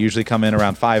morning. They usually come in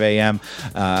around 5 a.m.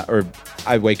 Or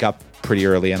I wake up pretty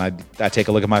early and I take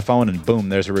a look at my phone and boom,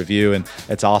 there's a review, and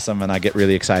it's awesome and I get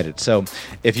really excited. So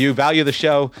if you value the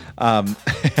show,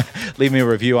 leave me a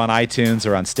review on iTunes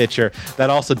or on Stitcher.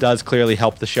 That also does clearly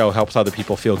help the show, helps other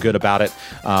people feel good about it,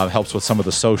 helps with some of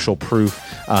the social proof,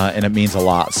 and it means a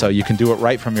lot. So you can do it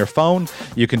right from your phone.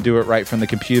 You can do it right from the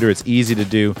computer. It's easy to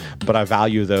do, but I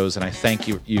value those, and I thank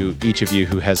you each of you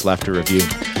who has left a review.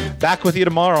 Back with you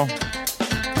tomorrow.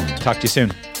 Talk to you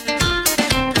soon.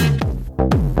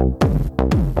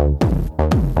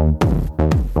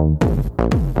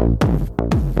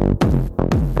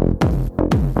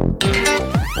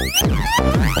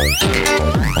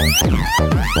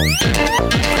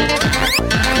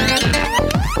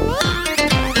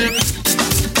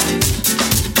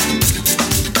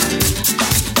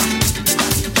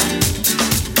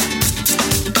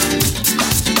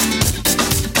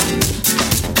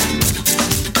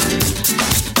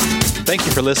 Thank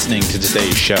you for listening to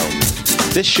today's show.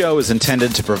 This show is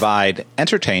intended to provide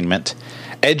entertainment,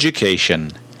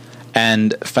 education,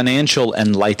 and financial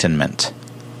enlightenment.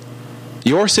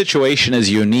 Your situation is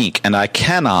unique, and I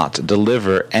cannot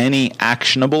deliver any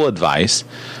actionable advice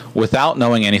without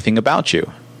knowing anything about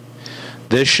you.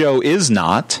 This show is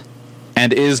not,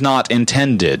 and is not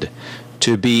intended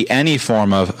to be any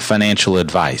form of financial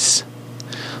advice.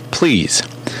 Please,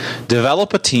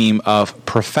 develop a team of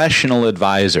professional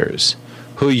advisors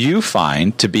who you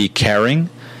find to be caring,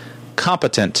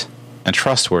 competent, and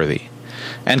trustworthy,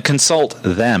 and consult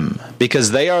them, because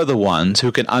they are the ones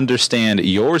who can understand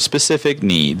your specific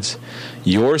needs,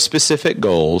 your specific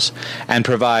goals, and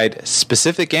provide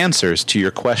specific answers to your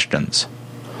questions.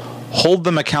 Hold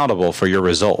them accountable for your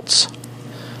results.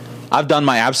 I've done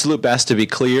my absolute best to be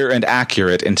clear and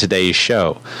accurate in today's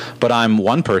show, but I'm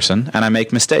one person and I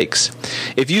make mistakes.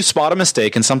 If you spot a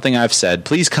mistake in something I've said,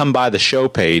 please come by the show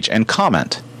page and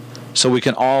comment so we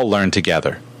can all learn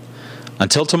together.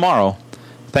 Until tomorrow,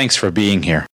 thanks for being here.